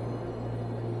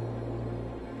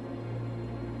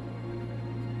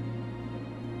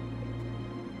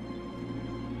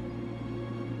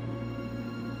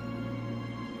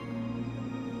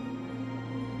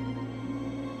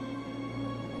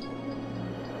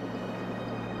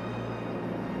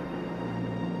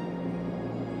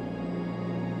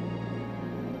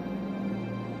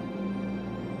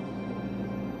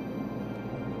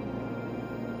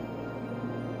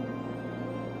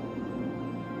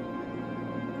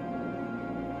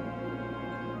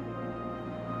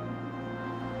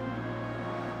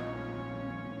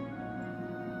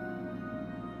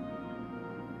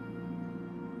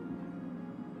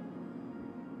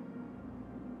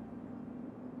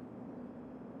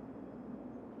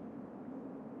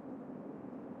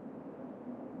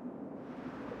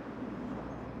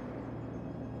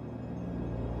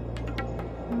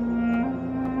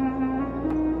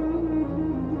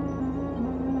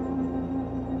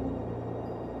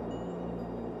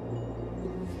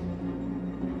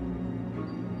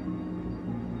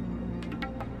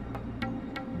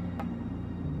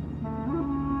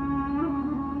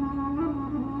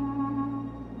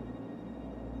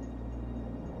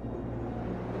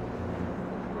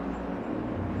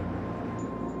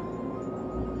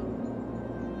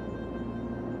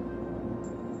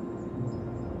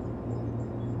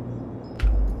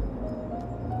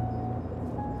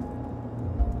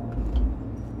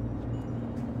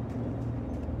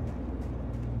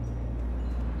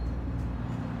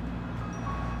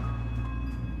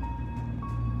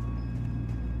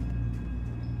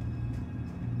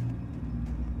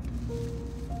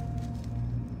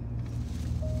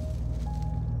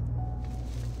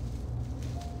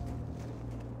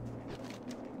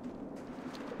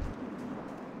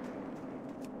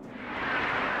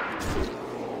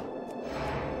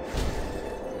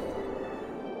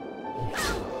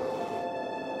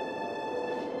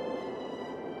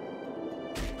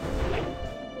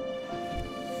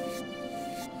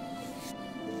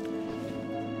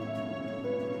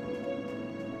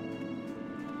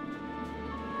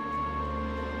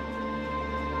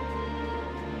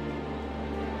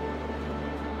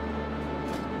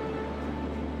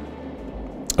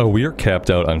 Oh, we are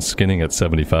capped out on skinning at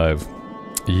 75.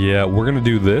 Yeah, we're gonna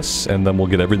do this, and then we'll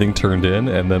get everything turned in,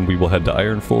 and then we will head to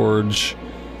Ironforge.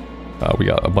 We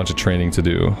got a bunch of training to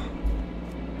do.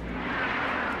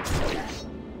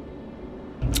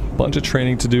 Bunch of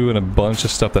training to do, and a bunch of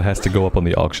stuff that has to go up on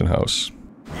the auction house.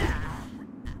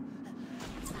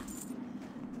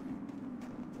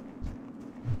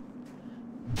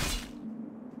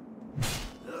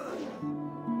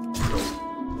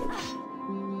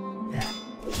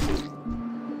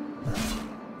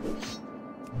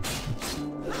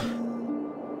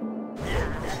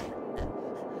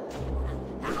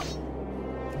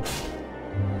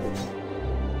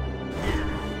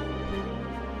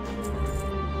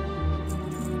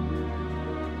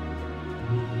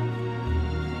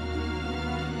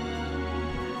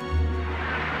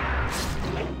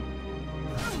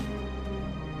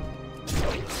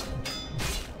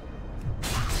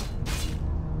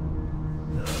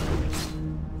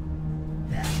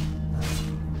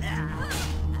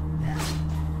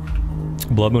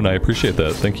 Blood Moon, I appreciate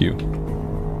that. Thank you.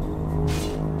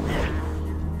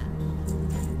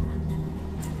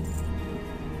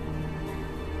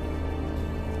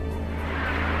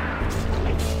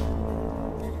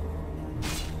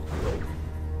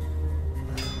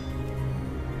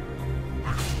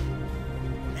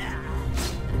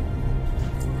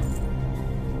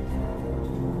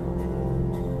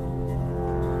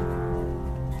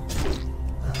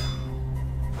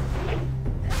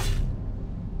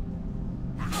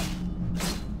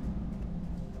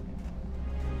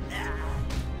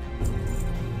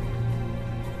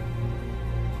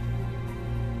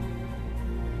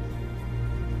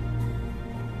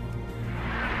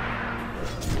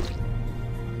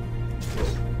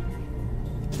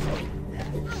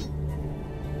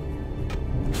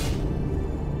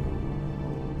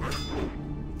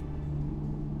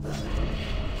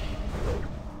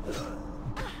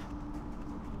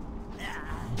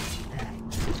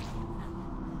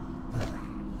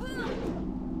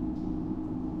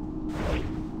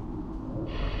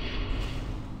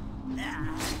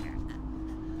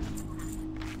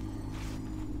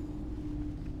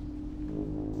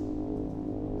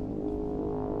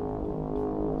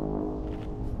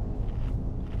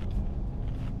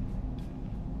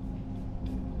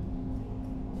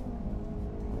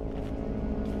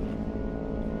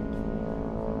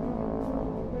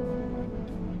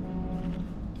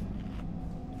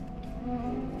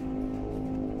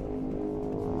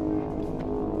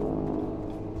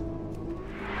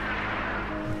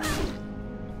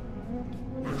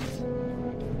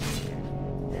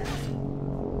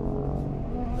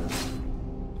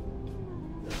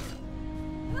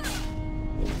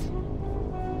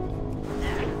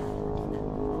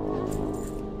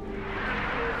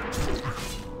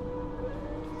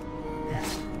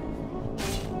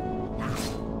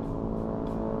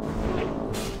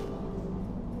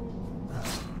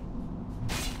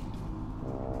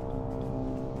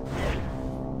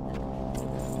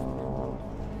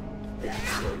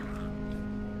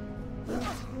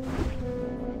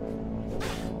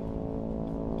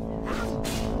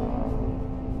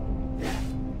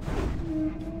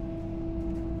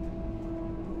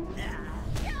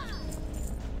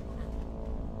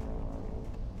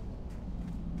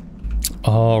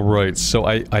 Alright, so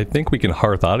I think we can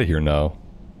hearth out of here now.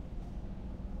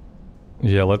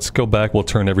 Yeah, let's go back, we'll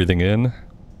turn everything in.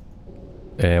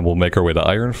 And we'll make our way to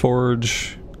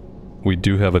Ironforge. We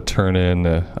do have a turn in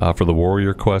for the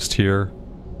warrior quest here.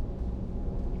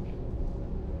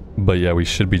 But yeah, we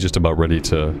should be just about ready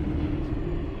to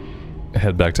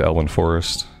head back to Elwyn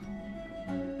Forest.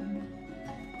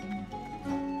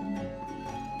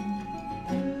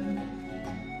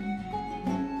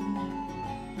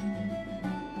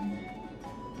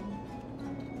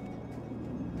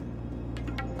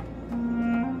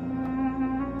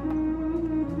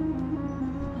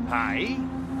 Hi.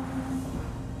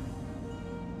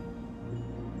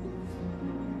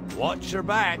 Watch your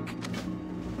back.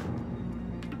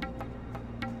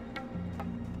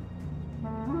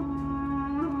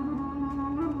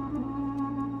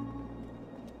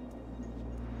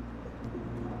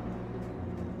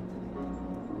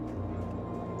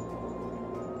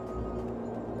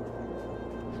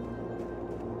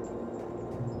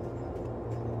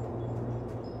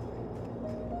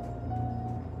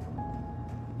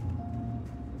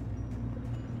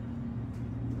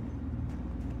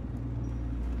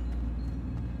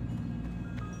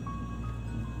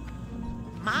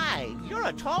 My, you're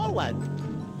a tall one.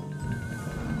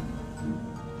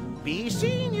 Be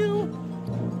seeing you.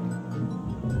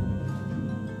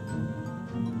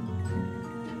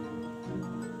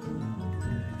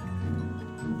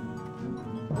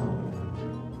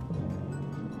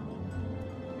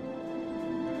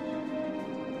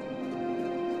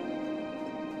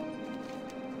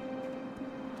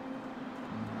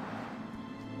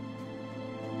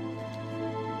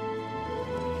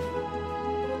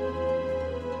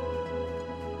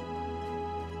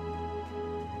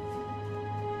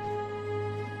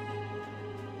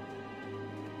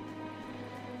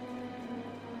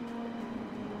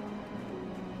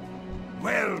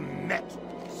 Well met.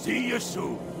 See you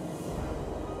soon.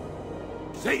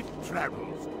 Safe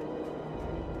travels.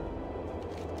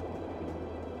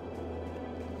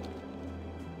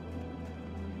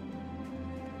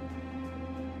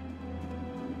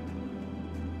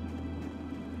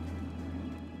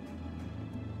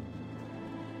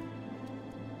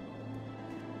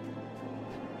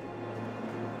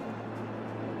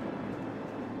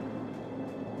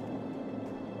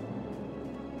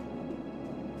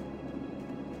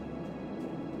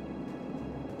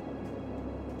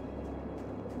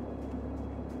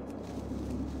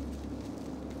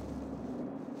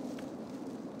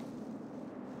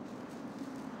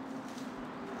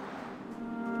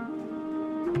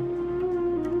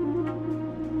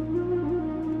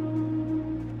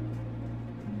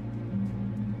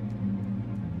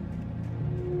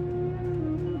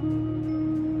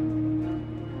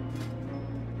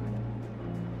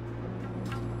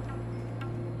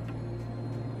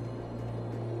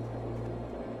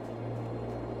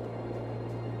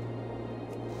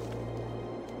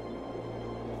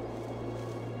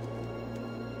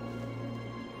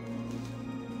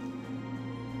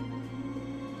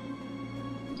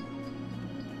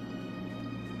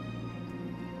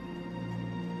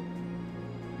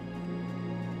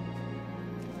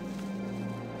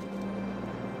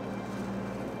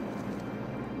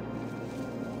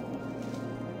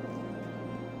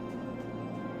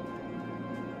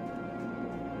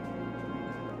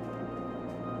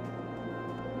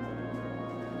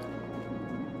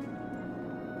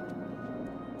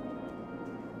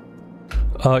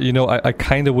 You know, I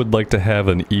kind of would like to have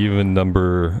an even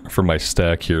number for my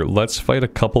stack here. Let's fight a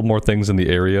couple more things in the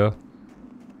area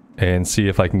and see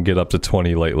if I can get up to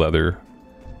 20 light leather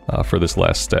for this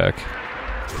last stack.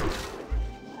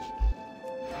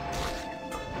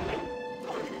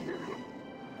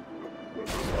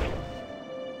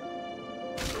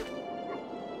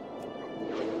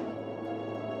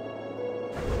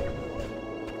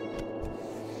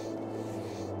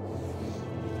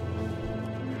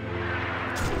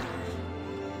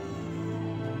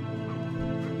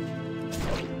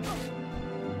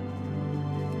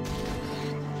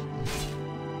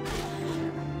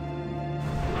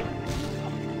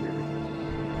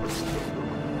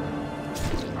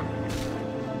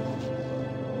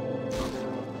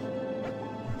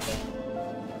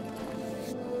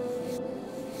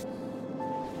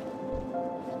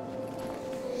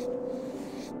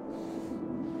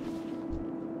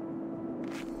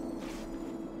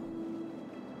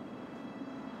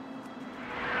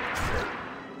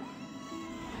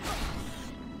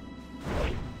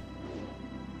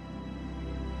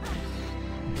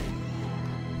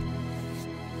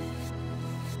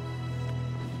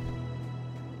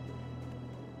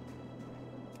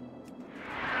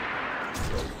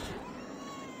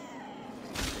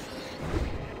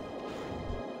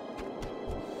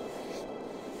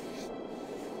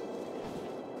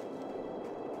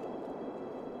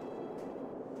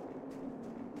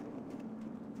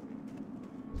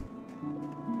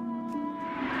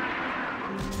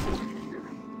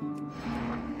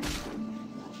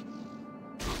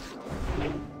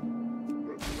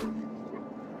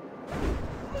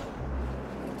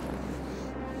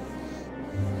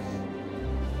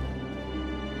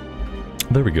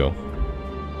 There we go.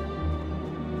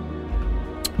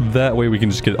 That way we can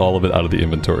just get all of it out of the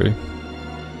inventory.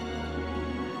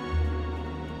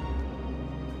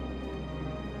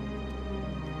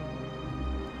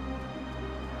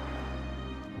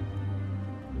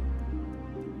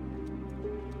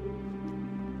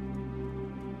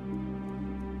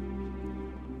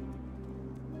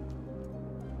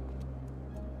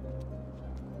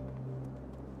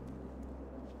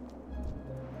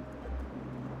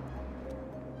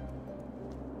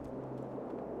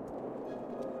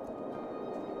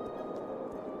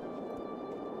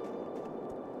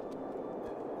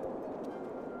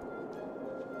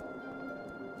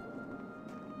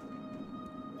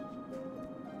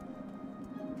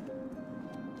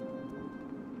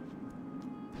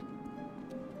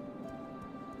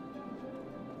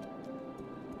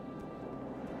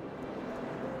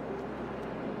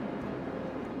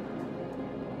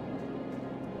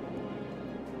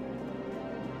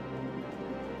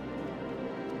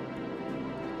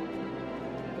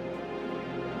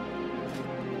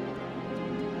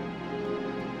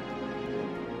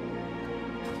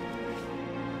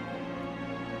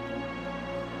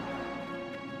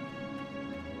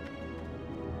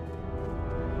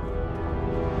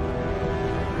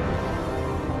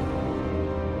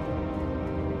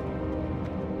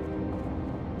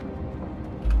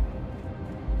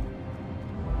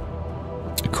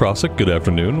 Crossick, good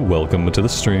afternoon. Welcome to the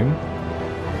stream.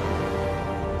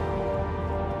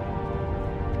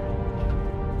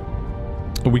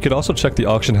 We could also check the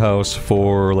auction house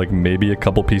for like maybe a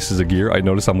couple pieces of gear. I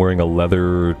notice I'm wearing a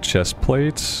leather chest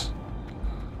plate.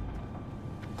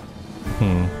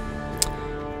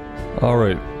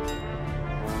 Alright.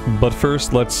 But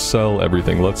first, let's sell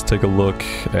everything. Let's take a look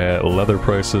at leather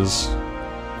prices.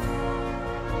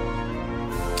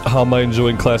 How am I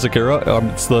enjoying Classic Era?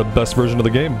 It's the best version of the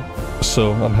game,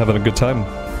 so I'm having a good time.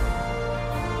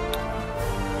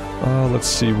 Let's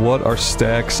see, what are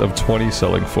stacks of 20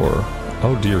 selling for?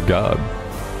 Oh dear god.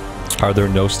 Are there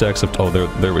no stacks of... oh,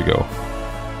 there we go.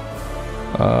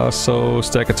 So,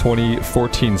 stack of 20,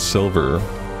 14 silver.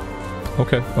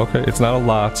 Okay, it's not a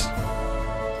lot.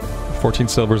 14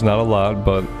 silver is not a lot,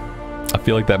 but I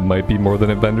feel like that might be more than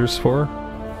it vendors for.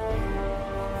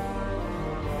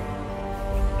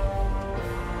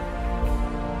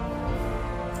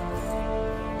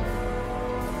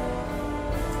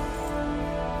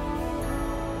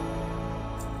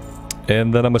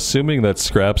 And then I'm assuming that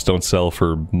scraps don't sell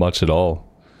for much at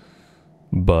all.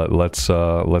 But let's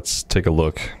take a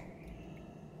look.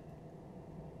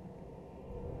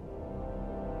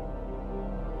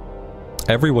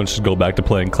 Everyone should go back to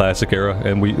playing Classic Era,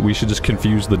 and we should just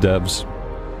confuse the devs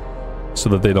so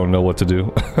that they don't know what to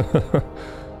do.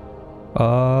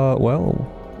 Well,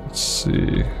 let's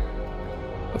see.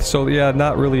 So yeah,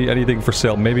 not really anything for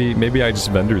sale. Maybe I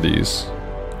just vendor these.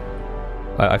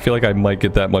 I feel like I might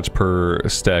get that much per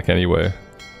stack anyway.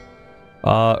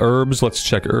 Herbs, let's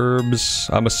check herbs.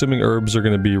 I'm assuming herbs are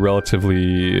going to be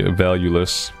relatively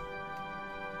valueless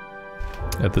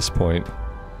at this point.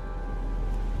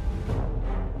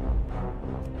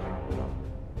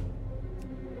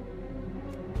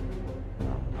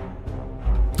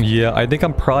 Yeah, I think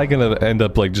I'm probably going to end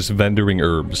up like just vendoring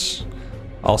herbs.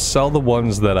 I'll sell the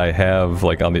ones that I have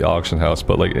like on the auction house,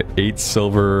 but like 8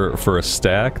 silver for a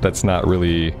stack, that's not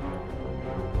really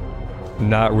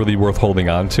worth holding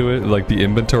on to it. Like the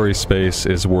inventory space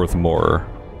is worth more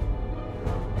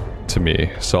to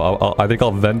me. So I think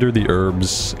I'll vendor the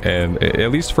herbs, and at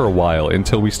least for a while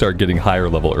until we start getting higher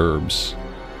level herbs.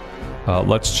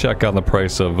 Let's check on the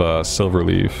price of silver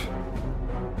leaf.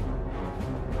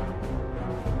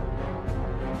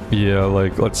 Yeah,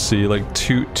 like, let's see, like,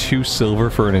 two silver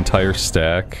for an entire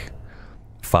stack.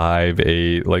 5,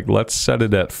 8, like, let's set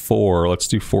it at 4. Let's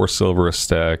do 4 silver a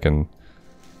stack, and...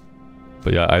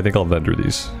 but yeah, I think I'll vendor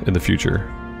these in the future.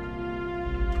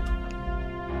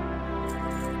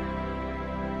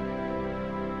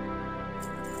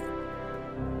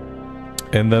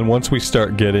 And then once we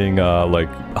start getting, like,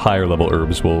 higher level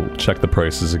herbs, we'll check the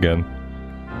prices again.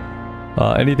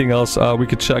 Anything else? We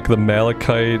could check the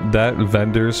malachite. That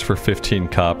vendors for 15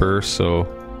 copper, so...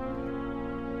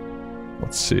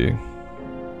 let's see.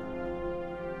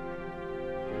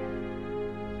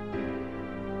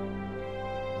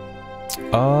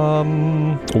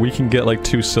 We can get like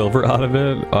 2 silver out of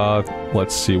it.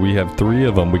 Let's see, we have 3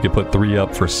 of them. We could put 3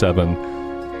 up for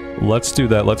 7. Let's do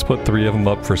that. Let's put 3 of them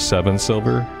up for 7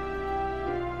 silver.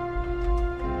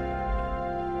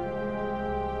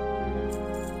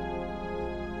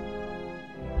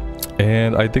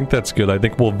 And I think that's good. I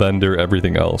think we'll vendor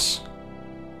everything else.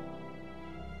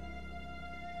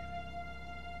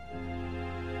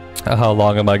 How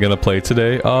long am I gonna play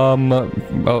today? A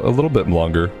little bit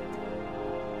longer.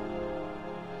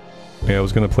 Yeah, I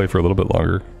was gonna play for a little bit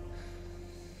longer.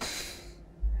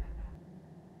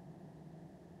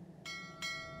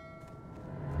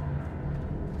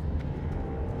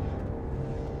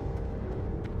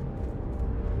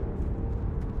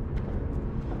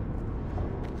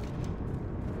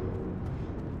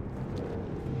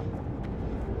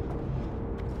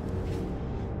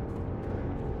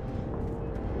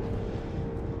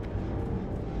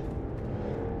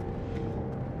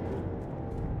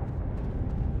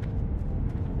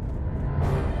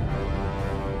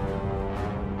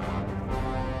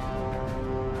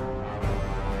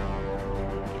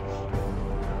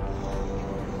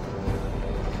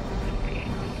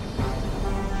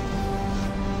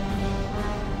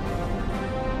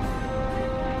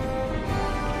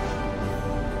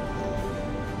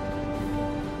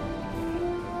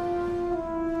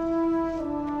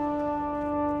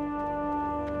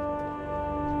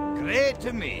 Great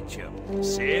to meet you.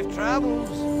 Safe travels.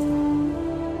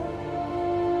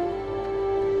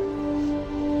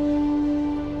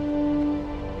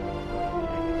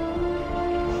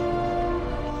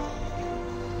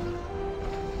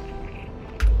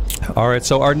 Alright,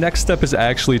 so our next step is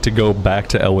actually to go back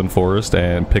to Elwyn Forest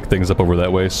and pick things up over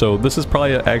that way, so this is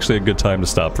probably actually a good time to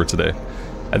stop for today.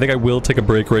 I think I will take a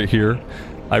break right here.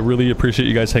 I really appreciate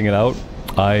you guys hanging out.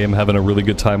 I am having a really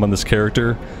good time on this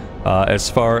character. As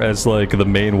far as like the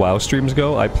main WoW streams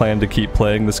go, I plan to keep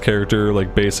playing this character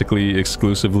like basically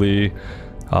exclusively,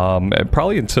 and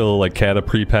probably until like Cata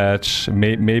pre-patch.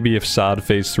 Maybe if SOD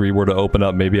Phase 3 were to open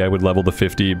up, maybe I would level to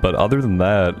 50. But other than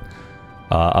that,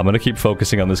 I'm gonna keep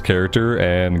focusing on this character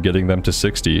and getting them to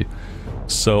 60.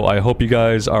 So I hope you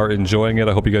guys are enjoying it.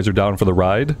 I hope you guys are down for the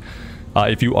ride.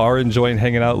 If you are enjoying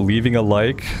hanging out, leaving a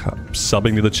like,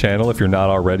 subbing to the channel if you're not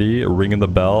already, ringing the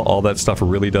bell, all that stuff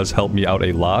really does help me out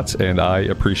a lot, and I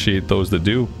appreciate those that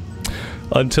do.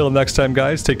 Until next time,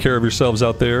 guys, take care of yourselves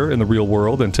out there in the real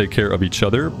world and take care of each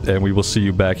other, and we will see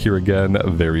you back here again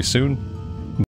very soon.